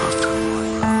Minecraft.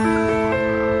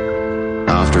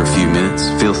 After a few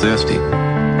minutes, feel thirsty.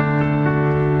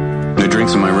 No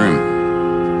drinks in my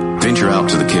room. Venture out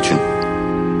to the kitchen.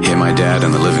 Hear my dad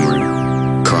in the living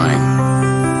room, crying.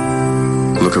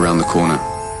 Look around the corner.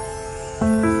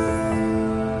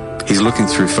 He's looking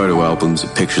through photo albums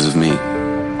of pictures of me.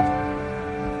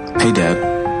 Hey, Dad.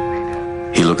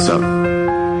 He looks up,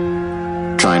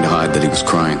 trying to hide that he was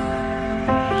crying.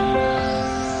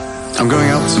 I'm going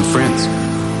out with some friends.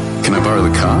 Can I borrow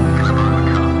the car?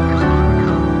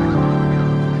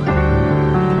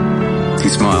 He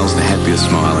smiles the happiest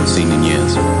smile I've seen in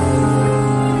years.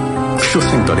 Sure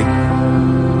thing, buddy.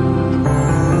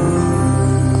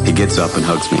 He gets up and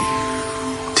hugs me,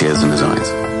 tears in his eyes.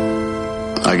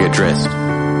 I get dressed,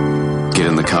 get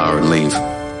in the car and leave.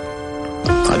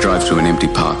 I drive to an empty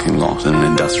parking lot in an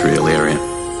industrial area.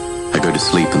 I go to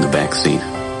sleep in the back seat.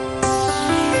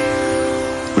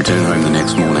 Return home the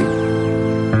next morning.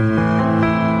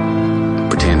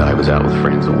 Pretend I was out with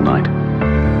friends all night.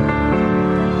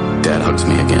 Dad hugs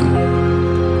me again.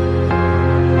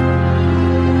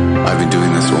 I've been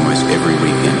doing this almost every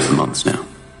weekend for months now.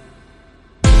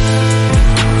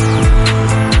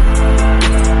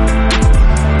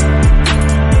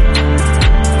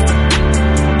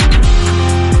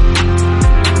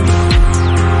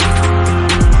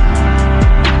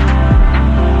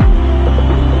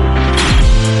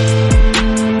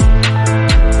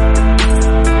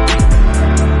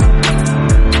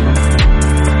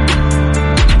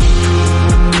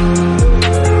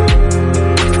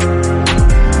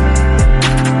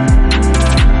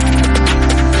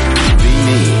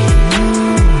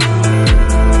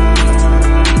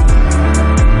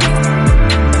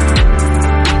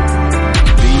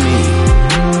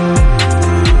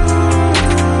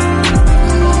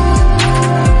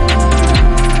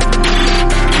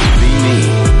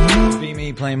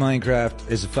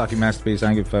 Is a fucking masterpiece. I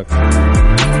don't give a fuck.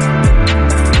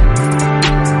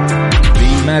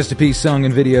 Masterpiece song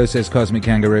and video, says Cosmic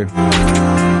Kangaroo.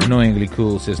 Annoyingly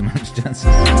cool, says Amongst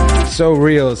Dances. So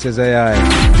real, says AI.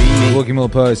 Walking More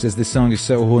Poet says this song is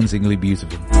so hauntingly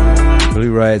beautiful.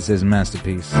 Blue Riot says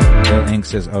masterpiece. Bell Ink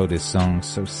says, oh, this song's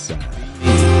so sad.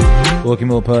 Walking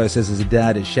More Poet says, as a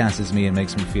dad, it shatters me and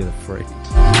makes me feel afraid.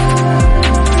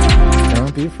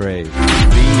 Don't be afraid.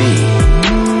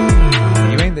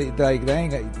 Like, they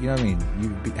ain't, you know what I mean?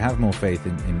 You have more faith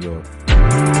in your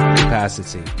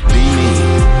capacity.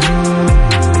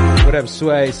 Whatever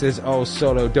Sway says, oh,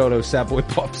 solo, dolo, sad boy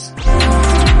pops.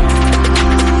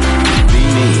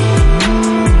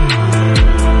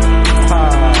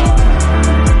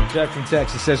 Jeff from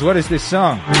Texas says, what is this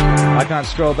song? I can't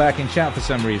scroll back in chat for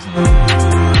some reason.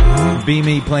 Be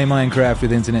Me Play Minecraft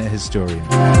with Internet Historian.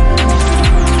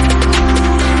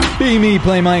 Be Me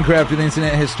Play Minecraft with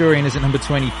Internet Historian is at number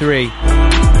 23.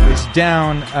 It's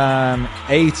down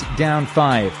 8, down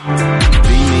 5.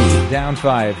 Down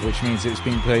 5, which means it was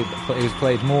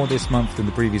played more this month than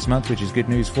the previous month, which is good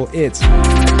news for it.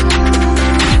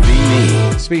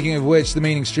 Speaking of which, the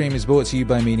Meaningstream is brought to you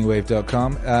by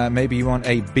meaningwave.com. Maybe you want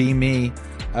a Be Me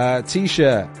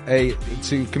t-shirt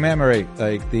to commemorate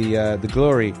like the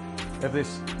glory of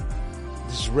this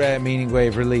this rare Meaning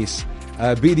Wave release.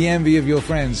 Be the envy of your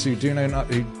friends who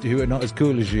are not as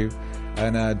cool as you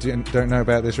and don't know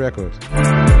about this record.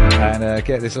 And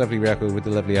get this lovely record with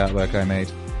the lovely artwork I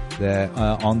made there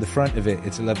on the front of it.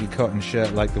 It's a lovely cotton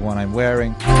shirt like the one I'm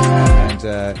wearing,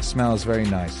 and smells very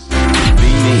nice.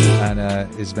 And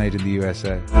is made in the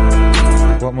USA.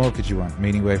 What more could you want?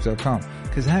 Meaningwave.com.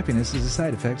 Because happiness is a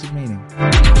side effect of meaning.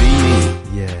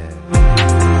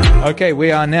 Yeah. Okay,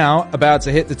 we are now about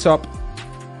to hit the top.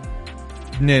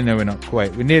 No, we're not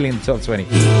quite. We're nearly in the top 20. Be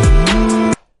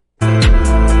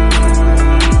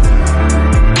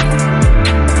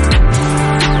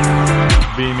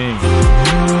me.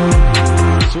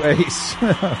 Sway.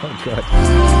 Oh, God.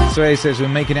 Sway says we're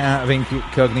making it out of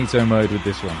incognito mode with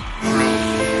this one.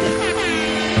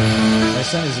 My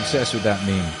son is obsessed with that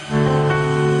meme.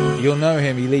 You'll know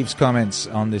him. He leaves comments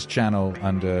on this channel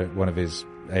under one of his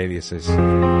aliases.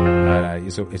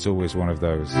 It's always one of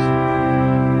those.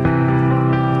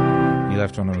 He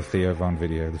left one on the Theo Von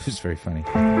video. This was very funny.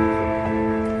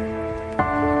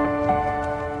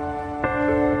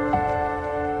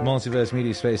 Multiverse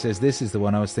Media Space says, this is the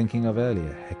one I was thinking of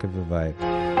earlier. Heck of a vibe.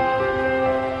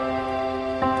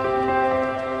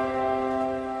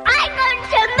 I'm going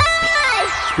to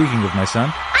Mars! Speaking of my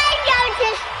son. I'm going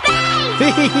to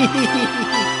space!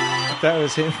 That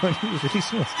was him when he was really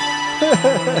small.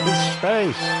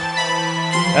 Space.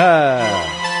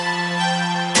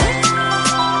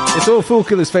 It's all Fool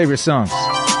Killer's favorite songs.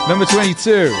 Number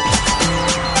 22.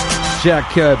 Jack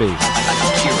Kirby.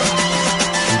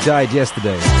 He died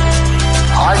yesterday.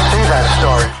 I see that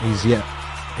story.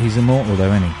 He's immortal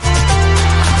though, isn't he?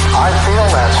 I feel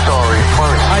that story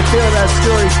first. I feel that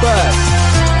story first.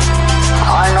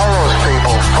 I know those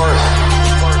people first.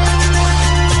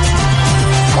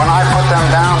 When I put them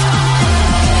down,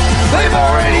 they've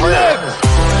already lived.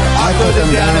 I put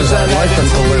them down as I'd like them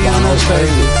to live on those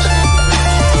pages.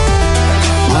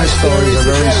 My stories are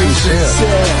very sincere.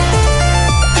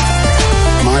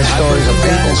 My stories are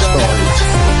people's stories.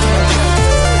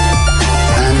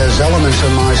 And there's elements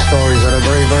in my stories that are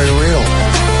very, very real.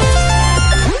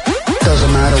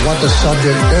 Doesn't matter what the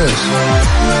subject is.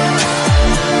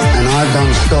 And I've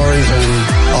done stories in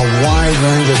a wide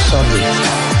range of subjects.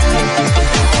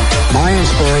 My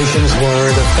inspirations were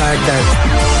the fact that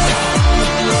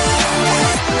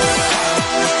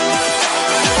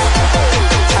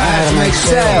I had to make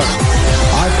sales.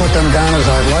 I put them down as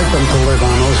I'd like them to live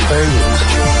on those pages.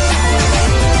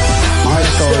 My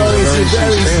stories are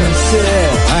very sincere.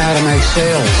 I had to make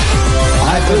sales.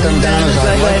 I put them down as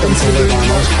I'd like them to live on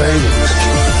those pages.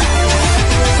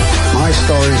 My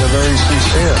stories are very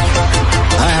sincere.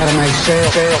 I had to make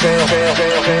sales.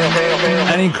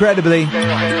 And incredibly,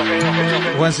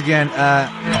 once again, I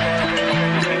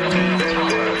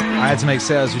had to make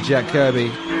sales with Jack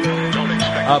Kirby.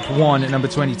 Up one at number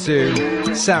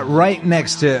 22. Sat right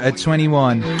next to at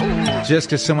 21. Just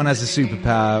because someone has a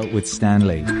superpower with Stan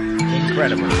Lee.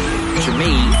 Incredible. To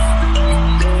me,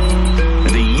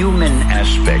 the human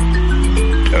aspect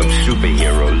of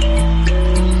superheroes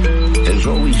has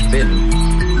always been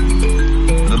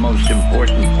the most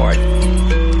important part.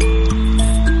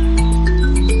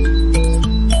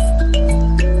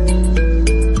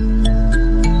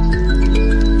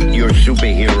 Your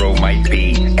superhero might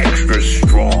be extra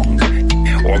strong,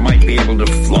 or might be able to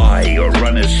fly or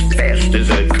run as fast as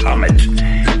a comet.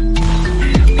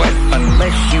 But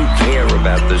unless you care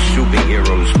about the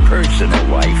superhero's personal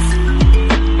life,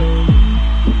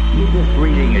 you're just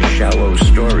reading a shallow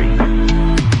story.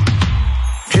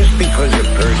 Just because a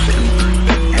person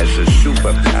has a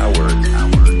superpower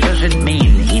doesn't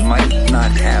mean he might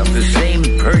not have the same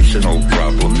personal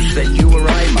problems that you or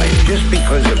I might. Just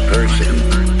because a person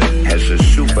has a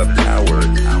superpower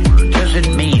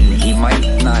doesn't mean he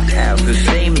might not have the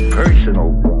same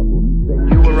personal problems that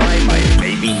you or I might.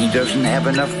 Maybe he doesn't have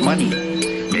enough money.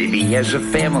 Maybe he has a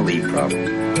family problem.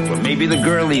 Or maybe the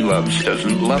girl he loves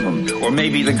doesn't love him. Or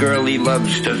maybe the girl he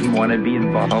loves doesn't want to be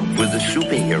involved with a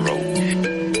superhero.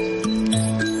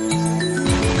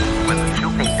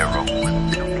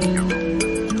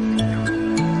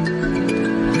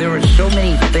 There are so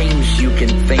many things you can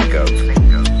think of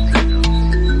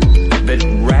that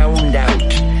round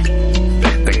out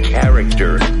the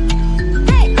character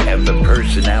and the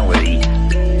personality.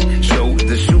 So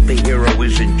the superhero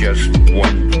isn't just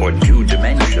one or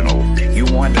two-dimensional. You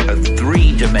want a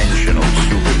three-dimensional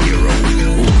superhero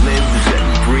who lives and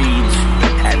breathes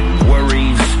and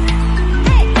worries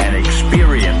and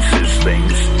experiences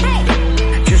things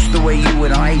just the way you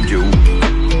and I do,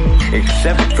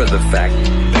 except for the fact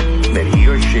that he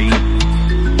or she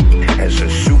has a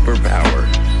superpower.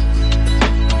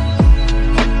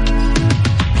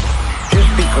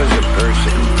 because a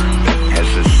person has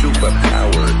a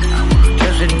superpower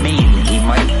doesn't mean he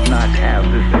might not have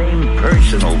the same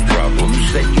personal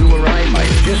problems that you or I might.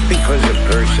 Just because a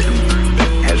person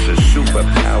has a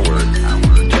superpower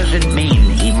doesn't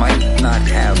mean he might not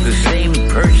have the same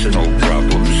personal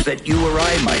problems that you or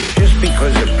I might. Just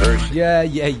because a person...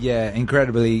 Yeah.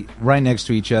 Incredibly, right next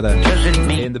to each other. Doesn't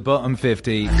mean in the bottom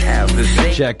 50, have the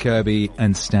same Jack Kirby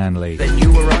and Stanley. That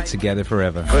you or I... Together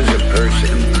forever. Because a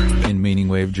person... In Meaning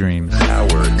Wave Dreams. Power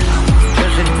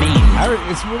doesn't mean...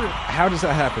 How does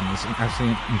that happen? It's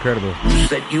absolutely incredible.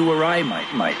 That you or I might.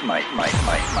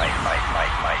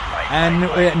 And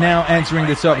we're now entering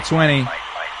the top 20.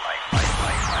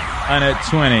 And at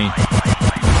 20...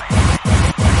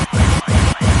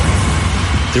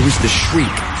 There was the shriek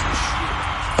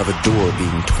of a door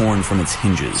being torn from its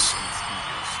hinges.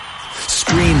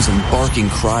 Screams and barking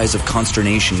cries of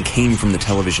consternation came from the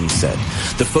television set.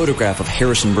 The photograph of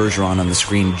Harrison Bergeron on the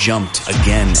screen jumped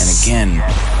again and again,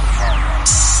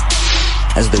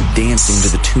 as though dancing to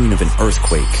the tune of an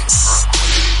earthquake.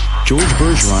 George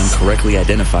Bergeron correctly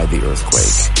identified the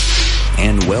earthquake,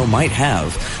 and well might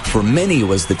have, for many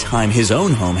was the time his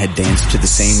own home had danced to the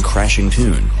same crashing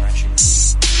tune.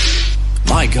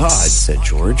 "My God," said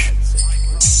George.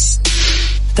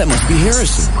 "That must be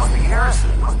Harrison."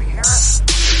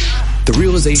 The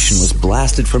realization was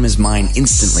blasted from his mind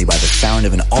instantly by the sound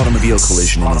of an automobile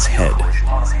collision in his head.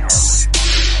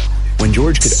 When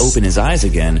George could open his eyes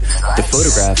again, the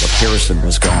photograph of Harrison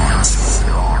was gone.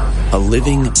 A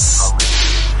living,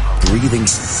 breathing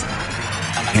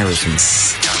Harrison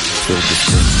filled the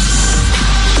screen.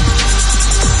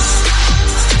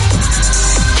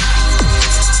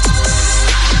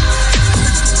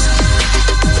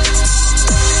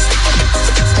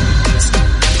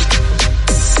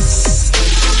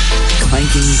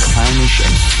 Clanking, clownish,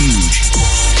 and huge,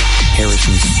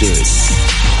 Harrison stood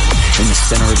in the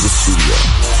center of the studio.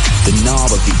 The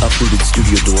knob of the uprooted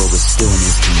studio door was still in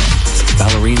his hand.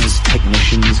 Ballerinas,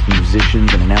 technicians, musicians,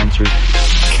 and announcers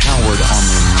cowered on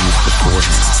their knees before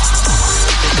him,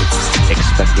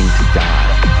 expecting to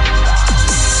die.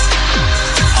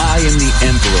 "I am the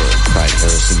Emperor," cried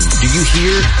Harrison. "Do you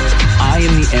hear? I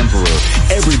am the Emperor.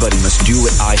 Everybody must do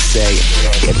what I say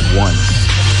at once."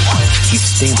 He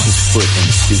stamped his foot and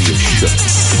the studio shook.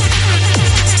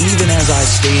 "Even as I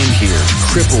stand here,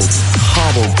 crippled,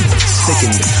 hobbled,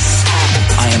 sickened,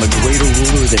 I am a greater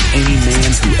ruler than any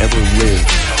man who ever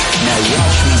lived. Now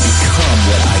watch me become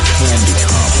what I can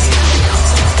become."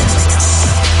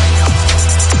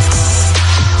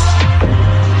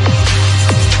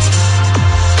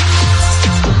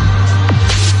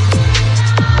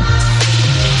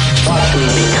 Watch me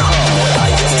become what I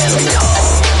can become.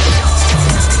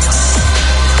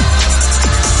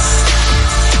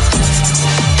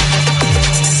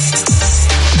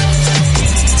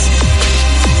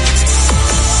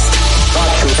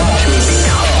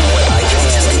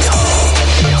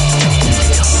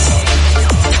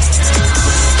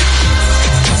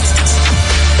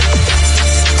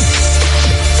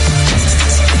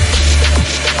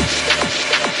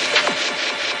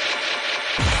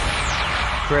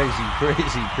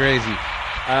 Crazy.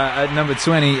 At number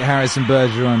 20, Harrison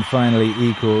Bergeron finally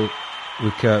equal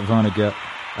with Kurt Vonnegut.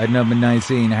 At number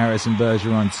 19, Harrison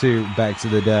Bergeron 2, Back to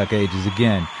the Dark Ages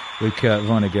again with Kurt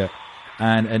Vonnegut.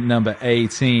 And at number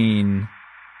 18,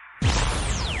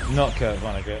 not Kurt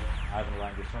Vonnegut. I haven't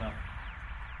lined this one up.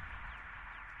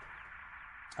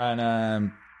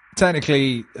 And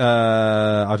technically,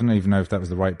 I don't even know if that was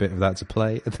the right bit of that to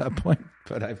play at that point,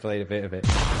 but I played a bit of it.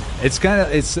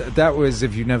 That was,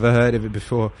 if you've never heard of it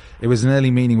before, it was an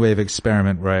early meaning wave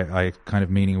experiment where I kind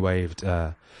of meaning waved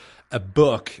a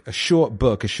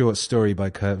short story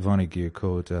by Kurt Vonnegut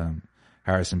called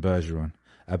Harrison Bergeron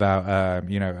about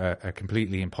a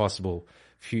completely impossible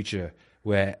future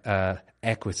where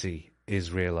equity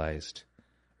is realized,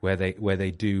 where they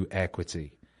do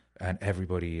equity and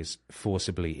everybody is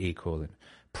forcibly equal, and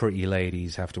pretty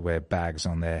ladies have to wear bags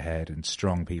on their head, and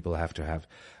strong people have to have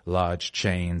large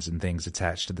chains and things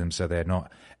attached to them so they're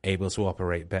not able to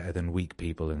operate better than weak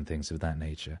people and things of that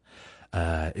nature.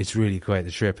 It's really quite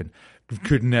the trip, and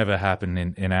could never happen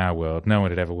in our world. No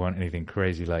one would ever want anything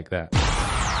crazy like that.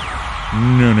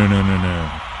 No.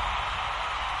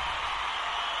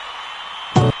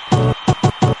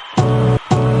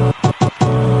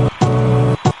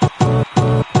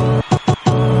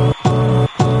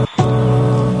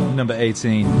 Number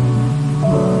 18,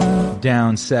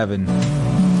 down 7,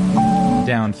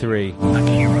 down 3.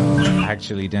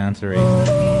 Actually, down 3.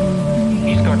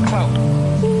 He's got clout.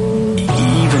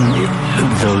 Even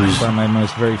if those one of my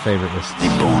most very favorite lists.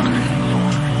 born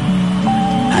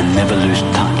and never lose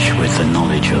touch with the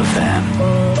knowledge of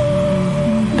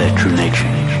their true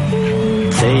nature.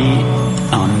 They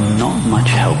are not much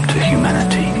help to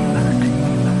humanity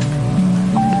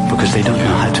because they don't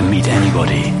know how to meet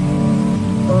anybody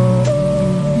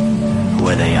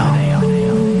where they are.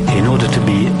 In order to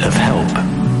be of help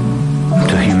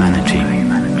to humanity,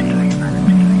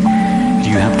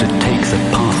 you have to take the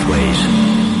pathways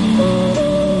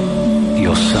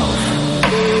yourself.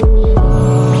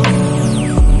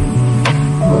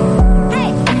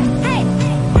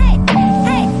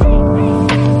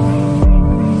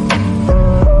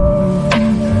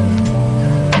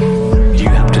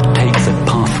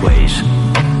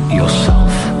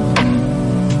 Yourself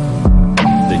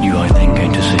that you are then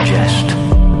going to suggest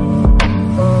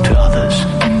to others.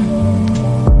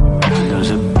 And there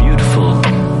was a beautiful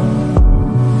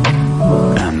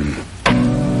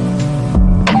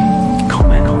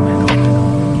comment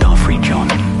Darfrey John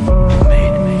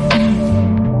made.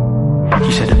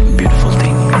 He said a beautiful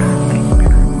thing.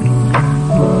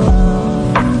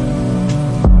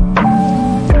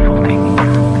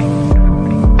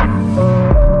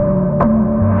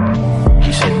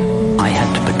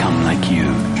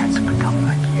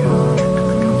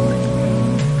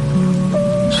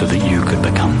 So that you could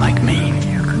become like me.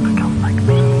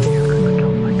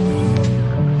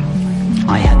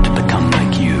 I had to become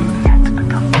like you.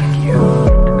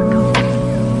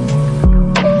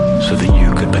 So that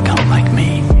you could become like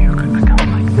me.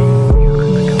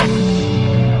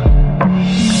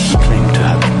 He claimed to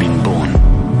have been born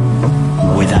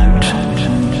without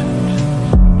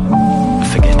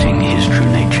forgetting his true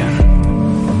nature.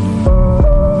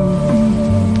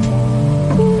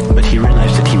 But he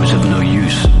realized that he was of no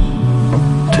use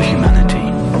to humanity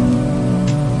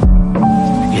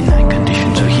in that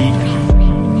condition. So he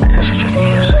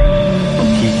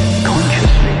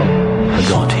consciously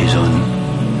forgot his own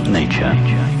nature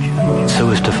so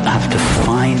as to have to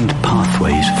find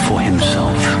pathways for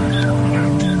himself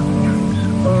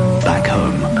back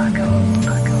home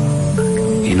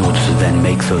in order to then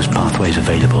make those pathways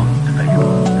available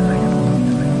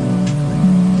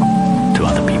to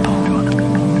other people.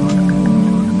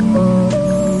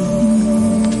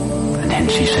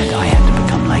 She said, I had to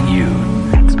become like you.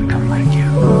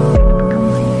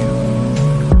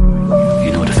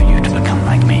 In order for you to become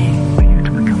like me.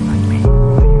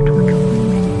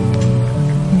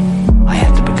 I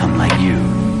had to become like you.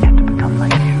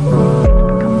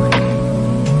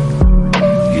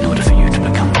 In order for you to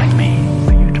become like me.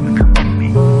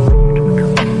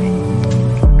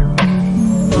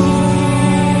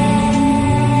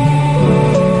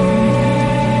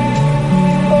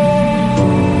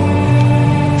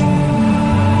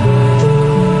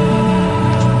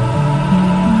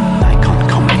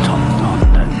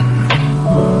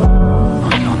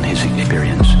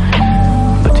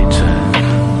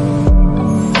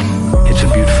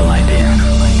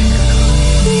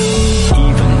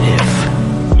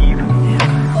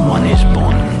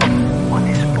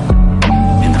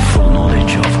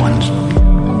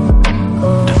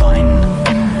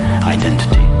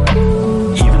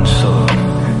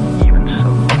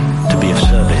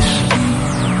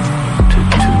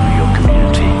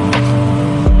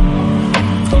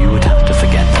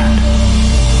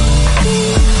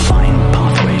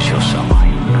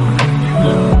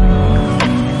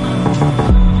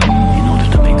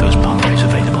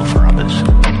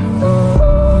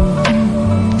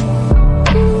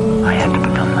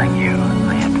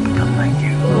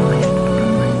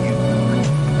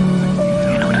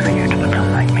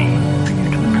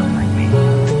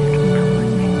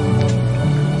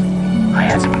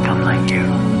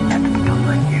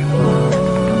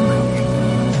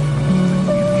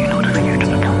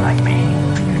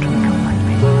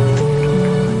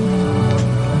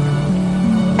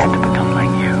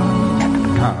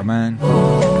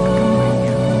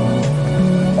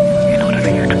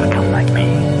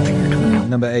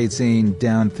 Number 18,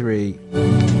 down 3.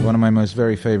 One of my most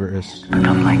very favorites.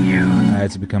 Become like you. I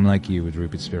Had to Become Like You with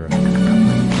Rupert Spira.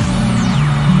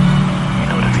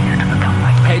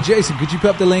 Hey Jason, could you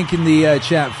put up the link in the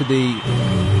chat for the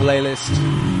playlist?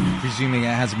 Presuming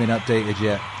it hasn't been updated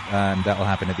yet. That will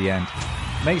happen at the end.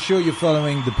 Make sure you're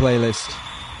following the playlist.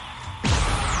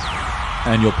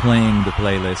 And you're playing the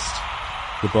playlist.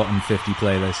 The bottom 50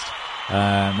 playlist.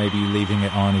 Maybe leaving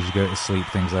it on as you go to sleep,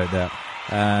 things like that.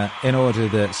 In order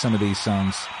that some of these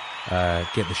songs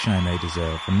get the shine they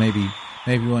deserve, and maybe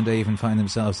one day even find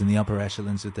themselves in the upper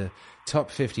echelons of the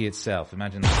top 50 itself.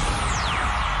 Imagine that,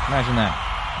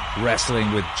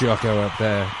 wrestling with Jocko up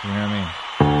there. You know what I mean?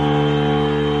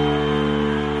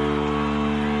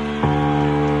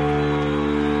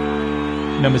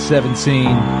 Number 17.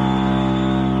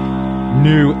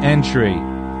 New entry.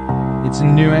 It's a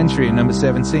new entry at number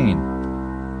 17.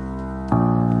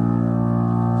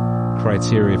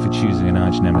 Criteria for choosing an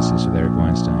arch nemesis with Eric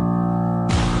Weinstein.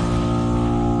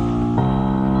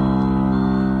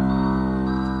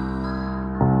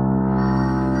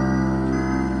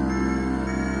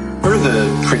 What are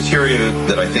the criteria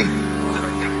that I think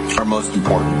are most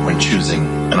important when choosing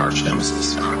an arch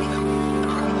nemesis?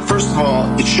 First of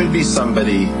all, it should be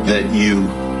somebody that you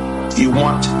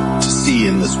want to see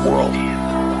in this world.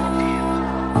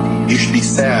 You should be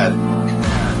sad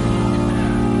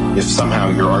if somehow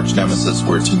your arch nemesis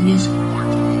were to meet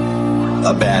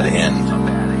a bad end.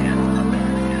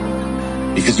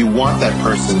 Because you want that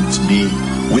person to be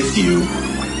with you,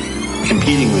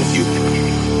 competing with you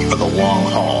for the long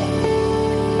haul.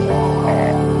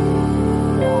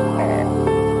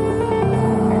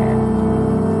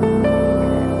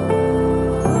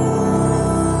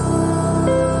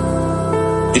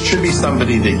 It should be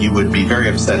somebody that you would be very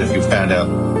upset if you found out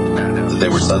that they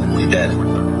were suddenly dead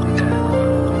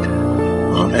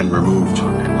and removed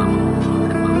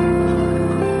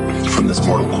from this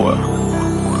mortal coil.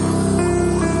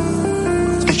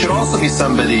 It should also be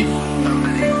somebody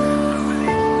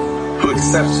who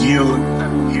accepts you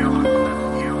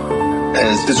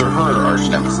as his or her arch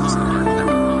nemesis.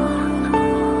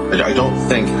 I don't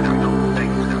think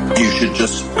you should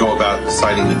just go about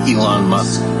deciding that Elon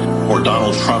Musk or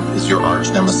Donald Trump is your arch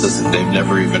nemesis if they've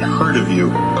never even heard of you,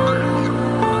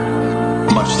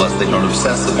 much less they don't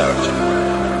obsess about you.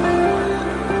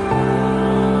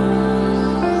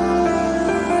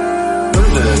 What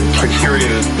are the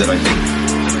criteria that I think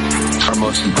are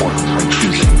most important when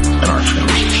choosing an arch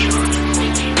nemesis?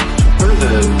 What are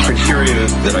the criteria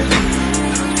that I think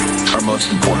are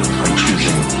most important when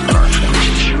choosing an arch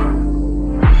nemesis?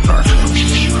 Arch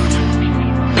nemesis.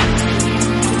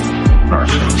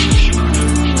 Arch nemesis.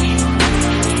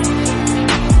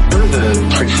 What are the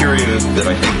criteria that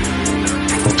I think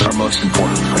are most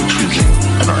important when choosing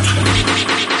an arch nemesis?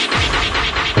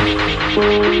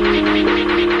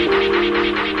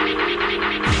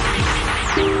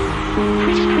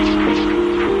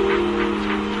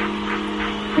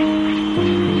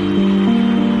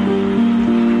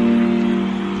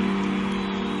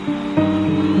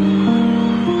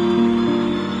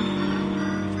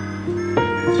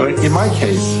 So in my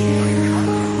case,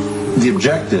 the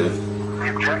objective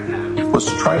was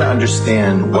to try to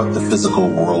understand what the physical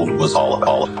world was all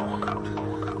about.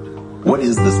 What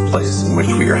is this place in which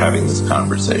we are having this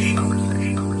conversation?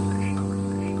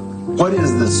 What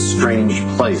is this strange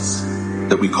place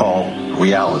that we call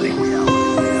reality?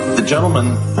 The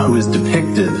gentleman who is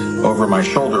depicted over my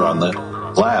shoulder on the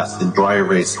glass in dry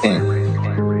erase ink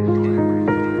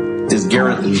is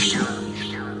Garrett Leeson.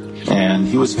 And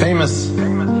he was famous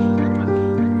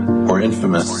or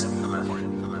infamous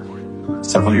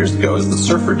several years ago as the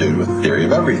surfer dude with the theory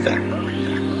of everything.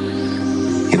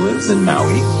 He lives in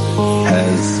Maui,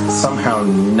 has somehow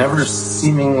never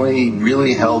seemingly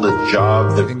really held a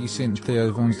job that... I think he's seen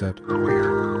Theo Vaughn's dad.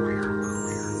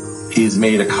 He's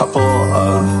made a couple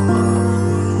of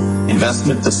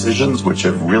investment decisions which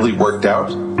have really worked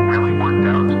out.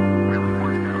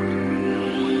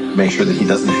 Make sure that he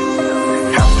doesn't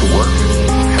have to work.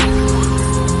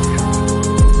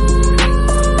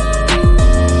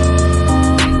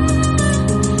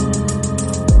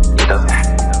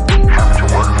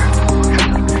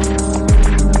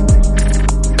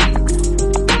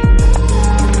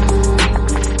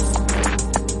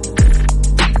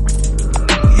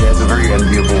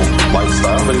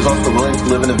 But he's also willing to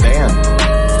live in a van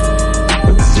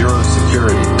with zero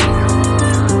security.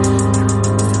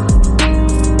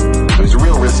 So he's a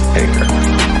real risk taker.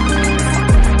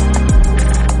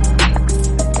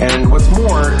 And what's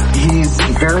more, he's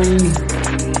very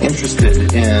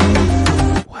interested in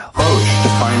approach to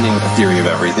finding a theory of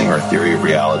everything, or a theory of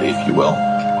reality, if you will,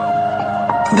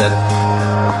 that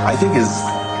I think is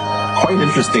quite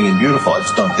interesting and beautiful. I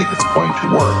just don't think it's going to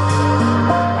work.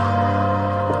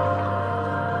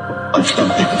 I just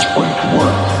don't think it's going to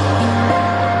work.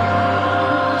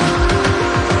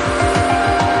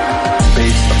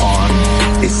 Based on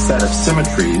a set of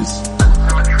symmetries,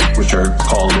 which are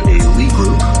called a Lie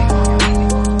group.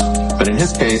 But in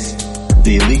his case,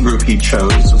 the Lie group he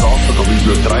chose was also the Lie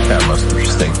group that I found most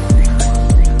interesting,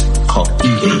 called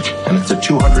E8. And it's a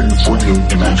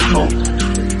 248-dimensional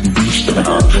beast of an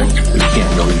object. We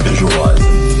can't really visualize it.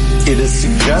 It is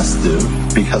suggestive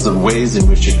because of ways in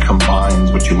which it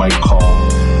combines what you might call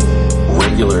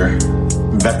regular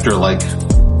vector-like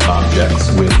objects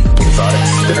with exotic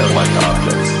spinner-like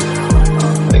objects.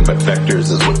 Think about vectors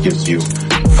as what gives you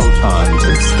photons protons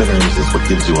and spinors is what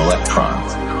gives you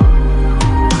electrons.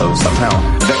 So somehow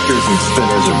vectors and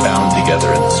spinors are bound together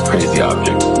in this crazy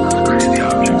object.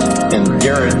 And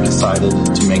Garrett decided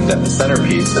to make that the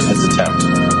centerpiece of his attempt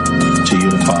to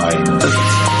unify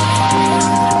physics.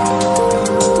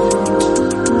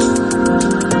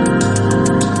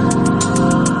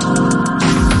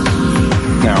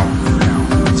 Now,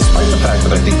 despite the fact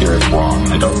that I think Garrett's wrong,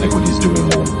 I don't think what he's doing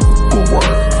will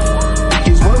work.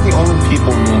 He's one of the only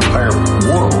people in the entire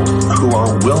world who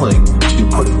are willing to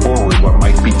put forward what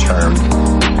might be termed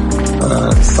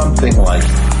something like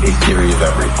a theory of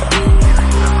everything.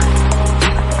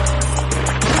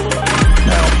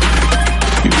 Now,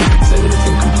 you can say that it's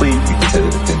incomplete, you can say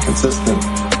that it's inconsistent,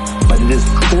 but it is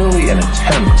clearly an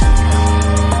attempt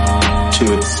to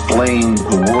explain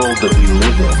the world that we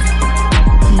live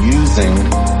in using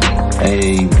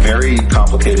a very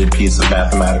complicated piece of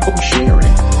mathematical machinery.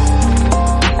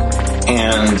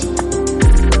 And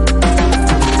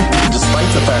despite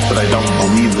the fact that I don't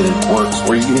believe that it works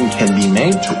or even can be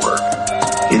made to work,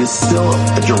 it is still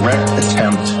a direct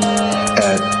attempt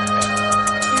at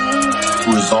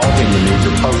resolving the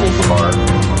major puzzles of our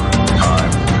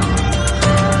time,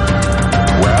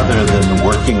 rather than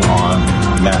working on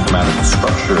mathematical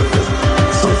structure of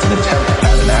physics. So it's an attempt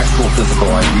at an actual physical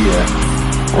idea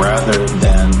rather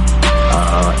than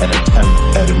an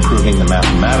attempt at improving the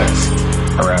mathematics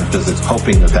around physics,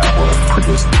 hoping that that will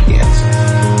produce the answer.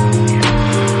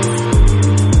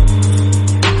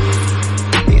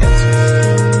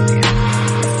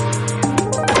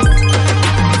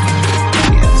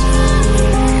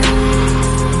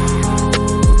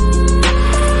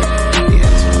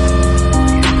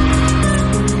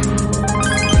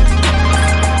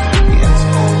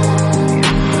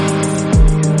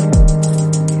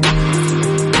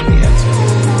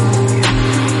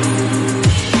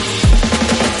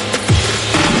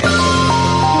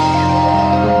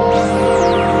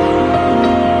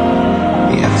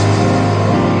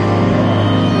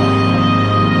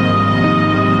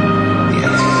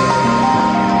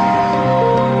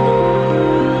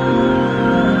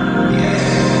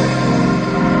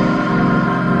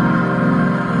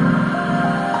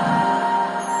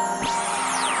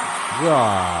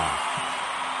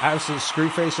 Absolute screw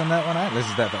face on that one. I haven't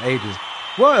listened to that for ages.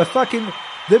 What a fucking...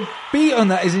 The beat on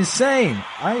that is insane.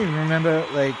 I even remember,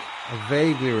 like, I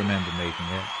vaguely remember making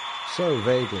it. So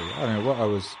vaguely. I don't know what I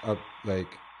was up, like...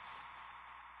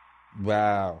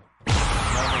 Wow.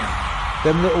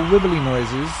 Them little wibbly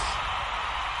noises.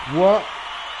 What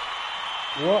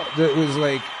that was,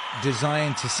 like,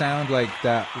 designed to sound like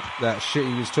that shit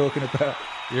he was talking about?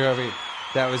 You know what I mean?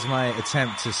 That was my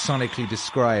attempt to sonically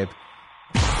describe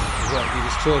what he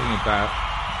was talking about.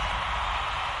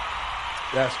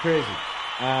 That's crazy.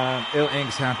 Ill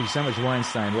Ink's happy. So much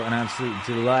Weinstein. What an absolute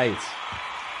delight.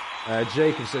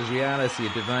 Jacob says reality, a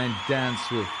divine dance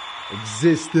with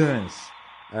existence.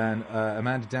 And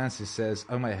Amanda Dances says,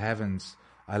 oh my heavens,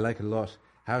 I like a lot.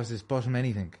 How is this bottom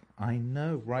anything? I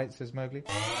know, right? Says Mowgli.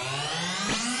 I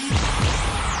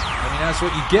mean, that's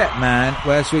what you get, man.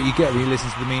 Well, that's what you get when you listen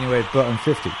to the Meaning Wave bottom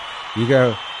 50. You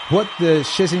go, what the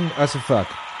shitting utter fuck?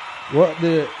 What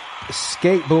the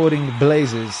skateboarding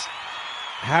blazes?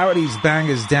 How are these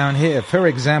bangers down here? For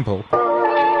example,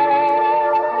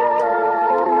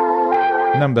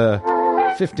 number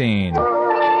 15,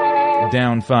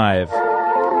 down 5.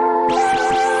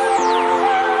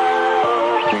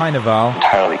 Heineval.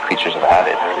 Entirely creatures of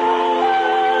habit.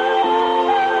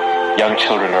 Young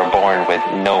children are born with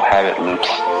no habit loops.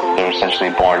 They're essentially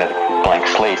born as blank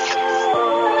slates.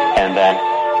 And then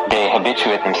they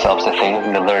habituate themselves to things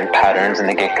and they learn patterns and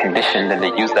they get conditioned and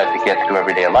they use that to get through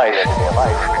everyday life.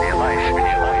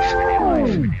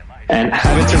 And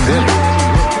habits are good.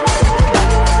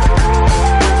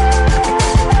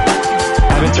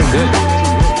 Habits are good.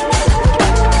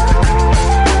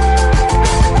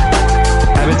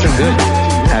 Habits are good.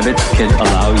 Habits can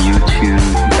allow you to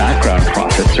background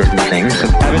process certain things. So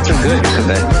habits are good so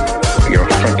that your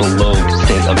frontal lobe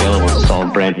stays available to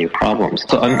solve brand new problems.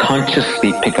 So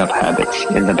unconsciously pick up habits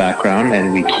in the background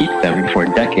and we keep them for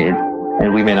decades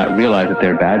and we may not realize that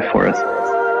they're bad for us.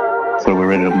 So we're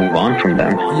ready to move on from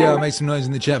them. Yeah, make some noise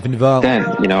in the chat for Naval. Then,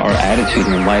 our attitude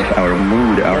in life, our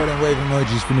mood, our wave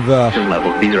emojis for Naval.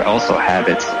 Level, these are also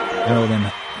habits. Oh,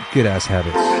 then good ass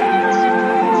habits.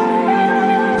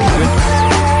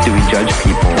 Do we judge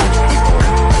people?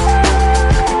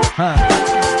 Huh.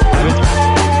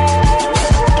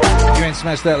 You ain't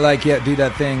smashed that like yet, do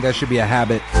that thing. That should be a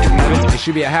habit. It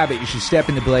should be a habit. You should step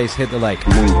in the blaze, hit the like.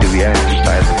 Move, do we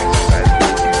exercise?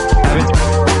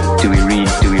 Do we read?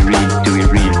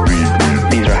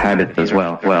 These are habits. habits as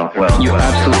well. You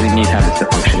absolutely need habits to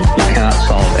function. You cannot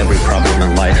solve every problem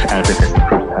in life as if it's the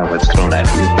first habit thrown at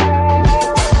you.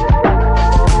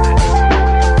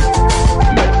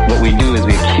 But what we do is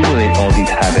we accumulate all these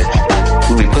habits,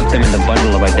 we put them in the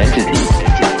bundle of identity,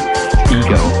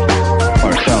 ego,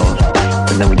 ourselves,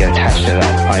 and then we get attached to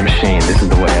that. I'm Shane, this is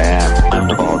the way I am. I'm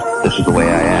Default, this is the way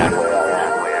I am.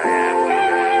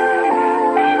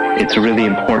 It's really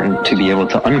important to be able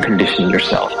to uncondition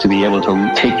yourself, to be able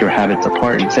to take your habits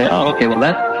apart and say, oh, okay, well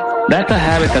that's a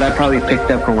habit that I probably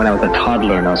picked up from when I was a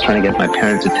toddler and I was trying to get my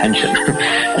parents' attention.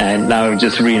 And now I've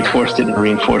just reinforced it, and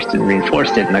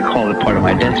I call it part of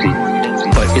my identity.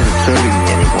 But is it serving me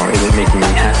anymore? Is it making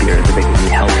me happier? Is it making me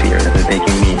healthier? Is it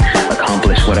making me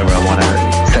accomplish whatever I want to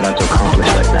set out to accomplish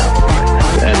right now?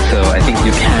 And so I think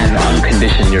you can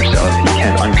uncondition yourself. You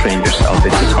can untrain yourself.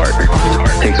 It's just harder.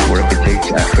 It takes work. It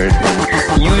takes effort.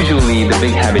 And usually the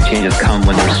big habit changes come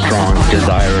when there's strong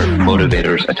desire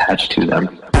motivators attached to them.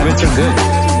 Habits are good.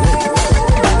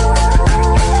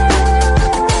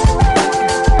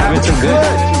 Habits are good.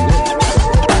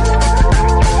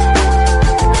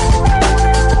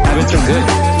 Habits are good.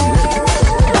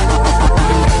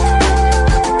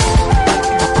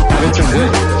 Habits are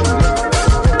good.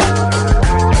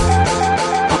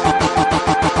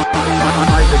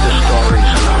 I did the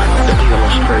stories and the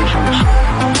illustrations.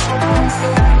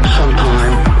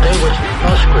 Sometimes they were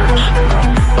scripts,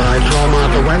 but I throw them out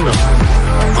the window.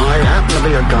 I happen to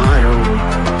be a guy who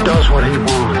does what he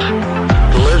wants,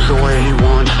 lives the way he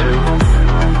wants to.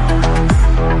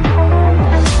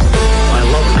 I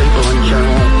love people in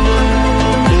general,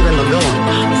 even the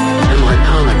villains in my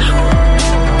comics.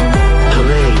 To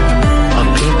me, of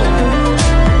people,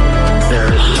 there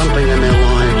is something in their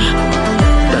lives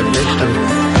that makes them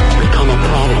become a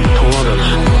problem to others.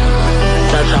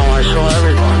 That's how I saw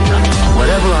everyone.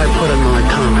 Whatever I put in my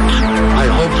comics, I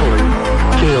hopefully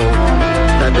feel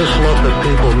that this love that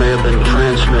people may have been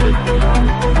transmitted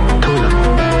to them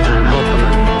and help them.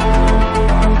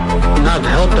 Not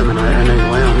help them in any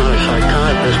way, I'm not a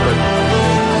psychiatrist, but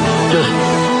just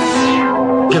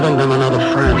giving them another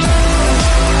friend.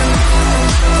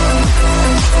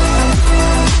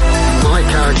 My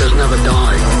characters never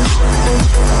die.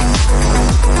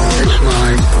 It's my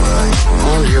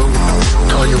own view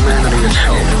to humanity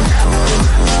itself.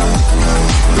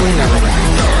 We never really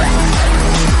die.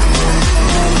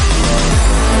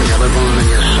 You live on in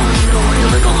your son, you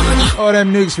live on it. All them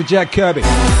nukes for Jack Kirby.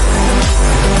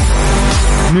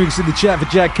 Nukes in the chat for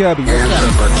Jack Kirby.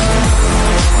 Answer, but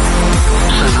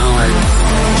somehow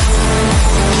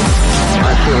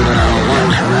I feel that our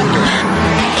lives are endless.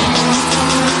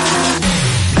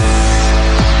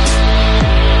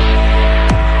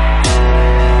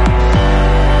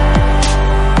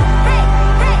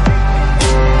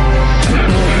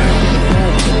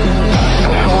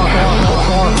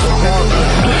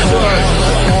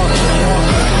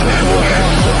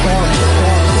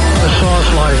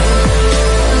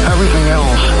 Everything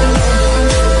else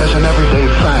is an everyday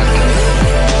fact.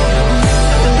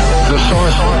 The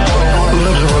source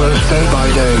lives with us day by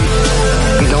day.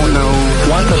 We don't know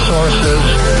what the source is,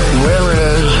 where it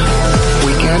is.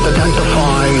 We can't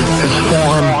identify its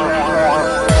form.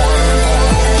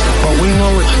 But we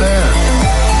know it's there.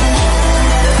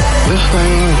 This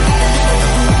thing,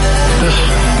 this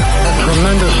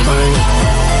tremendous thing,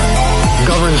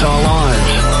 governs our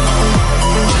lives.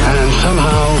 And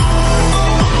somehow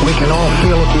we can all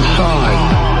feel it inside.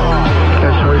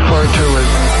 It's referred to as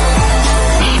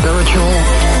spiritual.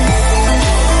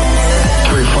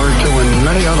 It's referred to in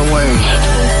many other ways.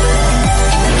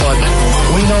 But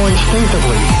we know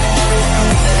instinctively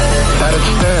that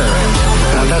it's there.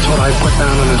 And that's what I put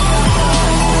down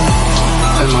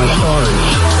in my stories.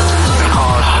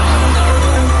 Because,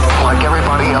 like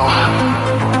everybody else,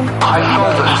 I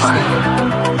felt this thing.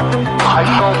 I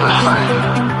felt this thing.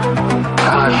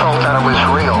 And I felt that it was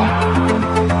real.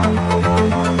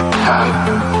 And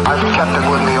I've kept it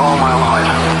with me all my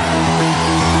life.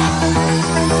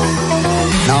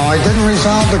 Now, I didn't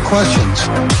resolve the questions.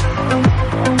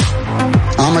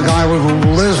 I'm a guy who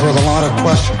lives with a lot of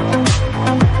questions.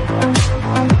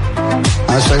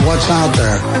 I say, what's out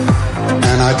there?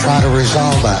 And I try to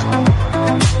resolve that.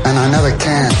 And I never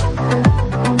can.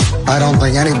 I don't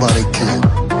think anybody can.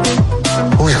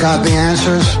 Who's got the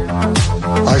answers?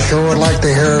 I sure would like to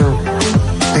hear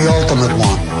the ultimate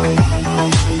one.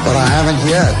 But I haven't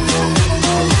yet.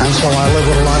 And so I live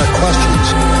with a lot of questions.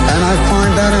 And I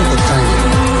find that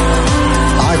entertaining.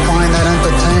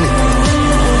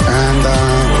 And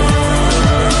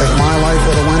if my life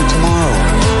would have went tomorrow,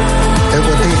 it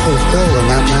would be fulfilled in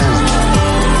that manner.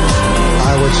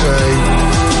 I would say,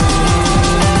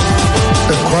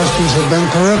 reactions have been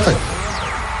terrific.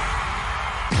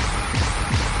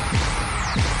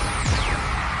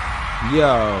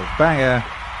 Yo, banger,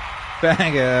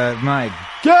 my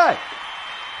God.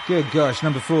 Good gosh,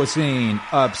 number 14,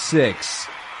 up 6.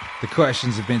 The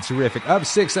questions have been terrific. Up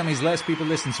 6, that means less people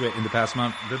listened to it in the past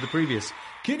month than the previous.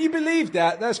 Can you believe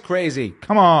that? That's crazy.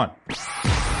 Come on.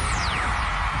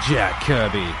 Jack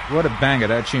Kirby. What a banger.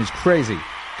 That tune's crazy.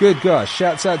 Good gosh.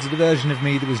 Shouts out to the version of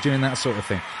me that was doing that sort of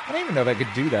thing. I don't even know if I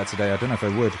could do that today. I don't know if I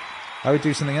would. I would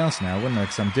do something else now, wouldn't I?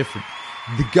 Because I'm different.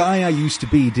 The guy I used to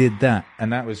be did that.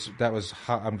 And that was,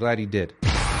 I'm glad he did.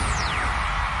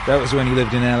 That was when he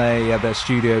lived in LA. He had that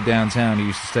studio downtown. He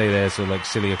used to stay there till like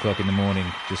silly o'clock in the morning,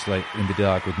 just like in the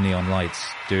dark with neon lights,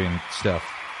 doing stuff.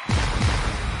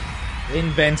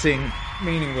 Inventing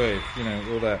meaning wave, you know,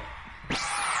 all that.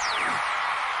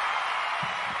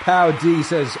 Power D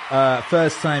says,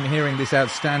 first time hearing this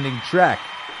outstanding track.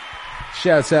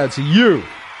 Shouts out to you.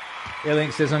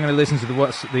 Illink says, I'm going to listen to the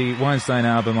Weinstein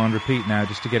album on repeat now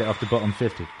just to get it off the bottom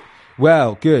 50.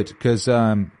 Well, good, because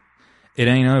it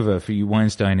ain't over for you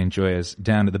Weinstein enjoyers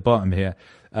down at the bottom here,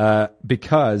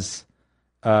 because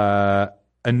a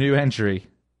new entry,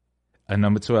 a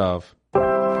number 12.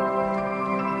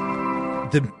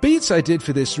 The beats I did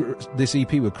for this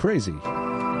EP were crazy.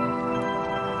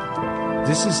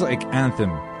 This is like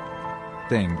anthem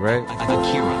thing, right?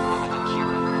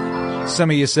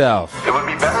 Some of yourself. It would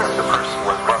be better if the person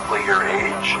was roughly your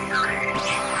age.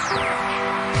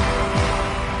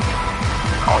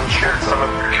 I'll share some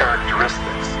of your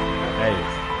characteristics. Hey.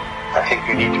 I think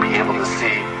you need to be able to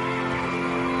see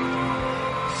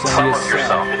some of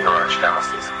yourself in your arch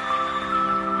nemesis.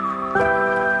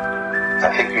 I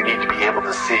think you need to be able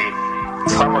to see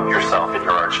some of yourself in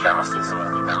your arch nemesis.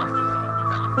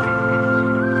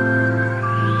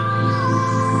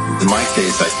 In my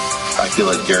case, I feel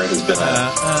like Garrett has been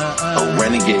a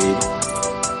renegade.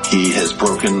 He has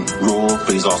broken rules,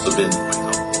 but he's also been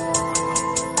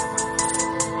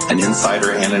an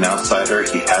insider and an outsider.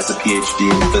 He has a PhD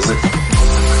in physics.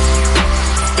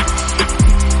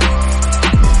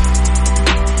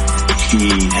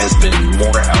 He has been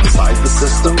more outside the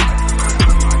system.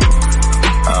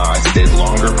 I stayed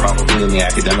longer probably in the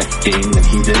academic game than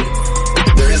he did.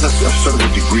 There is a sort of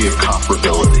a degree of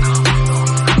comparability.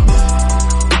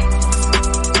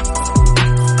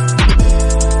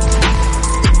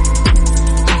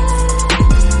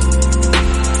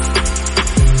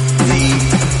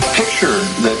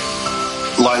 That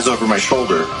lies over my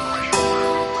shoulder.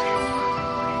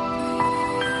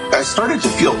 I started to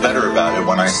feel better about it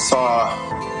when I saw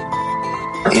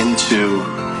into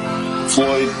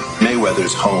Floyd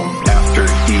Mayweather's home after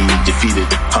he defeated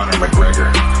Conor McGregor.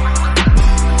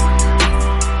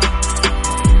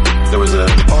 There was a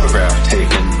photograph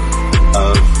taken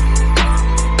of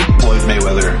Floyd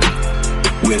Mayweather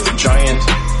with giant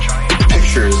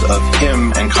pictures of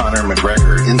him and Conor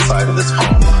McGregor inside of this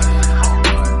home.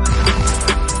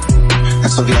 And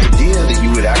so the idea that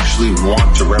you would actually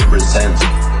want to represent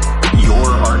your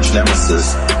arch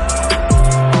nemesis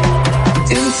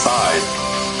inside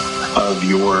of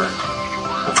your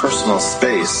personal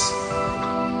space,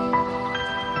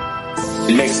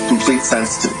 it makes complete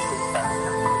sense to me.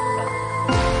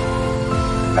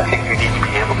 I think you need to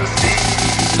be able to see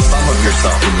some of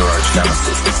yourself in your arch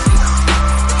nemesis.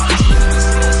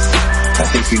 I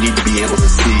think you need to be able to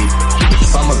see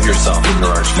some of yourself in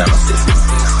your arch nemesis.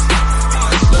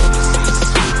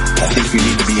 I think you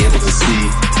need to be able to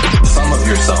see some of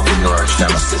yourself in your arch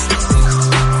nemesis.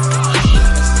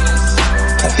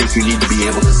 I think you need to be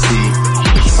able to see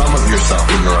some of yourself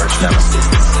in your arch nemesis.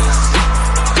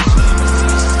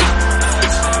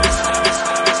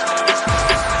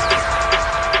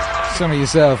 Some of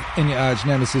yourself in your arch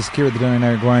nemesis, Kira the Don and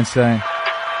Eric Weinstein.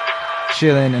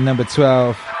 Chilling at number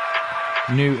 12.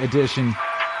 New addition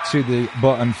to the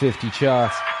bottom 50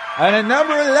 chart. And at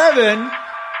number 11...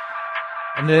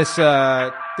 And this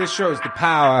shows the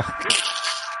power,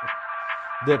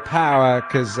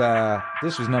 because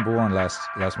this was number 1 last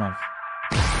month.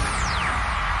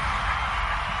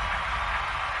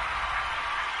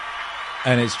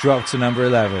 And it's dropped to number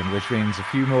 11, which means a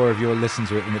few more of you listened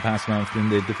to it in the past month than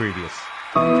did the previous.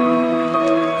 Oh,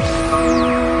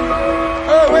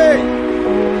 wait!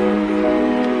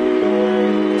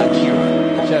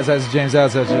 Shouts out to James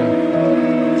Altucher.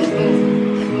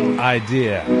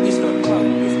 Idea.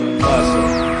 Awesome.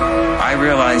 I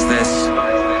realized this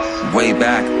way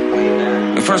back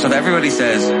First off, everybody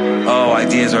says, oh,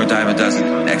 ideas are a dime a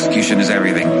dozen, execution is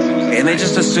everything. And they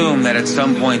just assume that at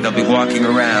some point they'll be walking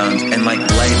around and like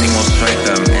lightning will strike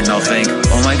them and they'll think,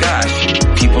 oh my gosh,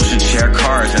 people should share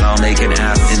cars and I'll make an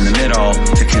app in the middle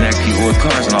to connect people with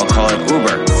cars and I'll call it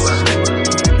Uber.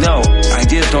 No,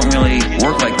 ideas don't really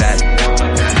work like that.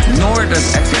 Nor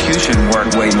does execution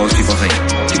work the way most people think.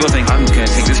 People think, I'm going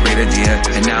to take this great idea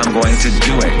and now I'm going to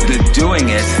do it. The doing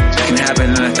it can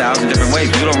happen in 1,000 different ways.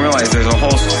 People don't realize there's a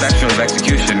whole spectrum of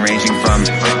execution ranging from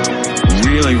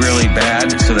really, really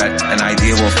bad so that an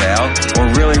idea will fail,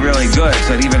 or really, really good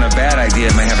so that even a bad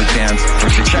idea may have a chance for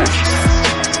success.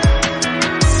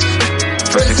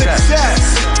 For success.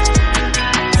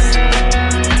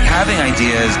 Having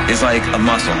ideas is like a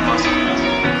muscle.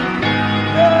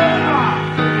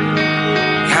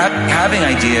 Having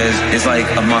ideas is like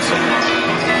a muscle.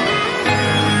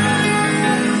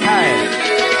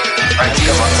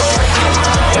 Idea muscle.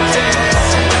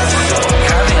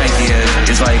 Having ideas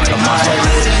is like a muscle.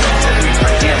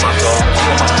 Idea muscle.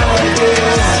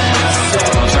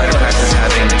 I'll try to practice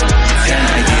having 10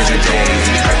 ideas a day.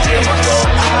 Idea muscle.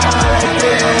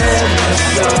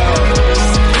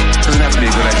 Doesn't have to be a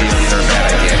good idea or a bad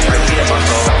idea. Idea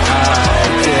muscle.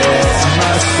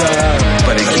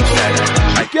 But it keeps that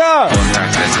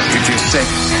practice. If you're sick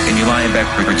and you lie in bed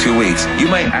for 2 weeks, you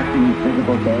might actually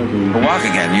physical therapy or walk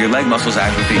again. Your leg muscles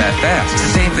atrophy that fast. It's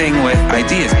the same thing with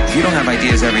ideas. If you don't have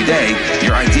ideas every day,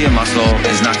 your idea muscle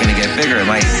is not going to get bigger. It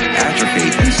might atrophy.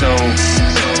 And so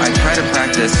I try to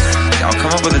practice. I'll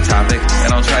come up with a topic and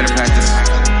I'll try to practice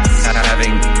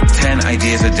having 10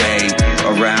 ideas a day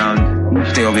around.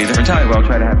 Each day will be a different topic, but I'll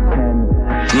try to have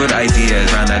 10 good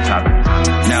ideas around that topic.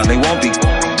 Now, they won't be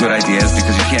good ideas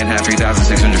because you can't have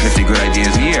 3,650 good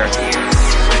ideas a year.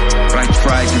 But I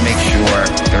try to make sure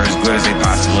they're as good as they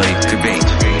possibly could be.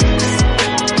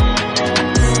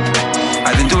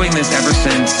 I've been doing this ever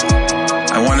since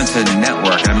I wanted to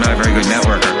network, and I'm not a very good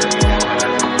networker.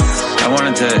 I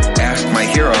wanted to ask my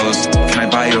heroes, can I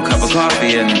buy you a cup of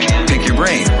coffee and pick your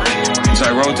brain? And so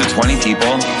I wrote to 20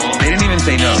 people. They didn't even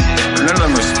say no. None of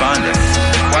them responded.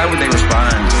 Why would they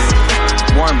respond?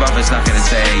 Warren Buffett's not going to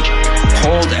say,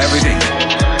 hold everything,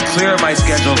 clear my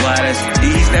schedule, Gladys.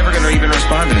 He's never going to even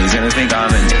respond to me. He's going to think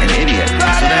I'm an idiot.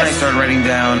 So then I started writing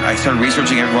down, I started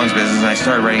researching everyone's business, and I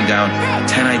started writing down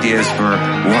 10 ideas for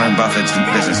Warren Buffett's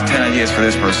business, 10 ideas for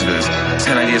this person's business,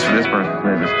 10 ideas for this person's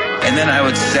business. And then I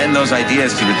would send those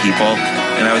ideas to the people,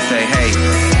 and I would say, hey,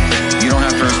 you don't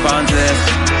have to respond to this.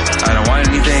 I don't want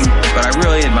anything, but I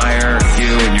really admire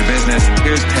you and your business.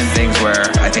 Here's 10 things where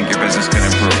I think your business can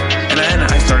improve. And then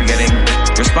I started getting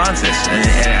responses, and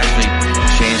it actually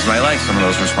changed my life, some of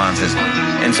those responses.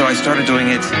 And so I started doing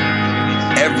it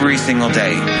every single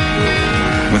day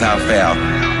without fail.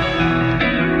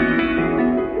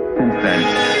 Since then.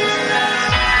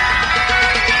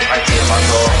 Idea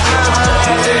muscle.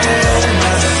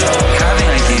 Having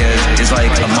ideas is like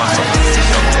a muscle.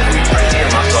 Idea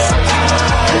muscle.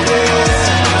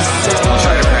 I'll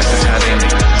try to practice having 10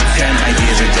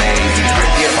 ideas a day.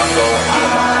 Idea muscle.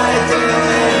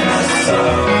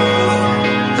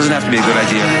 Doesn't have to be a good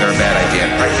idea or a bad idea.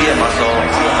 Idea muscle.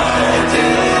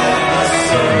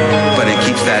 But it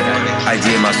keeps that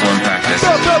idea muscle in practice.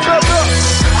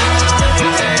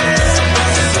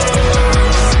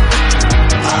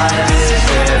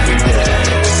 Every day.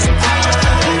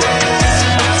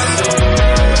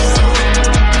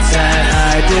 10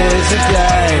 ideas a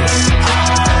day.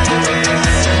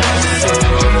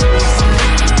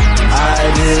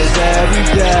 Ideas every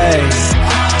day.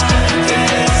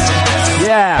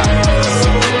 Yeah.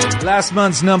 Last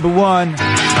month's number one.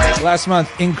 Last month,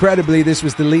 incredibly, this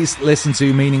was the least listened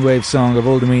to Meaning Wave song of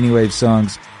all the Meaning Wave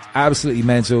songs. Absolutely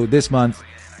mental. This month,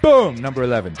 boom, number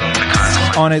 11.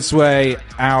 On its way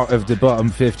out of the bottom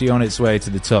 50, on its way to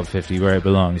the top 50 where it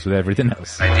belongs with everything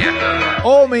else.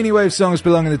 All Meaning Wave songs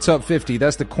belong in the top 50.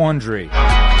 That's the quandary.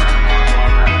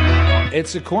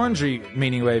 It's a quandary,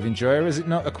 Meaning Wave enjoyer. Is it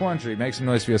not a quandary? Make some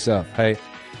noise for yourself. Hey,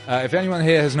 if anyone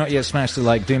here has not yet smashed the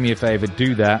like, do me a favor.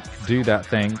 Do that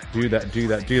thing. Do that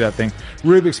thing.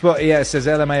 Rubik's Spot ES says,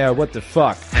 LMAO, what the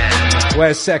fuck?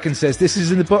 Where's Second says, this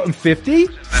is in the bottom 50?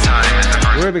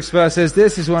 Rubik's Spot says,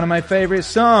 this is one of my favorite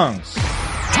songs.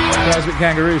 Cosmic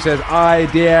Kangaroo says,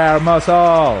 Idea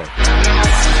Muscle.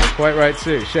 Quite right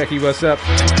too. Shecky, what's up?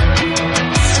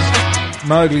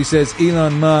 Mowgli says,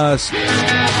 Elon Musk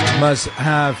must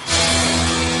have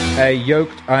a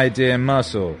yoked idea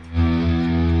muscle.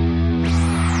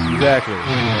 Exactly.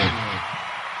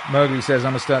 Mowgli says,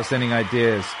 I'm going to start sending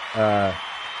ideas,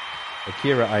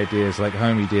 Akira ideas like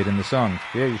Homie did in the song.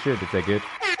 Yeah, you should if they're good.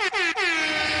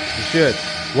 You should.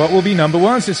 What will be number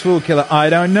one, says Fool Killer? I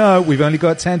don't know. We've only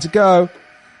got 10 to go.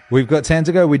 We're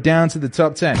down to the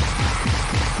top 10.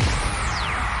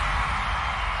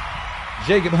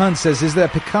 Jacob Hunt says, is there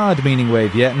Picard meaning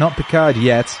wave yet? Not Picard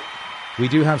yet. We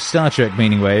do have Star Trek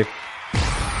meaning wave.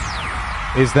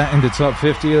 Is that in the top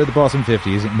 50 or the bottom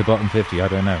 50? Is it in the bottom 50? I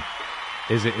don't know.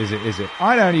 Is it?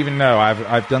 I don't even know.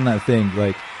 I've done that thing,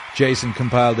 like Jason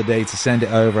compiled the data, send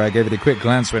it over. I gave it a quick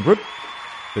glance, went whoop,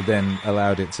 but then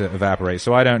allowed it to evaporate.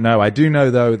 So I don't know. I do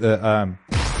know though that,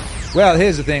 well,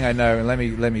 here's the thing I know, and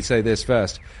let me say this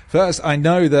first. First, I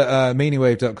know that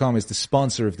meaningwave.com is the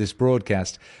sponsor of this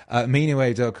broadcast.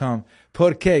 Meaningwave.com,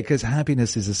 ¿por qué? Because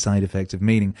happiness is a side effect of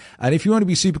meaning. And if you want to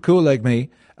be super cool like me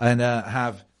and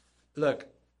look,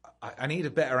 I need a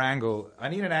better angle. I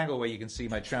need an angle where you can see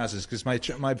my trousers, because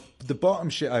the bottom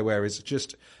shit I wear is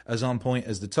just as on point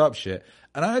as the top shit.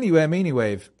 And I only wear Meaning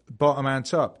Wave, bottom and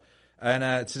top.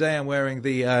 And today I'm wearing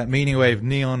the Meaning Wave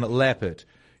Neon Leopard.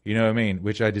 You know what I mean?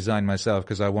 Which I designed myself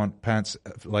because I want pants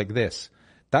like this.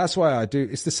 That's why I do.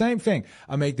 It's the same thing.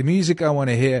 I make the music I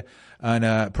want to hear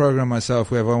and program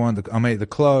myself wherever I want. I make the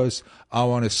clothes. I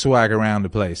want to swag around the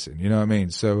place. You know what I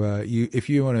mean? So if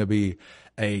you want to be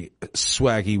a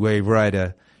swaggy wave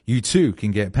rider, you too can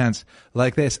get pants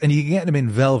like this. And you can get them in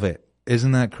velvet.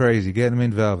 Isn't that crazy? Get them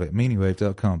in velvet.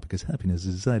 Meaningwave.com, because happiness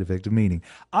is a side effect of meaning.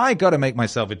 I got to make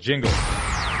myself a jingle.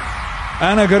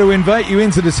 And I got to invite you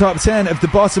into the top 10 of the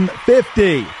bottom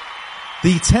 50.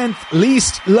 The 10th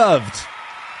least loved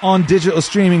on digital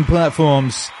streaming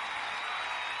platforms.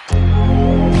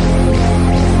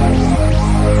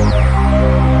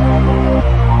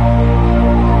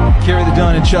 Kira the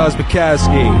Don and Charles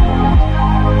Bukowski.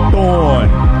 Born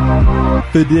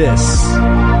for this.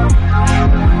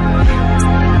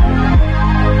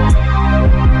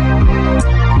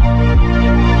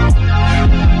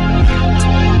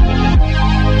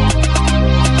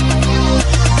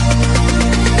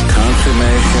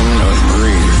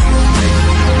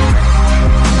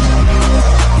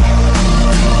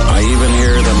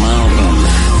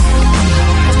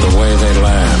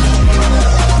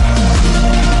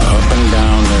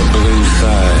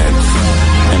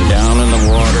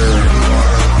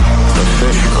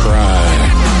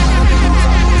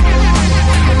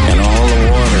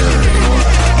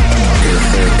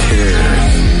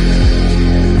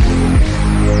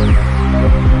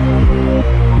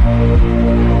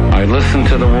 Listen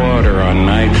to the water on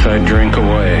nights I drink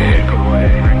away,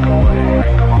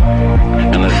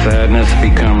 and the sadness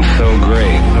becomes so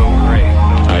great.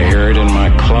 I hear it in my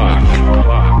clock.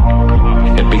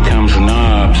 It becomes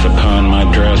knobs upon my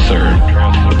dresser.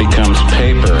 It becomes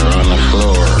paper on the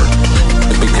floor.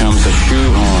 It becomes a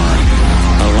shoehorn,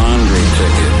 a laundry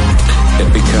ticket. It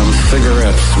becomes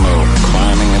cigarette smoke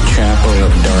climbing a chapel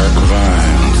of dark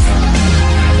vines.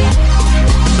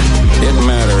 It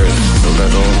matters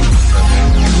little.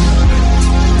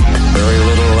 Very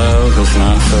little love is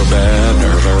not so bad,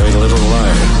 or very little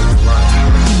life.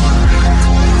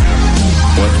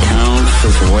 What counts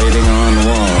is waiting on the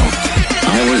wall.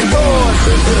 I was born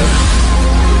for this.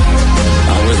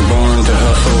 I was born to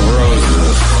hustle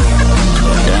roses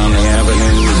down the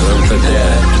avenues of the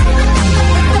dead.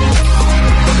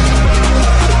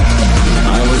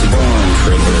 I was born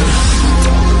for this.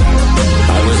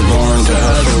 I was born to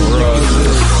hustle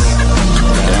roses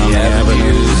down the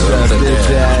avenues of the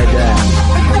dead.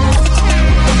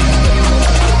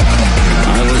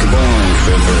 I was born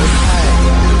for this.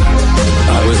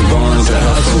 I was born to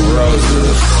hustle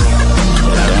roses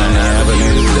down the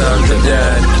avenues of the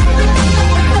dead.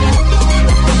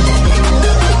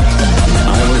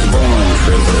 I was born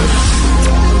for this.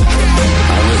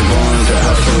 I was born to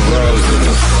hustle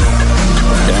roses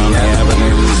down the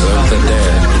avenues of the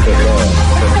dead.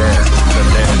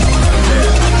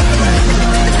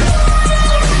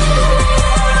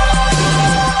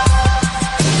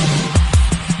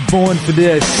 Born for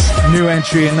This, new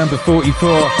entry at number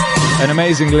 44, and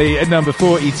amazingly at number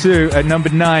 42, at number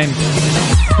 9.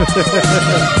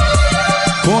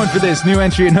 Born for This, new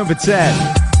entry at number 10,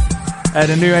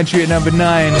 and a new entry at number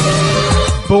 9.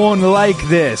 Born Like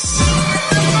This,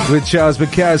 with Charles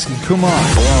Bukowski. Come on.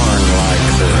 Born like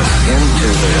this, into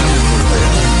this.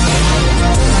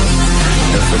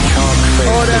 If the chalk face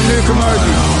all them nuke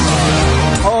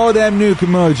emojis. All them nuke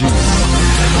emojis.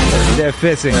 They're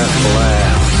fitting.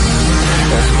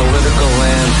 As political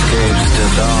landscapes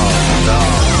dissolve,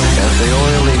 as the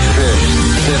oily fish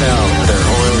spit out their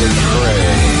oily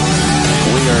prey,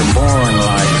 we are born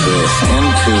like this,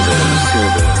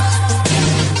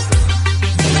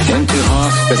 into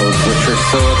hospitals which are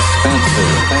so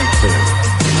expensive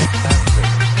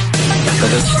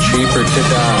that it's cheaper to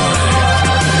die.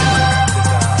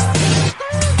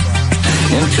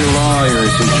 into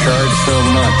lawyers who charge so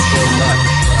much.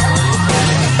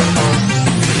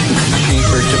 It's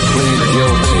cheaper to plead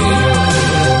guilty.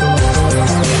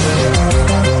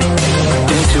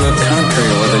 Into a country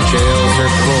where the jails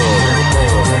are full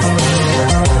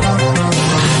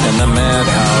and the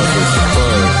madhouses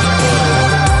closed.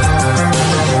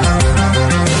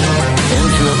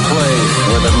 Into a place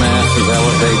where the masses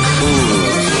elevate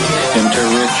fools into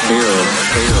rich heroes,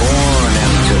 born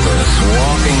into this,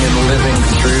 walking and living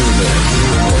through this,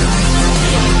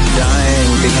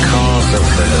 dying because of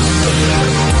this,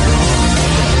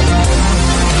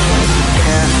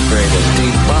 castrated,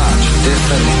 debauched,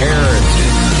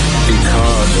 disinherited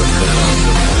because of this.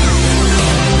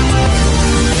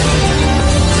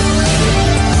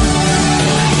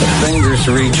 The fingers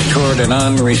reach toward an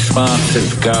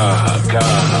unresponsive God.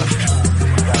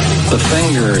 The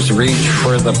fingers reach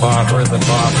for the bottle, the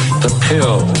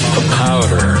pill, the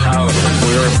powder.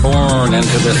 We are born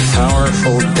into this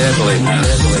powerful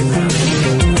deadliness.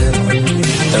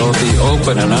 There will be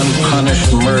open and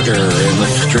unpunished murder in the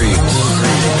streets.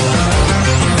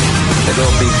 There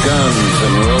will be guns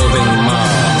and roving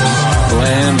mobs.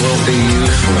 Land will be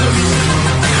useless.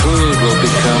 Food will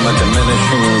become a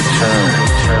diminishing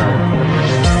return.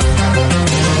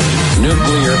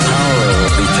 Nuclear power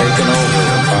will be taken over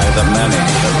by the many.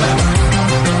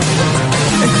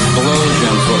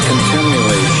 Explosions will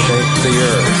continually shake the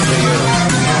earth.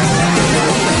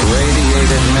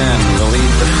 Radiated men will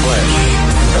eat the flesh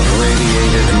of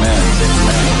radiated men.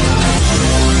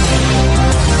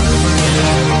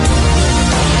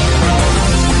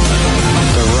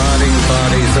 The rotting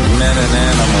bodies of men and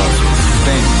animals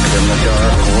stink in the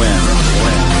dark wind.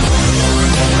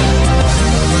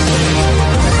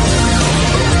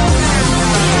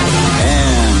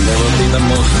 There will be the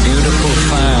most beautiful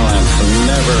silence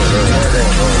never heard.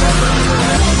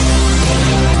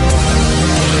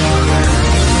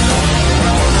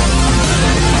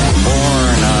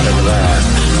 Born out of that,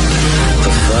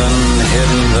 the sun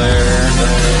hidden there,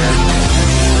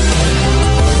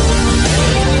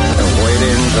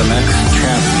 awaiting the next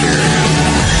chapter.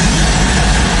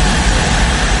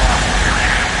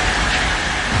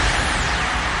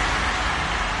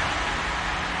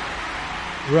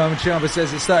 Roman Chamber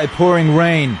says it started pouring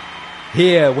rain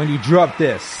here when you dropped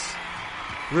this.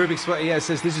 Rubik's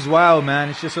says this is wild, man.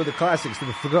 It's just all the classics that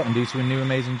were forgotten due to new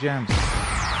amazing jams.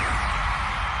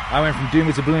 I went from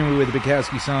Doomer to Bloomer with the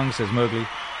Bukowski song, says Mowgli.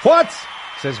 What?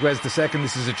 Says Wes the Second.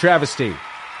 This is a travesty.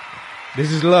 This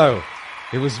is low.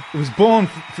 It was born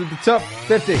for the top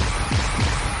 50.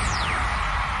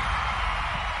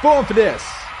 Born for this.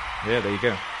 Yeah, there you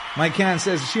go. Mike Can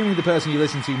says, assuming the person you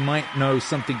listen to might know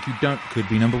something you don't, could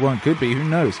be number one, could be, who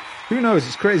knows? Who knows?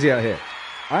 It's crazy out here.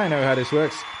 I know how this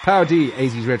works. Power D,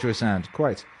 80s retro sound.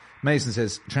 Quite. Mason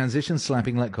says, transition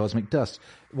slapping like cosmic dust.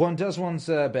 One does one's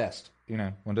best. You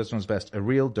know, one does one's best. A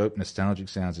real dope nostalgic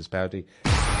sounds is Power D.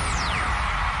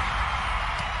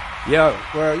 Yeah,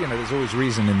 well, you know, there's always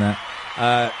reason in that.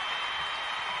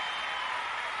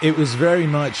 It was very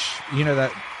much, you know,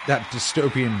 that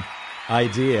dystopian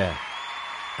idea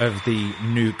of the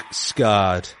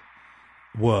nuke-scarred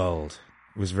world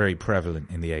was very prevalent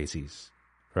in the 80s,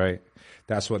 right?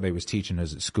 That's what they was teaching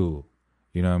us at school.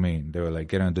 You know what I mean? They were like,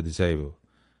 get under the table,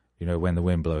 you know, when the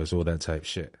wind blows, all that type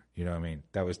shit. You know what I mean?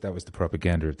 That was the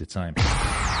propaganda of the time.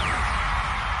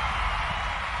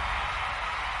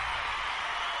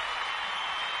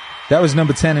 That was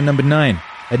number 10 and number 9.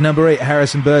 At number 8,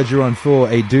 Harrison Berger on 4,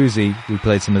 a doozy. We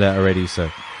played some of that already,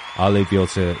 so I'll leave you all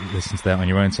to listen to that on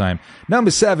your own time.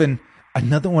 Number 7,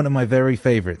 another one of my very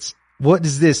favorites. What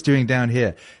is this doing down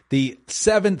here? The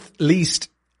 7th least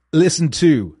listened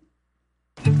to.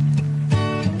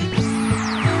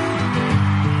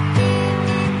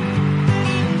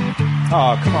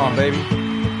 Oh, come on, baby.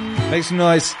 Make some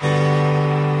noise.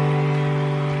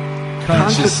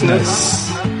 Consciousness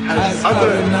has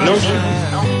other notions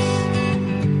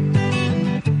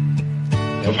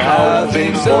of how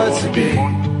things ought to be.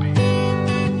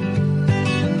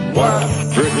 What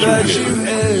virtue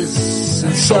is,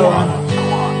 and so on,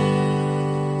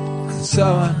 and so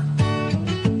on,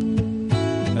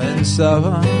 and so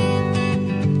on.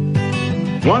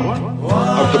 One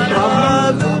of the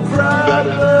problems that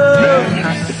man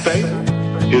has to face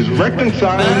is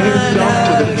reconciling himself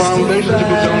to the foundations of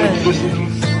his own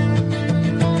existence.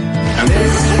 And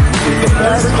this is the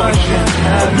first function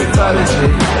of mythology.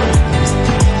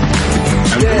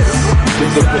 This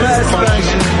is the first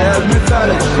function of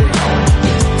mythology.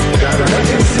 The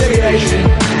reconciliation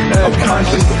of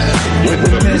consciousness with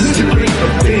the mystery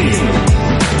of being.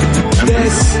 And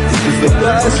this is the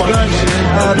first function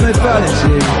of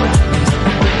mythology.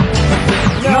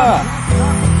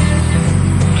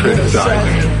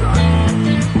 criticizing it.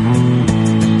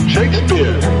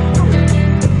 Shakespeare,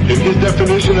 in his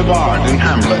definition of art in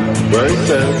Hamlet, where he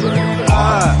says,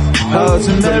 art holds a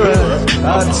mirror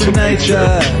up to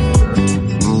nature,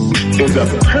 is a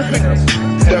perfect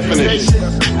definition,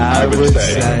 I would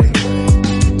say,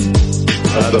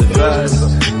 of the first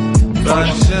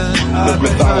function of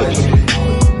mythology.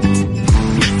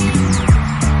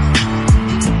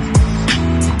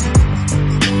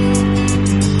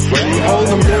 When you hold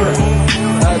a mirror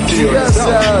to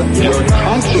yourself, your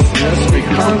consciousness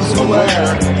becomes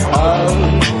aware of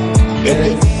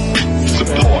its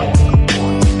support.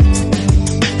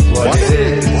 What it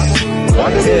is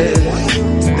that is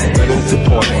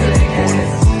supporting it.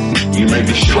 You may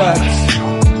be shocked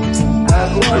at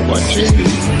what you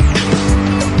see.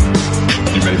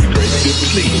 You may be greatly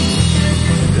pleased.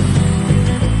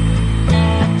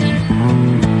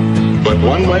 But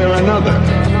one way or another,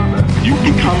 you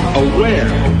become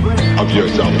aware of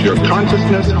yourself. Your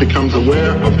consciousness becomes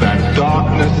aware of that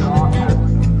darkness,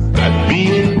 that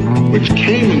being which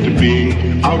came into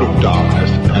being out of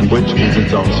darkness and which is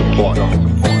its own support.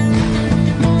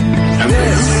 And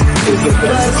this is the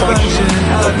first function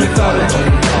of mythology.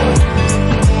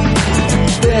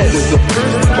 This is the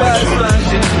first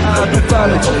function of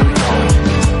mythology.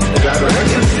 That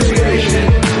reconciliation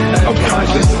of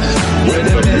consciousness with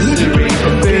the mystery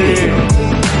of being.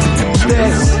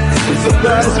 This is the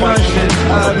first function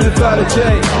of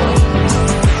mythology.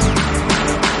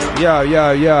 Yo.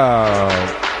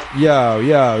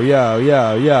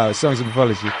 Songs of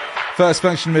mythology. First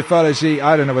function of mythology.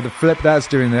 I don't know what the flip that's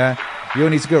doing there. You'll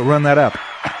need to go run that up.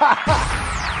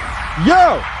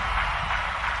 Yo!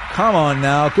 Come on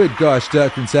now. Good gosh,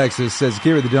 Dirk from Texas says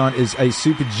Akira the Don is a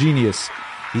super genius.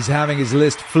 He's having his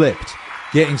list flipped,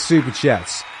 getting super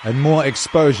chats, and more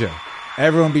exposure.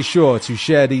 Everyone be sure to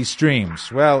share these streams.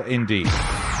 Well, indeed.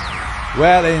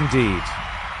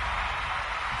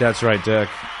 That's right, Dirk.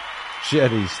 Share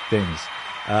these things.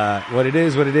 What it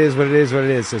is,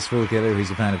 says Fool Killer, who's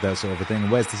a fan of that sort of a thing.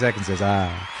 And Wes the Second says,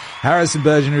 Harrison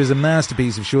Bergener is a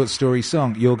masterpiece of short story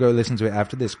song. You'll go listen to it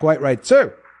after this. Quite right,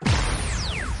 too.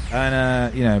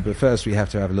 And, but first we have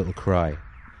to have a little cry.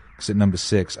 It's at number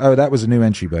 6. Oh, that was a new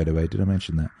entry, by the way. Did I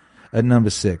mention that? At number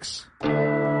 6.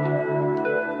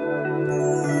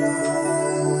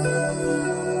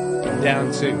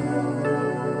 Down 2.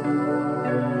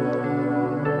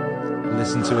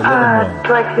 Listen to a little more.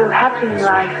 Do I feel happy in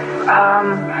life?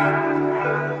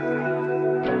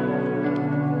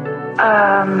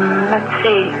 Let's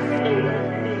see.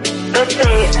 Let's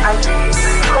say I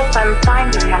hope I'm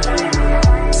finding happiness.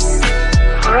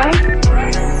 Right?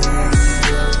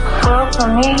 Well, for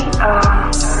me,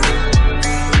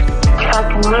 if I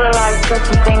can realize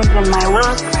certain things in my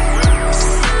work,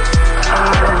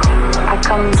 I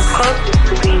come the closest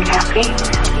to being happy,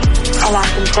 and I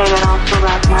can say that also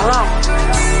about my life.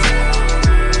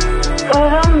 So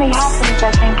it only happens,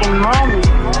 I think, in moments.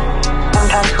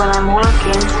 Sometimes when I'm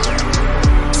working,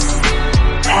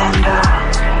 and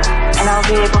I'll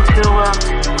be able to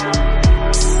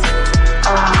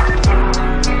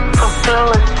fulfill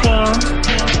a scene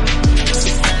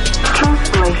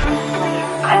truthfully,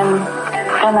 and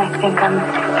then I think I'm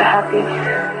the happiest.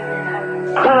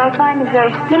 What I find is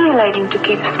very stimulating to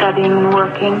keep studying and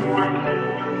working,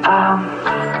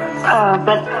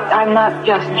 but I'm not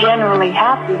just generally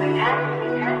happy.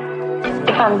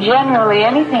 If I'm generally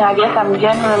anything, I guess I'm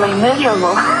generally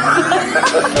miserable.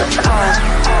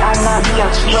 I'm not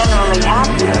just generally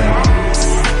happy.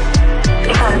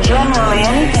 If I'm generally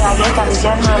anything, I guess I'm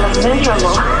generally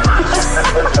miserable.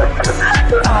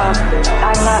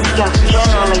 I'm not just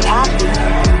generally happy.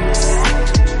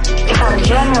 If I'm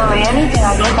generally anything,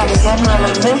 I guess I'm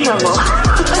generally miserable.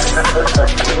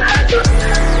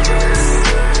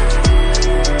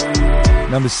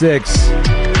 Number 6.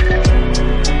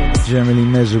 Generally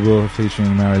Miserable,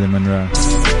 featuring Marilyn Monroe.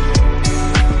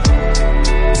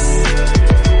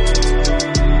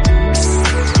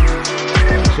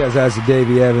 Shouts out to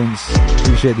Davey Evans.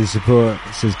 Appreciate the support.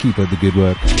 Says keep up the good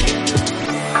work.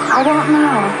 I don't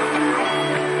know.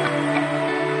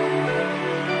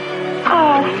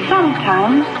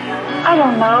 Sometimes. I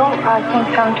don't know. I think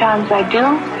sometimes I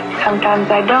do, sometimes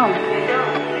I don't.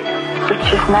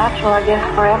 Which is natural, I guess,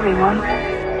 for everyone.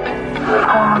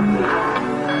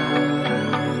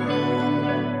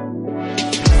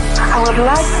 I would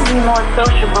like to be more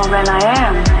sociable than I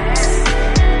am.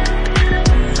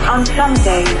 On some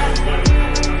days.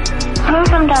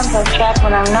 Sometimes I chat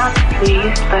when I'm not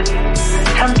pleased, but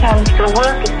sometimes the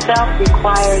work itself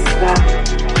requires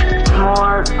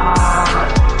more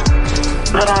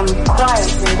that I'm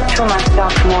quiet and to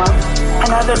myself more.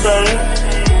 And other days,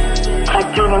 like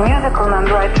doing a musical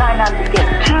number, I try not to get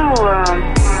too,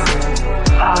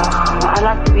 I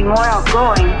like to be more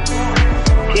outgoing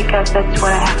because that's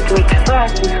what I have to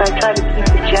express, and so I try to keep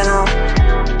it general.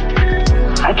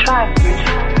 I try.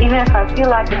 Even if I feel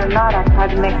like it or not, I try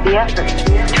to make the effort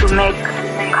to make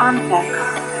contact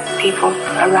with people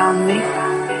around me.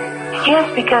 Yes,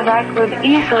 because I could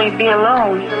easily be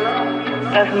alone.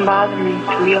 It doesn't bother me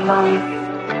to be alone.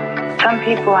 Some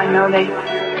people I know, they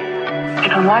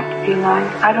don't like to be alone.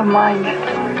 I don't mind it.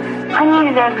 I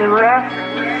need it as a rest.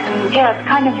 And yeah, it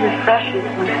kind of refreshes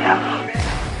myself.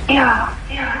 Yeah.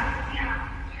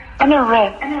 And a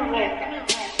rest.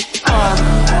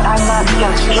 I'm not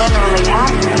just generally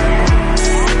happy.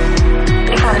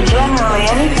 If I'm generally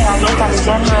anything, I guess I'm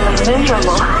generally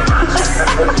miserable.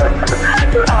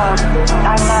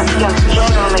 I'm not just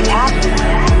generally happy.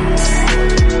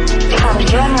 If I'm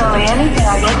generally anything, I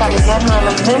guess I'm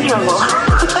generally miserable.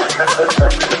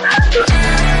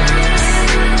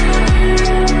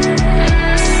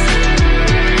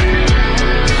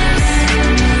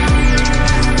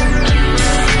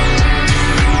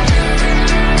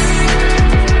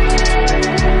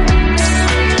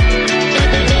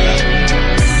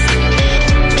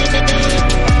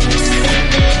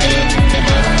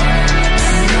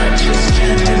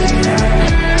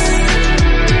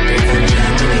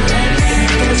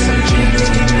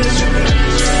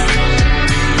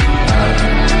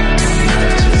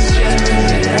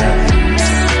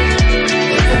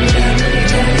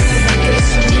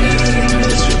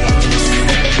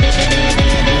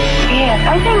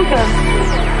 I think there's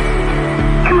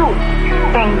two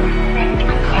things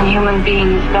in human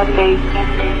beings that they,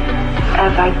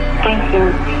 as I think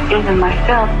there is in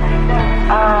myself,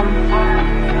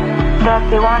 that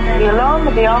they want to be alone,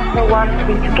 but they also want to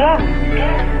be together.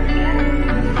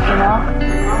 You know?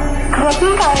 Because I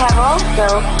think I have also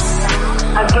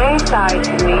a gay side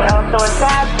to me, also a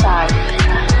sad side.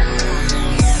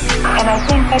 And I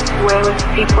think that's the way with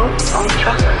people on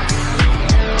truckers.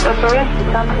 So there is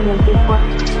something in people,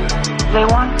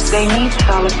 they need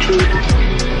solitude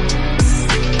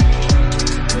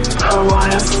for a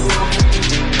while.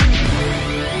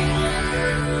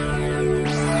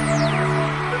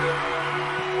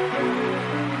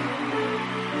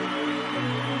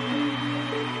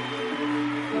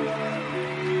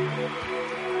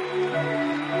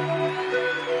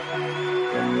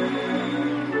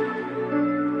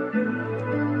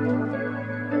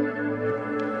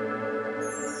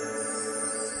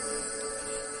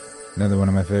 Another one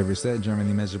of my favorites there,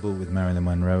 Germany Miserable with Marilyn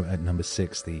Monroe at number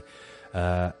 6, the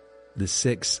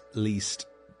 6th least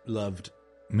loved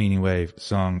Meaning Wave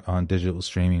song on digital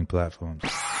streaming platforms.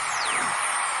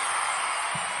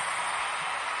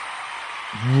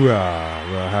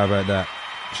 Well, how about that?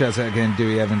 Shouts out again,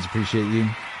 Dewey Evans, appreciate you.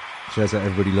 Shouts out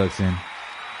everybody locked in.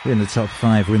 We're in the top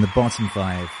 5, we're in the bottom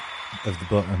 5 of the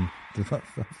bottom.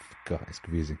 God, it's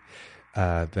confusing.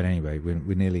 But anyway,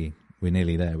 we're nearly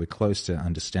there. We're close to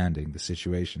understanding the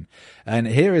situation. And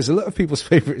here is a lot of people's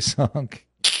favorite song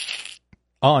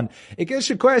on. It gets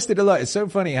requested a lot. It's so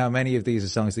funny how many of these are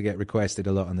songs that get requested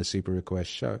a lot on the Super Request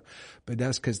show. But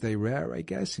that's because they're rare, I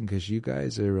guess, and because you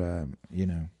guys are, you're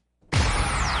the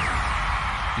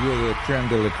creme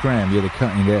de la creme. You're the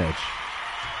cutting edge.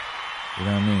 You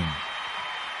know what I mean?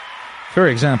 For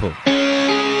example,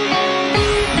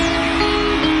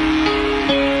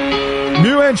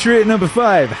 new entry at number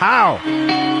 5. How?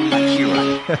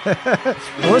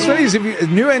 What's funny is if a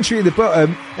new entry at the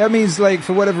bottom, that means like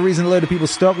for whatever reason a load of people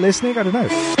stop listening. I don't know.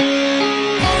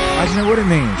 I don't know what it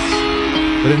means.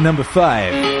 But at number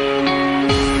 5.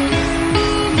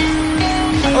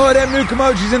 Oh, them new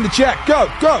emojis in the chat. Go.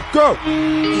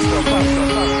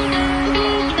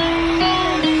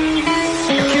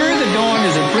 Akira the Don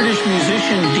is a British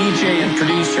musician, DJ, and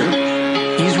producer.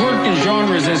 He's worked in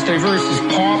genres as diverse as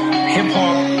pop,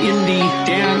 hip-hop, indie,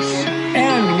 dance,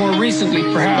 and more recently,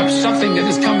 perhaps, something that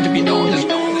has come to be known as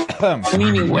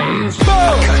Meaning Wave.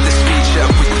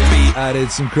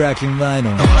 Added some cracking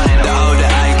vinyl.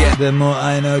 The more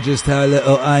I know just how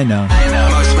little I know.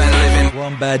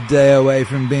 One bad day away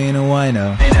from being a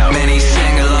wino. Many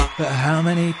sing along, but how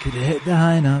many could hit the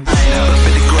high notes? But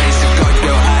for the grace of God,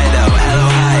 go high though. Hello,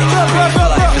 hi.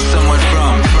 Fly for someone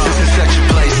from this is such a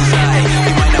place as I.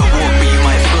 You might not walk, but you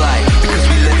might fly. Because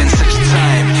we live in such a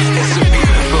time. It's a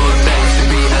beautiful thing to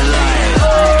be alive.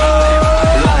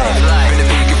 Live. In a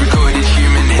big recorded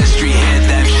human history, hear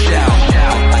them shout.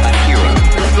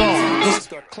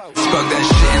 Spoke that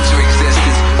shit into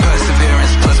existence.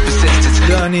 Perseverance plus persistence.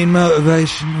 Done don't need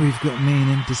motivation. We've got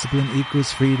meaning. Discipline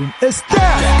equals freedom. It's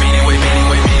that. Meaning way.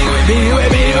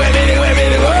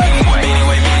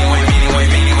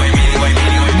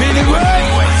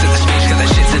 To the speech, got that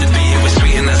shit to the beat. It was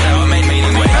sweet, and that's how I made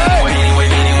meaning way. Meaning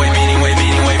way.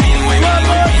 One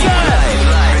more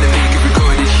time. The peak of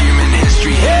recorded human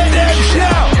history.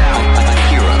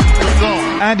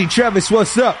 Andy Travis,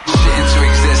 what's up? Shit into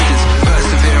existence.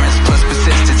 Perseverance plus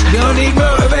persistence. Don't need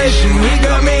motivation. We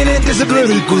got meaning.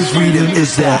 Discipline equals freedom.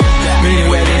 It's that. Meaning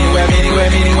way.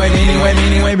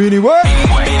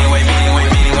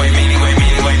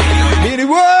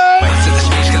 To the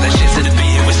speech, got that shit to the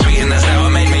beat. It was sweet, and that's how I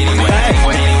made meaning way.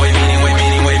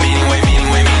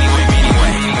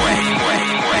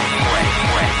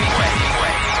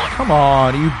 Come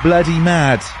on, you bloody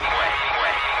mad.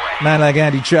 Man like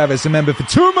Andy Travis, a member for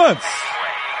 2 months.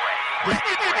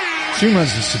 2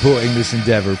 months of supporting this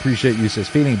endeavor. Appreciate you, says.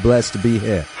 Feeling blessed to be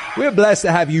here. We're blessed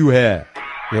to have you here.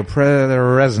 Your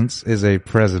presence is a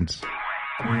present.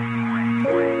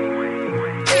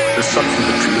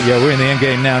 Yeah, we're in the end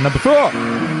game now. Number 4.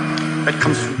 That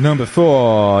comes from Number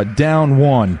 4, down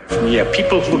 1. Yeah,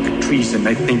 people look at trees and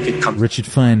they think it comes. Richard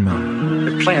Feynman.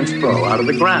 The plants grow out of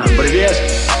the ground, but if you ask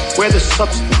where the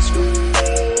substance goes,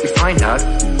 you find out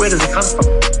where does it come from.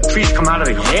 Trees come out of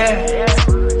the air.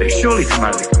 They surely come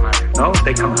out of the air. No,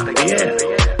 they come out of the air.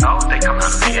 No, they come out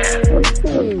of the air.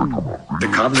 The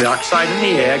carbon dioxide in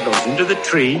the air goes into the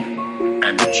tree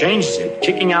and it changes it,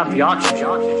 kicking out the oxygen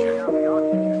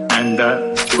and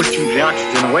pushing the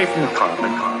oxygen away from the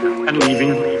carbon and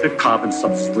leaving the carbon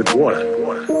substance with water.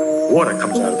 Water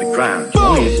comes out of the ground.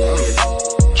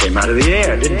 It came out of the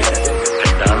air, didn't it?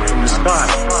 Came down from the sky.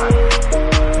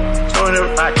 So in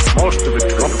fact, most of the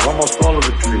trees, almost all of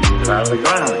the trees are out of the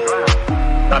ground.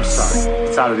 I'm sorry,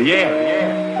 it's out of the air.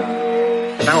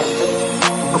 Now,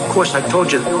 of course, I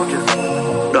told you,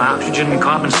 the oxygen and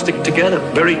carbon stick together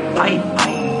very tight.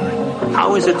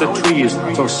 How is it the tree is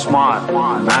so smart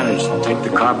and managed to take the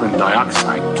carbon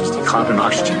dioxide, which is the carbon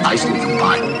oxygen, nicely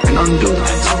combined, and undo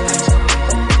that?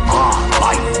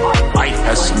 Light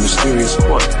has some mysterious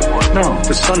force. No,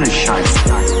 the sun is shining.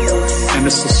 And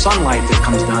it's the sunlight that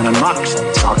comes down and knocks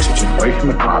its oxygen away from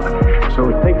the carbon. So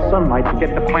it takes sunlight to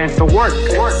get the plants to work.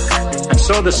 And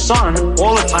so the sun,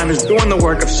 all the time, is doing the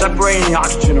work of separating the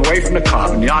oxygen away from the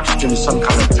carbon. The oxygen is some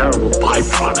kind of terrible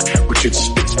byproduct, which it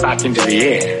spits back into the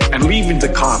air, and leaving the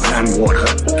carbon and water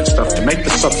and stuff to make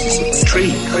the substance of the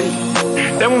tree.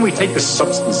 Then when we take the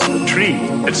substance of the tree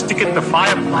and stick it in the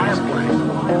fireplace,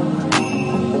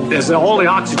 there's all the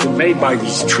oxygen made by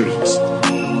these trees.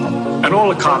 And all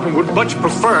the carbon would much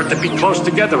prefer to be close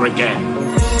together again.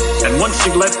 And once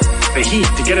you let the heat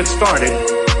to get it started,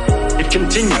 it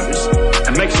continues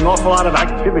and makes an awful lot of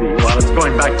activity while it's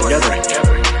going back together again.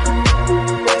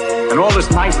 And all this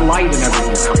nice light and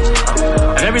everything comes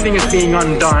out. And everything is being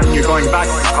undone. You're going back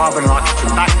to carbon and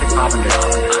oxygen, back to carbon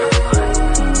dioxide.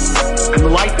 And the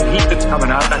light and heat that's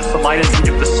coming out, that's the light and heat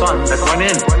of the sun that went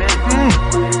in.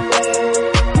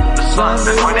 The sun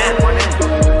that went in.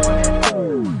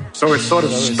 So it's sort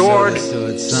of stored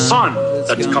sun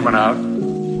that's coming out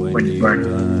when you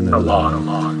burn a log.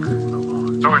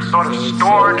 So it's sort of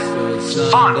stored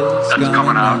sun that's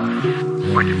coming out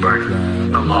when you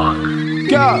burn a log.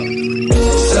 Go! So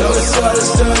it's sort of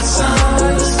stored sun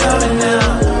that's coming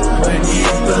out when you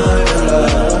burn a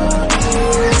log.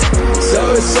 So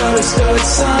it's sort of stored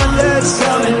sun that's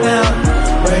coming out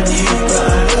when you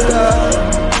burn a log.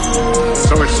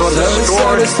 So it's sort of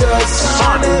stored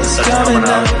sun that's coming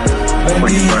out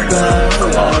when you burn the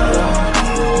log.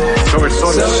 So it's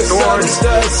sort of stored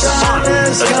sun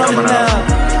that's coming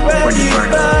out when you burn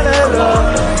the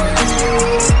log.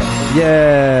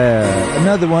 Yeah,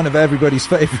 another one of everybody's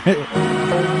favorite.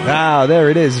 Wow, there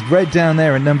it is, right down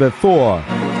there at number 4.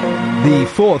 The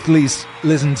 4th least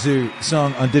listened to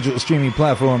song on digital streaming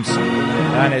platforms,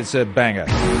 and it's a banger.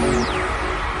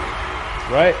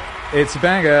 Right? It's a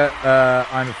banger,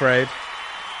 I'm afraid.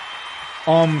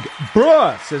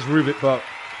 Bruh, says Rubik Bop.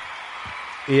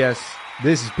 Yes,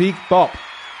 this is peak bop.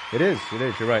 It is,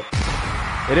 you're right.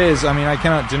 It is, I mean, I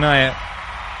cannot deny it.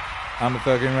 I'm a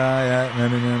fucking riot.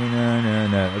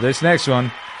 No. This next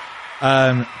one,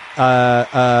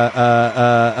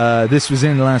 this was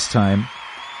in last time.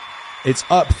 It's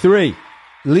up 3.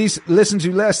 Listen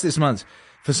to less this month.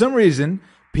 For some reason,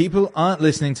 people aren't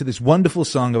listening to this wonderful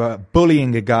song about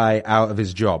bullying a guy out of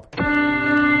his job.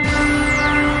 Men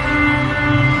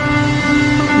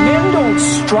don't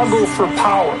struggle for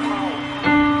power.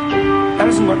 That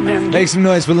isn't what men do. Make some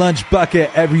noise for Lunch Bucket,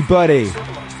 everybody.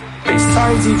 They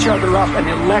size each other up and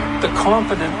elect the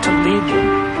competent to lead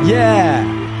them. Yeah.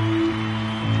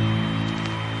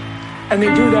 And they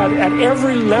do that at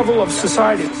every level of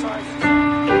society.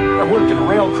 I worked in a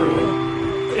rail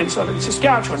crew in southern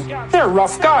Saskatchewan. They're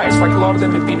rough guys, like a lot of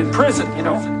them had been in prison, you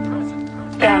know.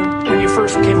 And when you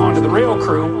first came onto the rail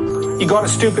crew, you got a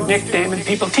stupid nickname and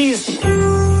people teased you.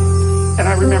 And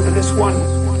I remember this one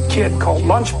kid called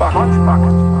Lunch Bucket.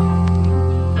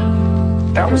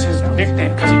 That was his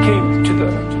nickname because he came to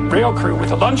the rail crew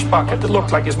with a lunch bucket that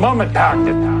looked like his mum had packed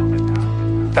it.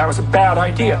 That was a bad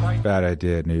idea. Bad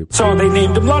idea, noob. So they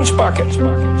named him Lunch Bucket,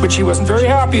 which he wasn't very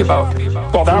happy about.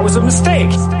 Well, that was a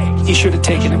mistake. He should have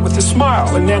taken it with a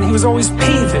smile. And then he was always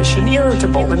peevish and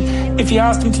irritable. And if you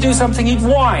asked him to do something, he'd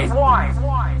whine.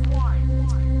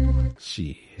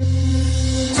 Shit.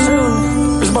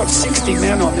 Soon, there's about 60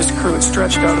 men on this crew. It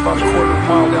stretched out about a quarter of a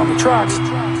mile down the tracks.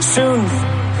 Soon,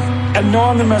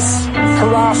 anonymous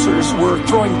harassers were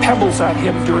throwing pebbles at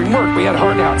him during work. We had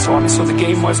hard hats on, so the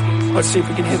game was, let's see if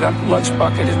we can hit a lunch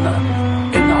bucket in the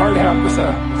hard hat with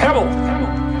a pebble.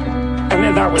 And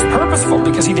then that was purposeful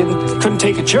because he couldn't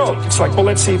take a joke. It's like, well,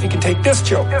 let's see if he can take this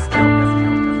joke.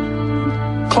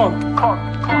 Clunk.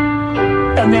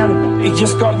 And then he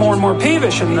just got more and more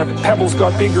peevish, and the pebbles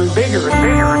got bigger and bigger and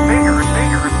bigger and bigger and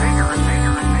bigger and bigger and bigger and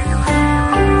bigger and bigger.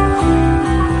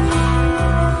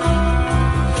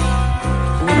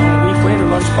 And, you know, a week later,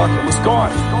 Lunch Bucket was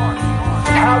gone.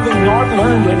 Having not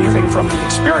learned anything from the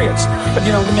experience. But,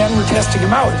 you know, the men were testing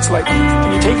him out. It's like,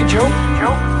 can you take a joke?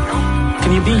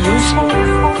 Can you be useful?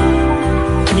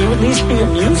 Can you at least be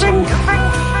amusing?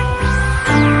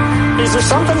 Is there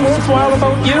something worthwhile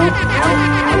about you?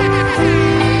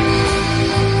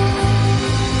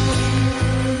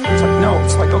 It's like, no.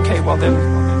 It's like, okay, well then,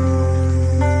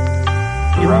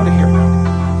 you're out of here.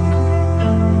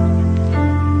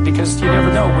 Because you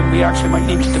never know when we actually might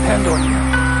need to depend on you.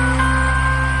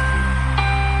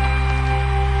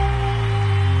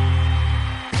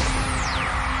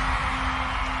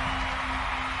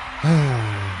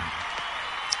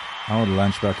 Old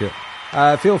Lunch Bucket.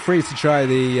 Feel free to try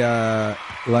the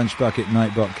Lunch Bucket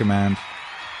Nightbot command.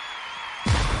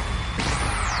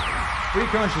 Free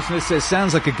Consciousness says,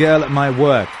 sounds like a girl at my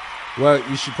work. Well,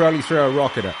 you should probably throw a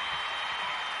rock at her.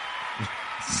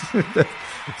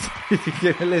 If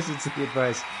you're going to listen to the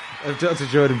advice of Dr.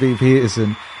 Jordan B.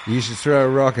 Peterson, you should throw a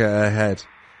rock at her head.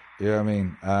 You know what I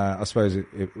mean? I suppose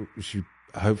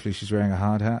hopefully she's wearing a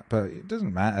hard hat, but it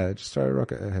doesn't matter. Just throw a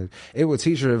rock at her head. It will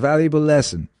teach her a valuable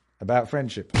lesson about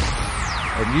friendship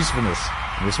and usefulness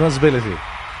and responsibility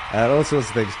and all sorts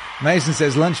of things. Mason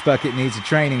says Lunch Bucket needs a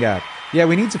training app. Yeah,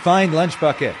 we need to find Lunch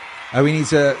Bucket. We need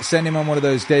to send him on one of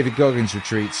those David Goggins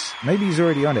retreats. Maybe he's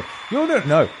already on it. You all don't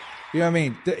know. You know what I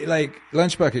mean? Like,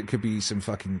 Lunch Bucket could be some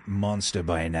fucking monster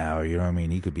by now. You know what I mean?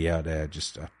 He could be out there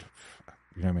just... you know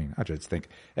what I mean? I dread to think.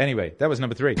 Anyway, that was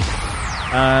number 3.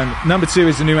 Number 2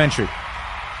 is a new entry.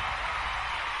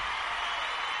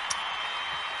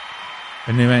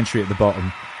 A new entry at the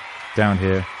bottom, down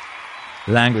here,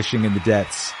 languishing in the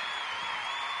depths.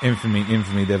 Infamy,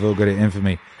 they've all got it,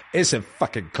 infamy. It's a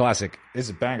fucking classic. It's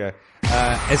a banger.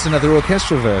 It's another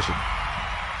orchestral version.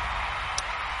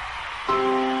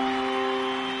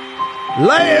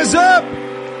 Layers up!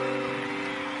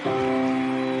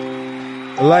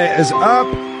 Layers up!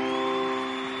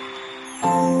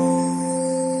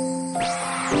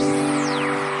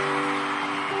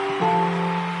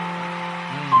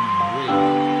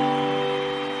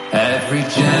 Every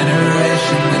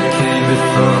generation that came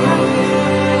before,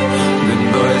 the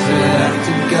boys would have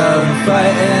to go and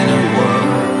fight in a war.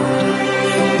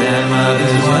 Their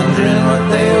mothers wondering what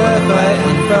they were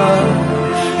fighting for,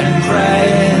 and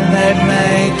praying they'd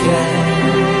make it.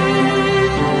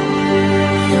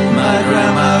 My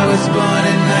grandma was born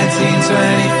in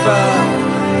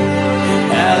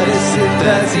 1924. Eldest of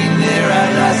 13, near our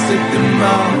last took them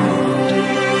all.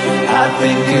 I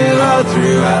think of all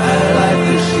throughout her life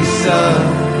that she saw,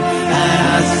 and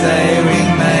I say we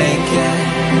make it.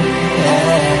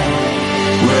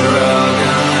 We're all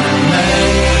gonna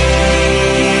make it.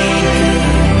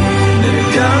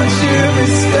 Don't you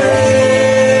mistake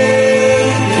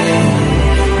it.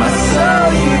 My soul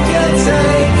you can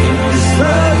take it, this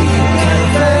road you can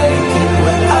fake it.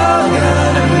 We're all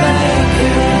gonna make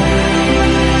it.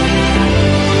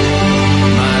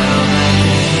 My old man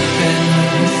in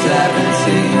the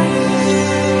 70s,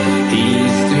 he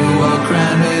used to walk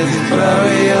around with his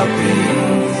Bowie LPs.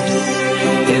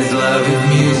 His love of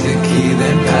music he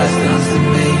then passed on to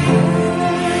me,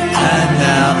 and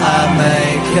now I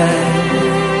make it.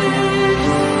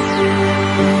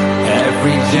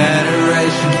 Every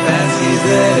generation fancies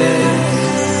that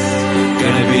it's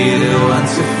gonna be the one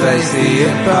to face the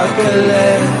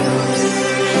apocalypse.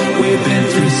 we've been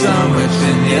through so much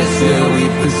and yet still we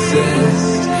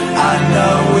persist. I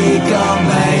know we gon'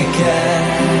 make it.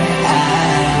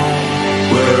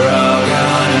 We're all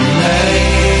gonna make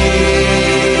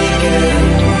it.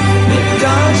 But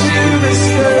don't you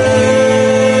mistake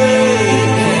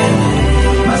it.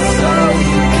 My soul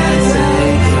you can't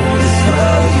take it. This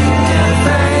world you can't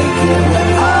fake it.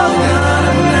 We're all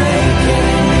gonna make it.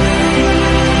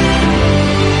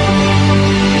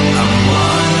 I'm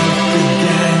one of the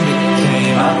gang that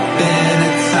came up in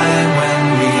a time when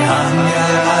we hung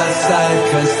out outside,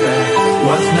 'cause there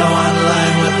was no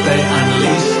online. What they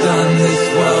unleashed on this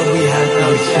world, we had no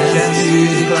chance to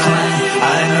decline.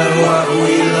 I know what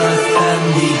we lost and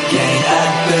we gained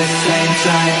at the same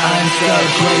time. I'm so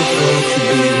grateful to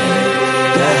be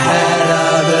the head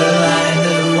of the line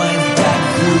that went back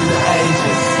through the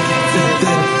ages to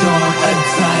the dawn of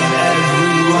time.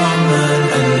 Every woman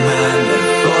and man that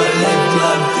fought, lived,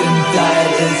 loved and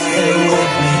died is here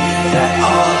with me. They're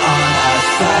all on our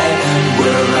side and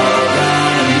we're all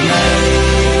gonna make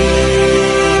it.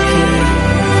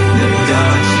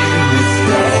 Don't you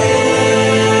mistake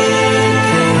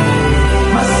it.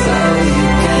 My soul you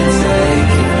can't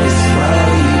take it. This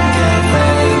world you can't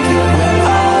fake it. We're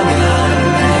all gonna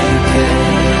make it.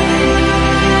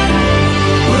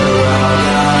 We're all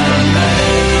gonna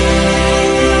make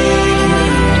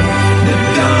it.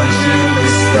 Don't you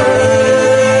mistake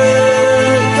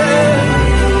it.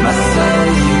 My soul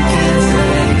you can't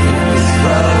take it. This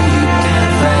world you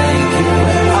can't fake it.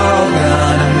 We're all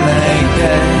gonna make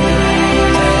it.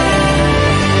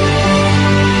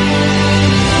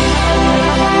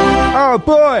 Oh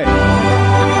boy!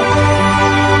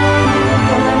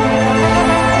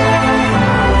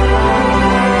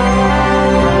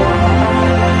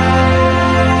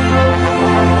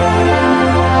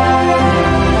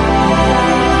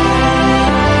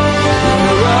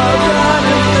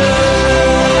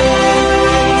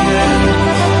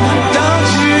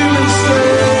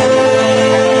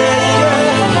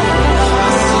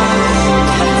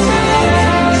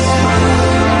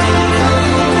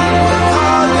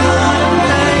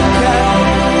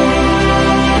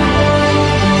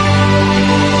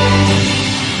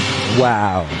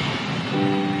 Wow.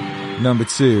 Number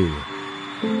 2.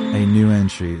 A new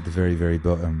entry at the very, very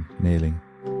bottom, nearly.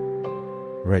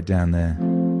 Right down there,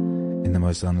 in the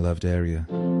most unloved area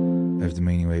of the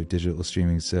Meaning Wave digital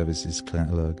streaming services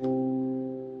catalogue.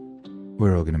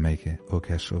 We're all gonna make it,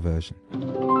 orchestral version.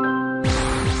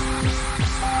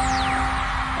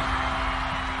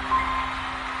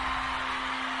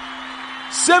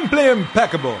 Simply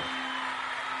impeccable!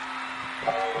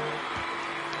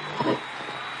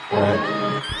 Alright,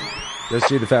 let's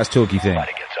do the fast talky thing. Are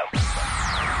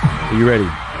you ready?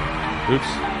 Oops.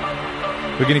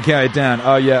 We're gonna count it down.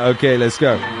 Oh yeah, okay, let's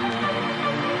go.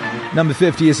 Number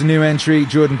 50 is a new entry,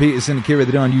 Jordan Peterson, Akira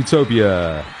the Don,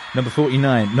 Utopia. Number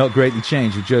 49, Not Greatly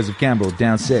Changed with Joseph Campbell,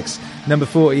 down 6. Number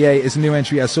 48 is a new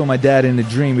entry, I Saw My Dad in a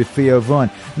Dream with Theo Von.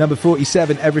 Number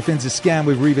 47, Everything's a Scam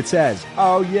with Reva Taz.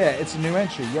 Oh yeah, it's a new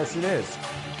entry, yes it is.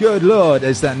 Good Lord,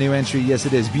 is that new entry? Yes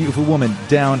it is. Beautiful Woman,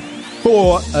 down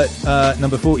 4 at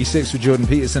number 46 with Jordan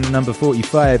Peterson. Number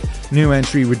 45, new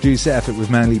entry, Reduced Effort with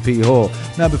Manly P. Hall.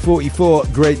 Number 44,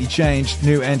 Greatly Changed,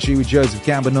 new entry with Joseph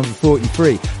Campbell. Number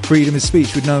 43, Freedom of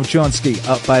Speech with Noam Chomsky,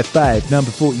 up by 5. Number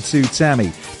 42,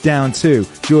 Tammy, down 2.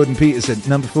 Jordan Peterson.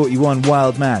 Number 41,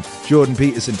 Wild Man, Jordan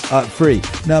Peterson, up 3.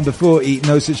 Number 40,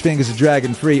 No Such Thing as a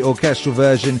Dragon, free orchestral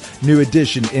version, new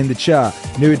edition in the chart.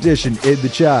 New edition in the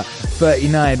chart.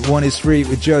 39, One Is Free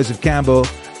with Joseph Campbell.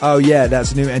 Oh yeah,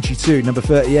 that's a new entry too. Number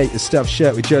 38, A Stuffed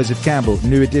Shirt with Joseph Campbell,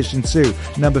 new edition too.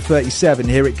 Number 37,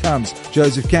 Here It Comes,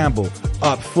 Joseph Campbell,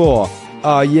 up 4.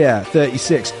 Oh yeah,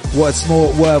 36, What's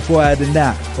More Worthwhile Than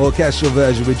That, orchestral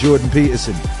version with Jordan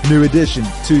Peterson, new addition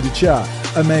to the chart.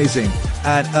 Amazing.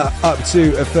 And up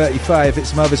to a 35,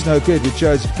 It's Mother's No Good with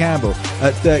Joseph Campbell.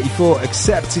 At 34,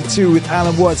 Accepted 2 with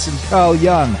Alan Watson, Carl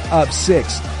Young, up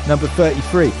 6. Number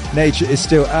 33, Nature Is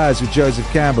Still Ours with Joseph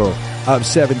Campbell. Up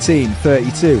 17,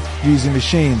 32, Using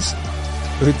Machines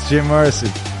with Jim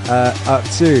Morrison. Up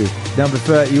 2. Number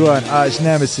 31, Arch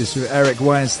Nemesis with Eric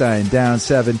Weinstein, down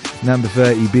 7. Number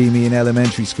 30, Be Me in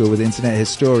Elementary School with Internet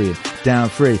Historian, down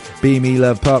 3. Be Me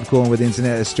Love Popcorn with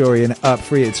Internet Historian, up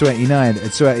 3 at 29.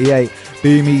 At 28,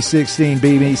 Be Me 16,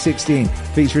 Be Me 16,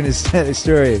 featuring Internet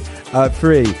Historian, up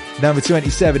 3. Number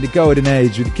 27, The Golden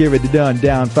Age with Akira the Don,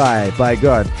 down 5, by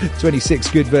God. 26,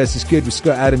 Good vs. Good with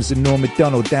Scott Adams and Norm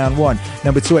MacDonald, down 1.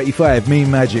 Number 25, Mean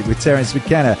Magic with Terence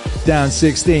McKenna, down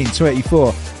 16.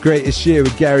 24, Greatest Year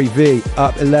with Gary V,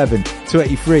 up 11.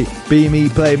 23, Be Me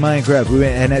Play Minecraft with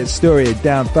Internet Historian,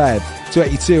 down 5.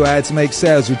 22, I had to make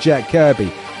sales with Jack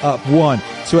Kirby. Up 1.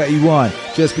 21,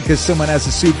 just because someone has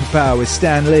a superpower with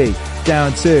Stan Lee.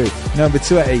 Down 2. Number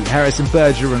 20, Harrison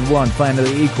Bergeron 1,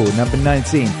 finally equal. Number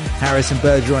 19, Harrison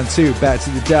Bergeron 2, Back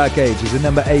to the Dark Ages. And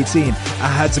number 18, I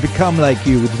Had to Become Like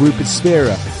You with Rupert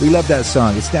Spira. We love that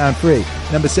song. It's down 3.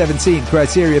 Number 17,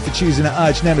 Criteria for Choosing an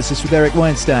Arch Nemesis with Eric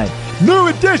Weinstein. New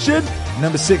edition!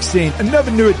 Number 16,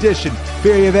 another new edition,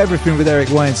 Theory of Everything with Eric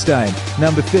Weinstein.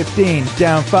 Number 15,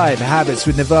 down 5, Habits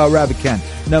with Naval Ravikant.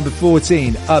 Number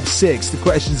 14, up 6, The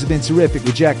Questions Have Been Terrific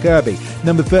with Jack Kirby.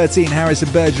 Number 13, Harrison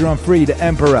Bergeron 3, The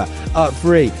Emperor. Up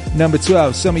 3. Number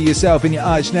 12, Some of Yourself and Your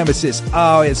Arch Nemesis.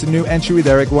 Oh, it's a new entry with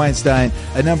Eric Weinstein.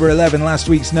 At number 11, last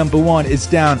week's number 1 is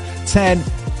down 10.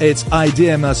 It's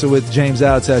Idea Muscle with James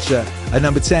Altucher. At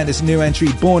number 10, it's a new entry,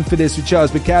 Born for This with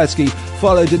Charles Bukowski.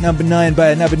 Followed at number 9 by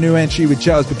another new entry with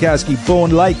Charles Bukowski,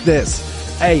 Born Like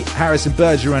This. 8, Harrison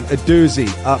Bergeron, A Doozy.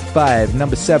 Up 5.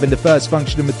 Number 7, The First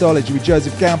Function of Mythology with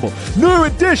Joseph Campbell. New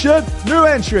edition, new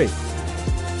entry.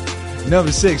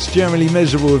 Number 6, Generally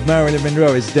Miserable with Marilyn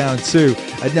Monroe is down 2.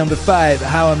 At number 5,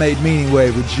 How I Made Meaning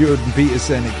Wave with Jordan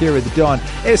Peterson and Akira the Don.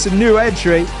 It's a new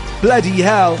entry, Bloody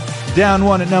Hell. Down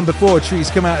 1 at number 4, Trees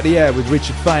Come Out of the Air with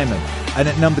Richard Feynman. And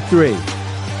at number 3,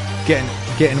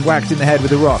 getting whacked in the head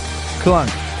with a rock, Clunk,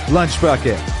 Lunch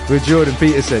Bucket with Jordan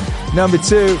Peterson. Number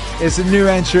 2, it's a new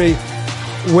entry,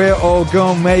 We're All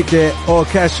Gonna Make It,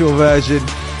 orchestral version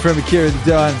from Akira the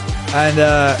Don. And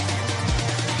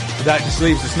that just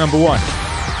leaves us number 1.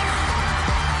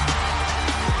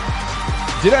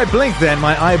 Did I blink then?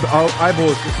 My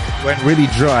eyeballs just went really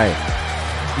dry.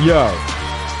 Yo.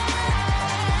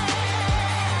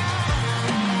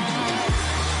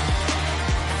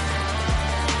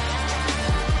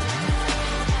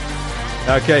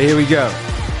 Okay, here we go.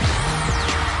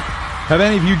 Have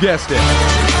any of you guessed it?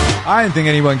 I don't think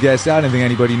anyone guessed it. I don't think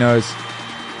anybody knows.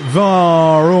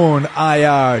 Varon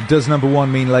IR. Does number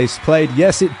 1 mean least played?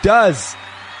 Yes, it does.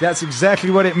 That's exactly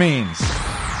what it means.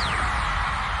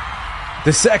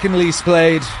 The second least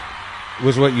played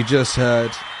was what you just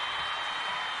heard.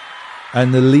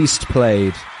 And the least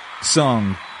played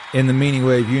song in the Meaning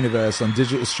Wave universe on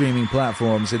digital streaming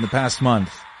platforms in the past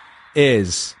month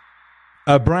is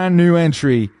a brand new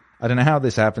entry. I don't know how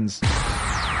this happens.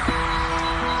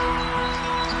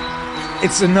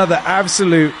 It's another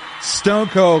absolute stone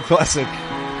cold classic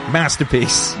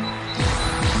masterpiece.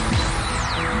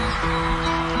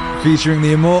 Featuring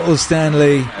the immortal Stan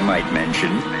Lee. I might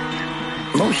mention,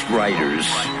 most writers,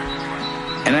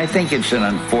 and I think it's an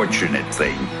unfortunate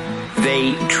thing,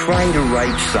 they try to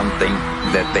write something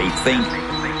that they think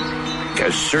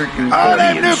a certain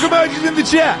audience new emojis in the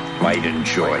chat might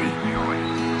enjoy.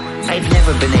 I've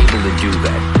never been able to do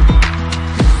that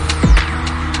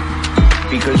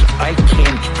because I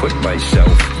can't put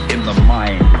myself in the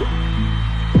mind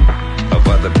of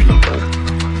other people.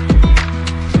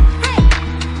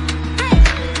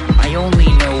 I only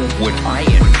know what I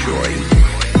enjoy.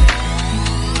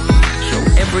 So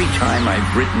every time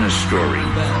I've written a story,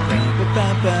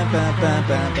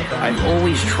 I've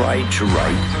always tried to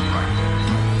write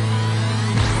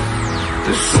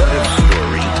the sort of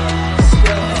story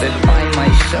that I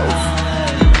myself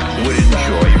would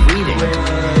enjoy reading.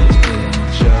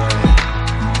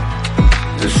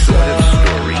 The sort of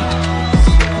story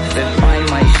that I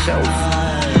myself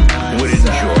would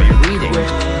enjoy reading.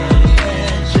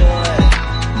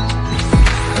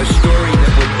 A story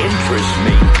that would interest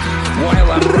me while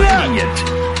I'm writing it,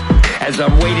 as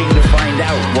I'm waiting to find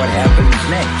out what happens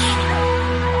next.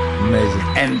 Amazing.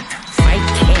 And I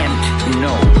can't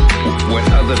know what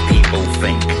other people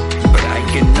think, but I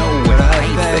can know what I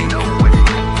think.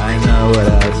 I know what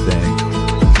I think.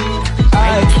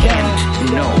 I can't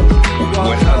know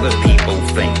what other people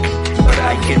think, but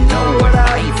I can know what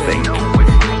I think.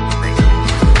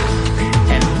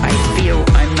 And I feel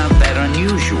I'm not that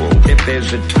unusual. If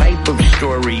there's a type of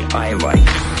story I like,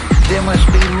 there must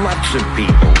be lots of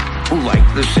people who like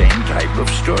the same type of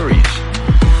stories.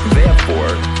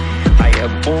 Therefore, I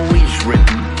have always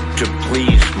written to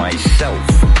please myself,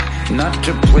 not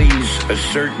to please a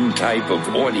certain type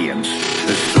of audience.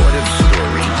 The sort of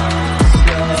story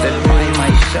that I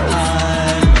myself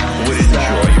would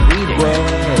enjoy reading.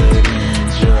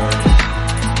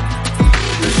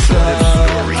 The sort of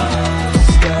story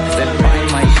that I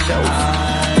myself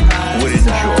would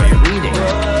enjoy reading.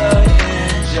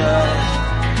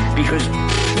 Because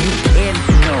you can't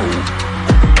know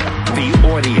the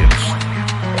audience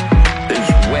as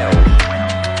well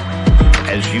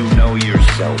as you know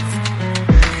yourself.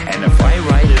 And if I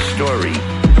write a story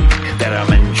that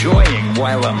I'm enjoying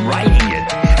while I'm writing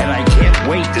it, and I can't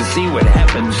wait to see what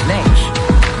happens next,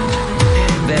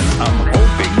 then I'm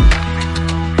hoping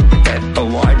that a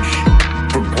large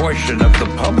proportion of the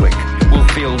public will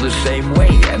feel the same way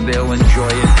and they'll enjoy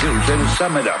it too. So to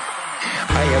sum it up,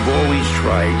 I have always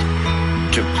tried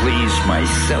to please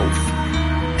myself,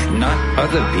 not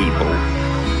other people.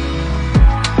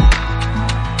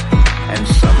 And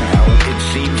somehow it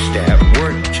seems to have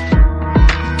worked.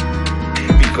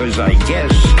 Because I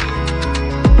guess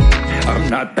I'm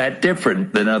not that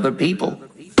different than other people.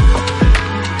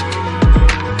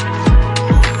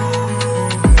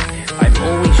 I've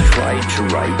always tried to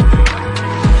write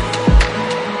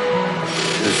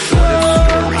the sort of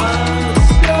story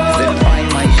that I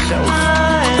myself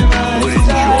would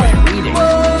enjoy reading.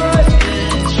 The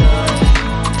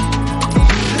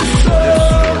sort of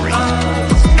story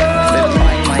that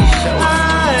I myself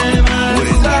would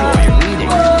enjoy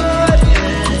reading.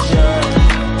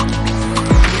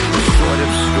 The sort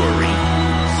of story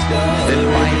that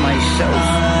I myself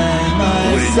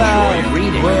would enjoy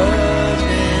reading.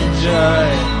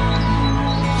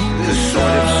 The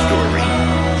sort of story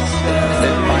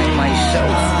that I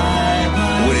myself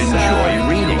would enjoy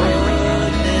reading.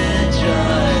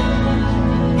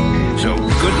 So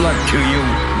good luck to you.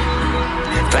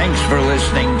 Thanks for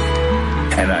listening.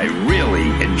 And I really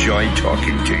enjoyed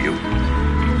talking to you.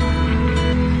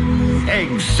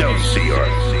 Excelsior.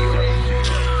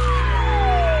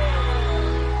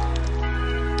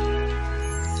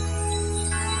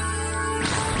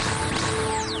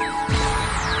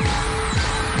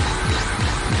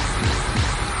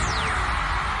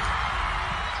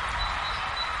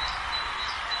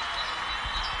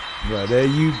 Well, there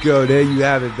you go. There you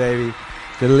have it, baby.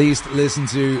 The least listened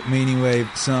to Meaning Wave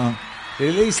song.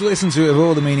 The least listened to of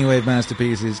all the Meaning Wave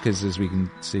masterpieces, because as we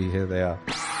can see here, they are.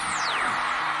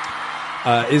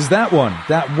 Is that one.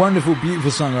 That wonderful,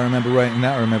 beautiful song. I remember writing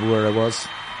that. I remember where I was.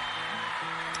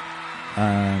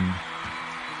 I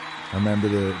remember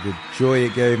the joy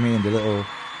it gave me and the little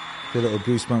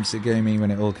goosebumps it gave me when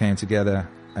it all came together.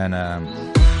 And I'm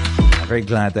very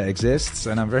glad that exists,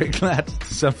 and I'm very glad,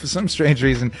 for some strange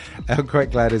reason, I'm quite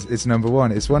glad it's number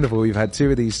one. It's wonderful. We've had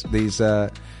two of these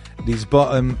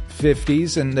bottom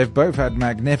 50s, and they've both had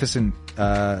magnificent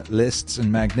lists and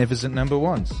magnificent number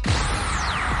ones.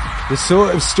 The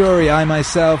sort of story I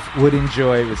myself would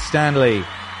enjoy with Stanley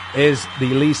is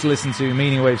the least listened to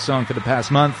Meaning Wave song for the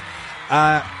past month.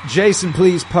 Jason,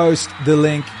 please post the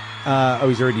link.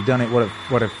 He's already done it. What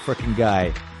a freaking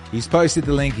guy. He's posted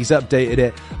the link. He's updated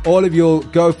it. All of you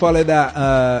go follow that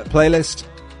playlist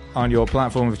on your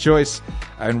platform of choice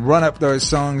and run up those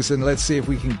songs, and let's see if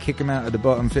we can kick them out of the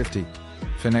bottom 50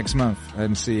 for next month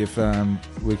and see if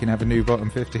we can have a new bottom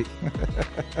 50.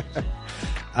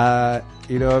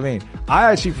 You know what I mean?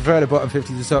 I actually prefer the bottom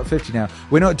 50 to top 50 now.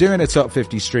 We're not doing a top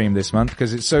 50 stream this month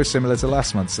because it's so similar to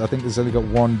last month's. I think there's only got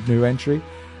one new entry.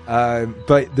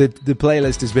 But the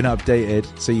playlist has been updated,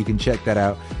 so you can check that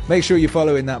out. Make sure you're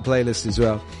following that playlist as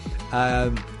well.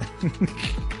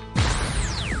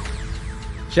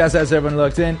 Shouts out to everyone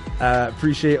locked in.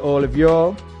 Appreciate all of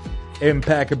y'all.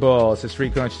 Impeccable. Says Free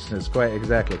Consciousness. Quite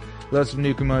exactly. Lots of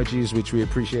new emojis, which we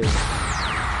appreciate.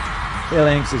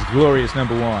 Links is glorious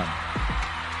number one.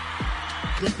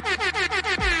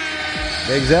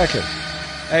 Exactly.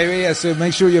 Anyway, yeah, so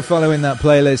make sure you're following that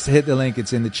playlist. Hit the link.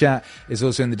 It's in the chat. It's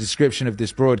also in the description of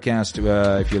this broadcast.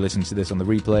 If you're listening to this on the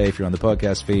replay, if you're on the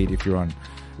podcast feed, if you're on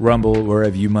Rumble,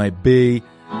 wherever you might be,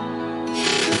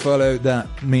 follow that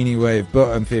Meaning Wave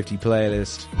bottom 50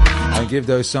 playlist and give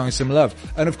those songs some love.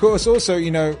 And of course, also,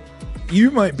 you know,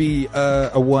 you might be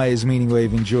a wise Meaning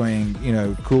Wave enjoying, you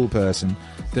know, cool person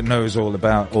that knows all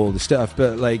about all the stuff,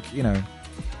 but like, you know,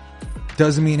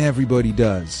 doesn't mean everybody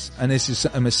does. And this is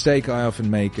a mistake I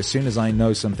often make. As soon as I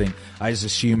know something, I just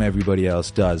assume everybody else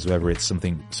does, whether it's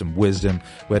something, some wisdom,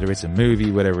 whether it's a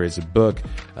movie, whether it's a book,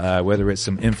 whether it's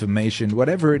some information,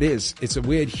 whatever it is. It's a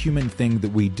weird human thing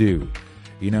that we do,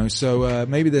 you know. So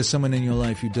maybe there's someone in your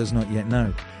life who does not yet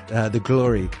know the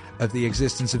glory of the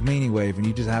existence of Meaning Wave, and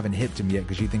you just haven't hipped him yet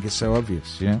because you think it's so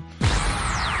obvious, you know.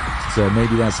 So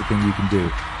maybe that's the thing you can do.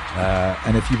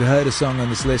 And if you've heard a song on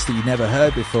this list that you never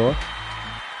heard before,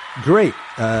 great.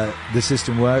 The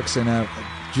system works, and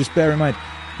just bear in mind,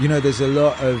 you know, there's a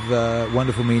lot of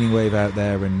wonderful Meaning Wave out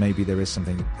there, and maybe there is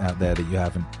something out there that you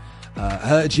haven't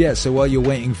heard yet. So while you're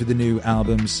waiting for the new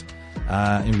albums,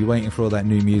 and you're waiting for all that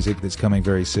new music that's coming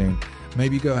very soon,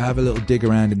 maybe go have a little dig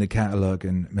around in the catalog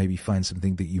and maybe find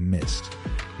something that you missed.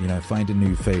 You know, find a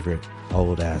new favorite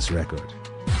old-ass record.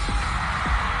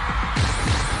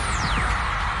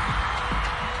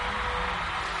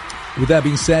 With that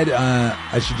being said,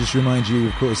 I should just remind you,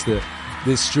 of course, that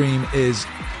this stream is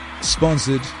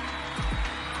sponsored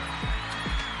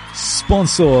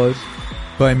sponsored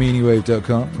by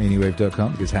meaningwave.com.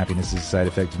 Meaningwave.com, because happiness is a side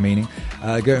effect of meaning.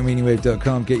 Go to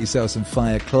meaningwave.com, get yourself some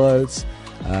fire clothes,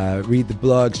 read the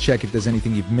blogs, check if there's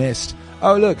anything you've missed.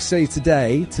 Oh, look, say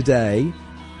today, we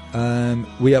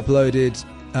uploaded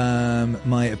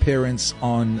my appearance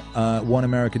on One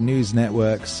American News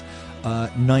Network's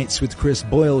Nights with Chris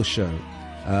Boyle show.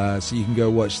 So you can go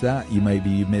watch that. You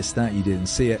missed that, you didn't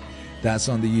see it. That's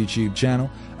on the YouTube channel.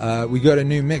 We got a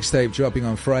new mixtape dropping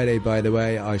on Friday, by the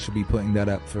way. I shall be putting that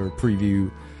up for a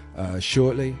preview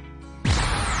shortly.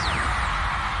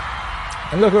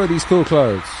 And look at all these cool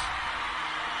clothes.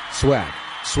 Swag.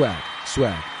 So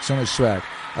much swag.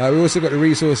 We also got the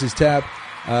resources tab.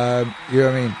 You know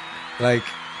what I mean? Like,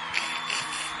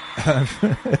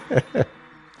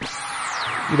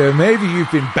 you know, maybe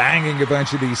you've been banging a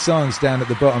bunch of these songs down at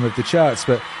the bottom of the charts,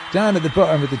 but down at the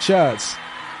bottom of the charts,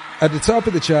 at the top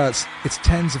of the charts, it's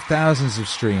tens of thousands of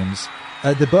streams.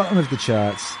 At the bottom of the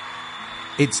charts,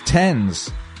 it's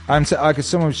tens.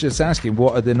 Someone was just asking,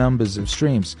 what are the numbers of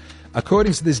streams?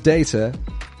 According to this data,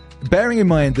 bearing in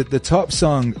mind that the top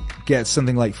song gets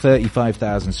something like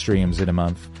 35,000 streams in a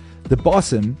month, the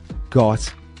bottom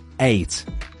got 8.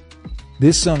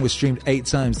 This song was streamed 8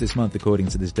 times this month, according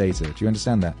to this data. Do you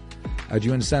understand that? Do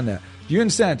you understand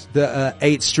that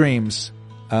 8 streams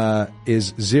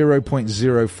is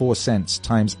 0.04 cents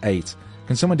times 8?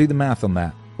 Can someone do the math on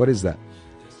that? What is that?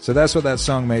 So that's what that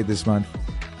song made this month.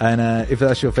 And if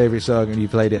that's your favorite song and you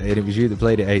played it, and it was you that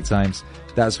played it 8 times,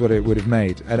 that's what it would have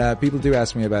made. And people do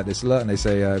ask me about this a lot, and they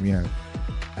say, how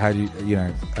do you,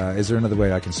 is there another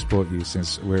way I can support you,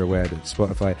 since we're aware that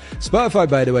Spotify,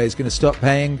 by the way, is going to stop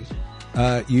paying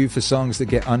you for songs that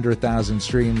get under 1,000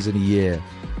 streams in a year.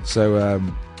 So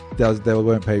they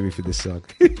won't pay me for this song.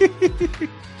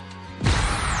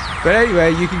 But anyway,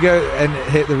 you can go and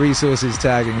hit the resources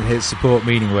tag and hit support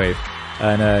Meaningwave,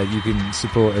 and you can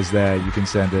support us there. You can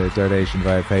send a donation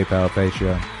via PayPal,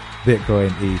 Patreon,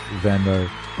 Bitcoin, ETH, Venmo,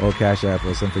 or Cash App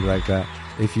or something like that.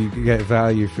 If you get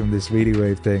value from this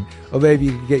Meaningwave thing, or maybe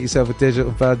you can get yourself a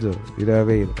digital bundle, you know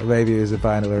what I mean? Or maybe it was a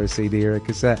vinyl or a CD or a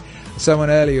cassette. Someone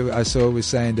earlier I saw was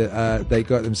saying that they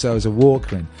got themselves a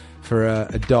Walkman for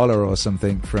 $1 or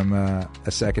something from a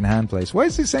second-hand place. Why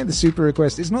is it saying the Super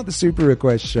Request? It's not the Super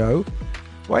Request show.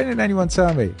 Why didn't anyone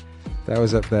tell me? That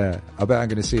was up there. I bet I'm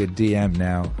going to see a DM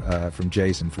now from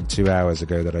Jason from 2 hours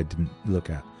ago that I didn't look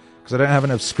at, because I don't have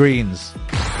enough screens.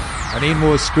 I need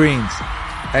more screens.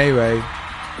 Anyway,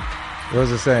 what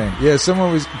was I saying? Yeah,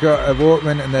 someone got a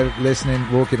Walkman and they're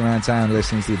walking around town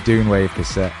listening to the Dune Wave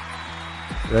cassette.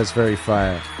 That's very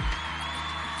fire.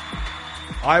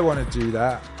 I want to do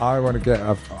that. I haven't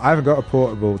got a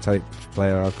portable tape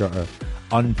player. I've got a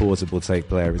unportable tape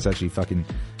player. It's actually fucking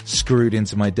screwed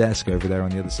into my desk over there on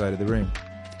the other side of the room.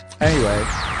 Anyway,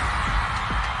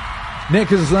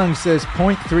 Nicholas Lung says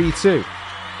 0.32.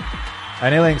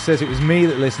 And Il Ink says it was me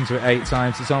that listened to it 8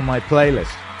 times. It's on my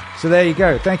playlist. So there you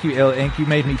go. Thank you, Il Ink. You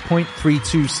made me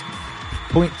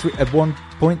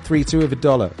 1.32 of a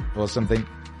dollar or something.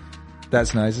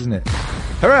 That's nice, isn't it?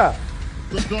 Hurrah!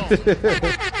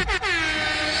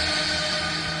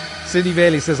 Cindy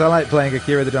Bailey says, I like playing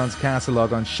Akira the Don's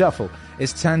catalogue on shuffle.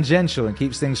 It's tangential and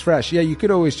keeps things fresh. Yeah, you could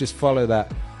always just follow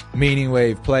that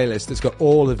Meaningwave playlist that's got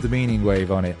all of the Meaningwave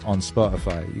on it on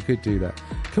Spotify. You could do that.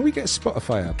 Can we get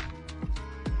Spotify up?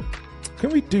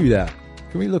 Can we do that?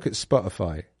 Can we look at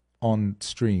Spotify on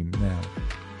stream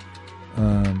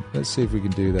now? Let's see if we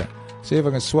can do that. See if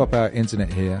I can swap out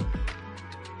internet here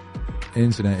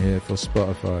for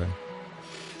Spotify.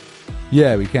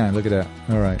 Yeah, we can. Look at that.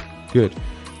 All right, good.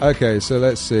 Okay, so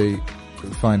let's see.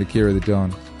 Find Akira the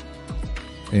Don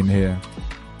in here.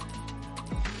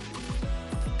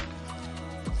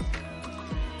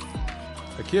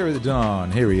 Akira the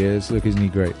Don. Here he is. Look, isn't he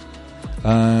great?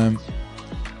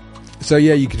 So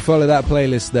yeah, you can follow that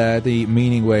playlist there, the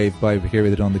Meaningwave by Akira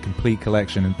the Don, the complete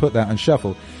collection, and put that on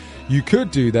shuffle. You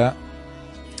could do that.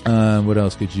 What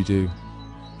else could you do?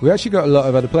 We actually got a lot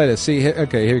of other playlists. See, here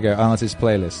we go. Artist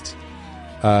playlists.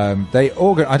 I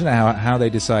don't know how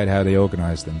they decide how they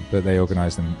organize them, but they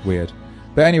organize them weird.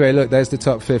 But anyway, look, there's the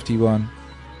top 51.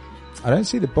 I don't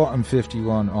see the bottom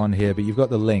 51 on here, but you've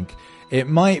got the link. It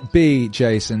might be,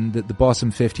 Jason, that the bottom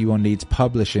 51 needs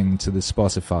publishing to the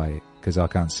Spotify, because I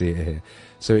can't see it here.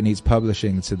 So it needs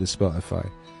publishing to the Spotify.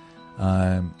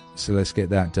 So let's get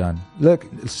that done. Look,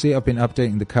 see, I've been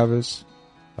updating the covers.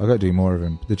 I've got to do more of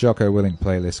them. The Jocko Willink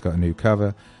playlist got a new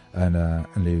cover and a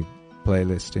new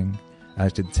playlisting.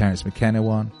 As did the Terence McKenna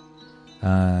one,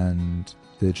 and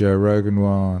the Joe Rogan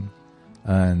one,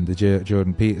 and the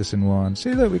Jordan Peterson one.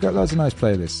 See, look, we've got lots of nice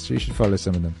playlists. You should follow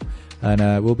some of them.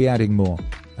 And we'll be adding more.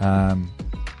 Because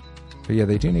But yeah,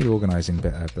 they do need organizing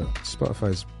better, but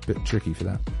Spotify's a bit tricky for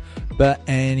that. But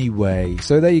anyway,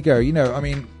 so there you go. You know, I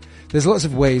mean, there's lots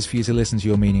of ways for you to listen to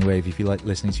your Meaning Wave if you like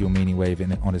listening to your Meaning Wave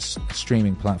on a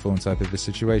streaming platform type of a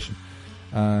situation.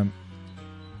 But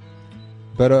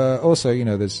also, you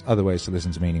know, there's other ways to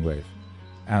listen to Meaning Wave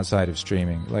outside of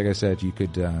streaming. Like I said, you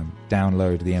could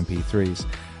download the MP3s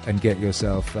and get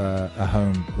yourself a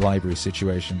home library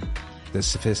situation that's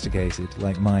sophisticated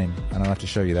like mine, and I'll have to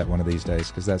show you that one of these days,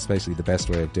 because that's basically the best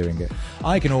way of doing it.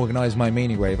 I can organize my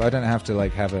Meaning Wave. I don't have to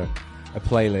like have a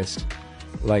playlist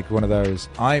like one of those.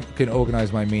 I can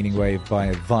organize my Meaning Wave by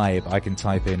a vibe. I can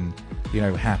type in, you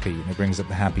know, happy, and it brings up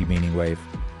the happy Meaning Wave.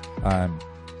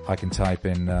 I can type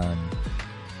in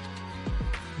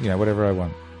you know, whatever I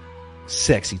want,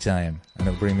 sexy time, and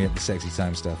it'll bring me up the sexy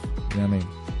time stuff. You know what I mean?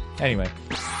 Anyway,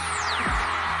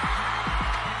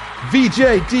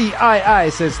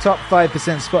 VJDII says top 5%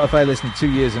 Spotify listening 2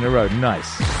 years in a row.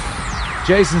 Nice.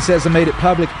 Jason says I made it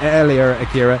public earlier,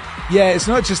 Akira. Yeah, it's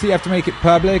not just that you have to make it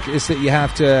public, it's that you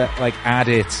have to like add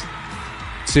it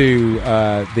to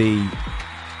the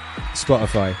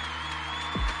Spotify,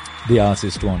 the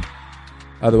artist one.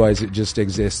 Otherwise it just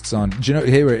exists on, do you know,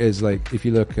 here it is, like if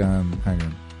you look, hang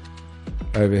on,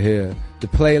 over here, the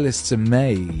playlists are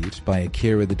made by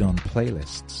Akira the Don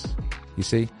Playlists, you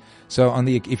see? So on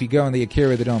the, if you go on the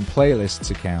Akira the Don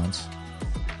Playlists account,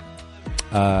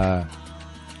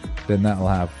 then that'll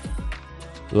have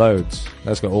loads.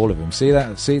 That's got all of them. See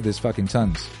that? See, there's fucking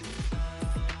tons.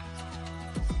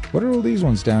 What are all these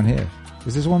ones down here?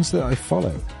 Is this ones that I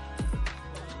follow?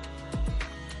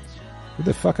 Who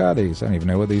the fuck are these? I don't even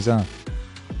know what these are.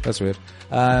 That's weird.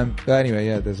 But anyway,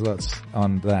 yeah, there's lots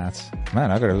on that.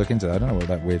 Man, I gotta look into that. I don't know what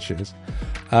that weird shit is.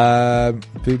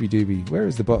 Booby doobie. Where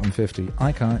is the bottom 50?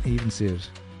 I can't even see it.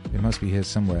 It must be here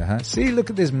somewhere, huh? See, look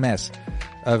at this mess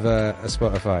of a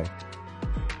Spotify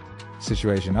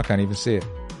situation. I can't even see it.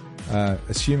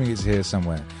 Assuming it's here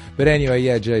somewhere. But anyway,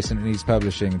 yeah, Jason, he's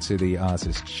publishing to the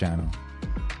artist channel.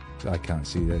 I can't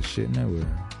see that shit nowhere.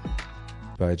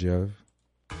 By Jove.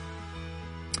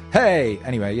 Hey!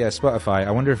 Anyway, yeah, Spotify.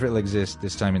 I wonder if it'll exist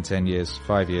this time in 10 years,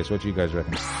 5 years. What do you guys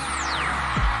reckon?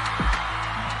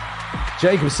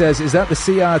 Jacob says, is that the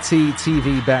CRT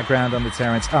TV background on the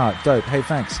Terrence? Ah, dope. Hey,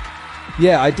 thanks.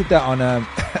 Yeah, I did that on,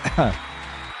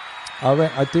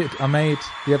 I made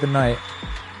the other night.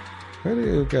 Where did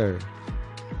it go?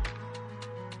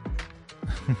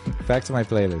 Back to my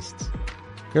playlists.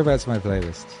 Go back to my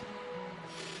playlists.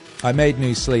 I made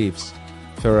new sleeves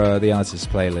for the artist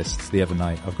playlists the other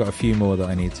night. I've got a few more that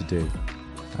I need to do.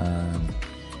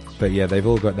 But yeah, they've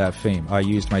all got that theme. I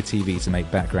used my TV to make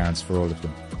backgrounds for all of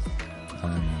them.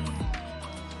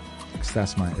 Because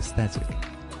that's my aesthetic.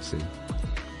 See?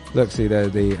 Look, see,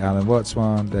 there's the Alan Watts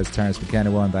one. There's Terence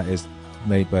McKenna one. That is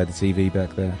made by the TV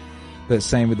back there. But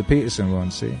same with the Peterson one,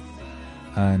 see?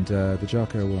 And the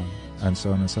Jocko one. And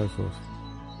so on and so forth.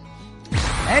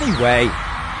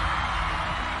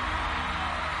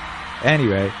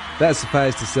 Anyway, that's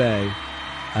suffice to say,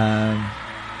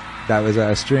 that was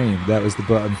our stream. That was the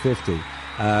bottom 50.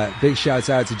 Big shout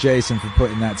out to Jason for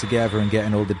putting that together and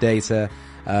getting all the data,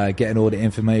 getting all the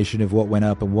information of what went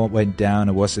up and what went down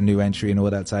and what's a new entry and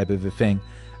all that type of a thing.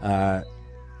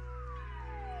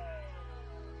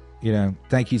 You know,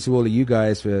 thank you to all of you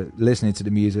guys for listening to the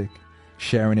music,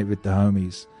 sharing it with the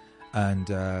homies, and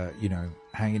you know,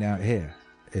 hanging out here.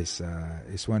 It's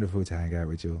wonderful to hang out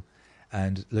with you all,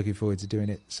 and looking forward to doing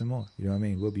it some more. You know what I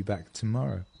mean? We'll be back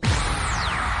tomorrow.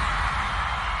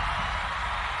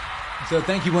 So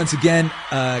thank you once again.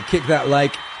 Kick that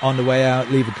like on the way out.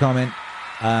 Leave a comment.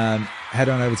 Head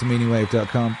on over to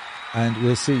meaningwave.com, and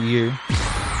we'll see you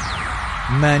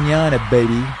mañana,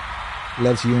 baby.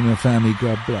 Love to you and your family.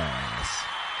 God bless.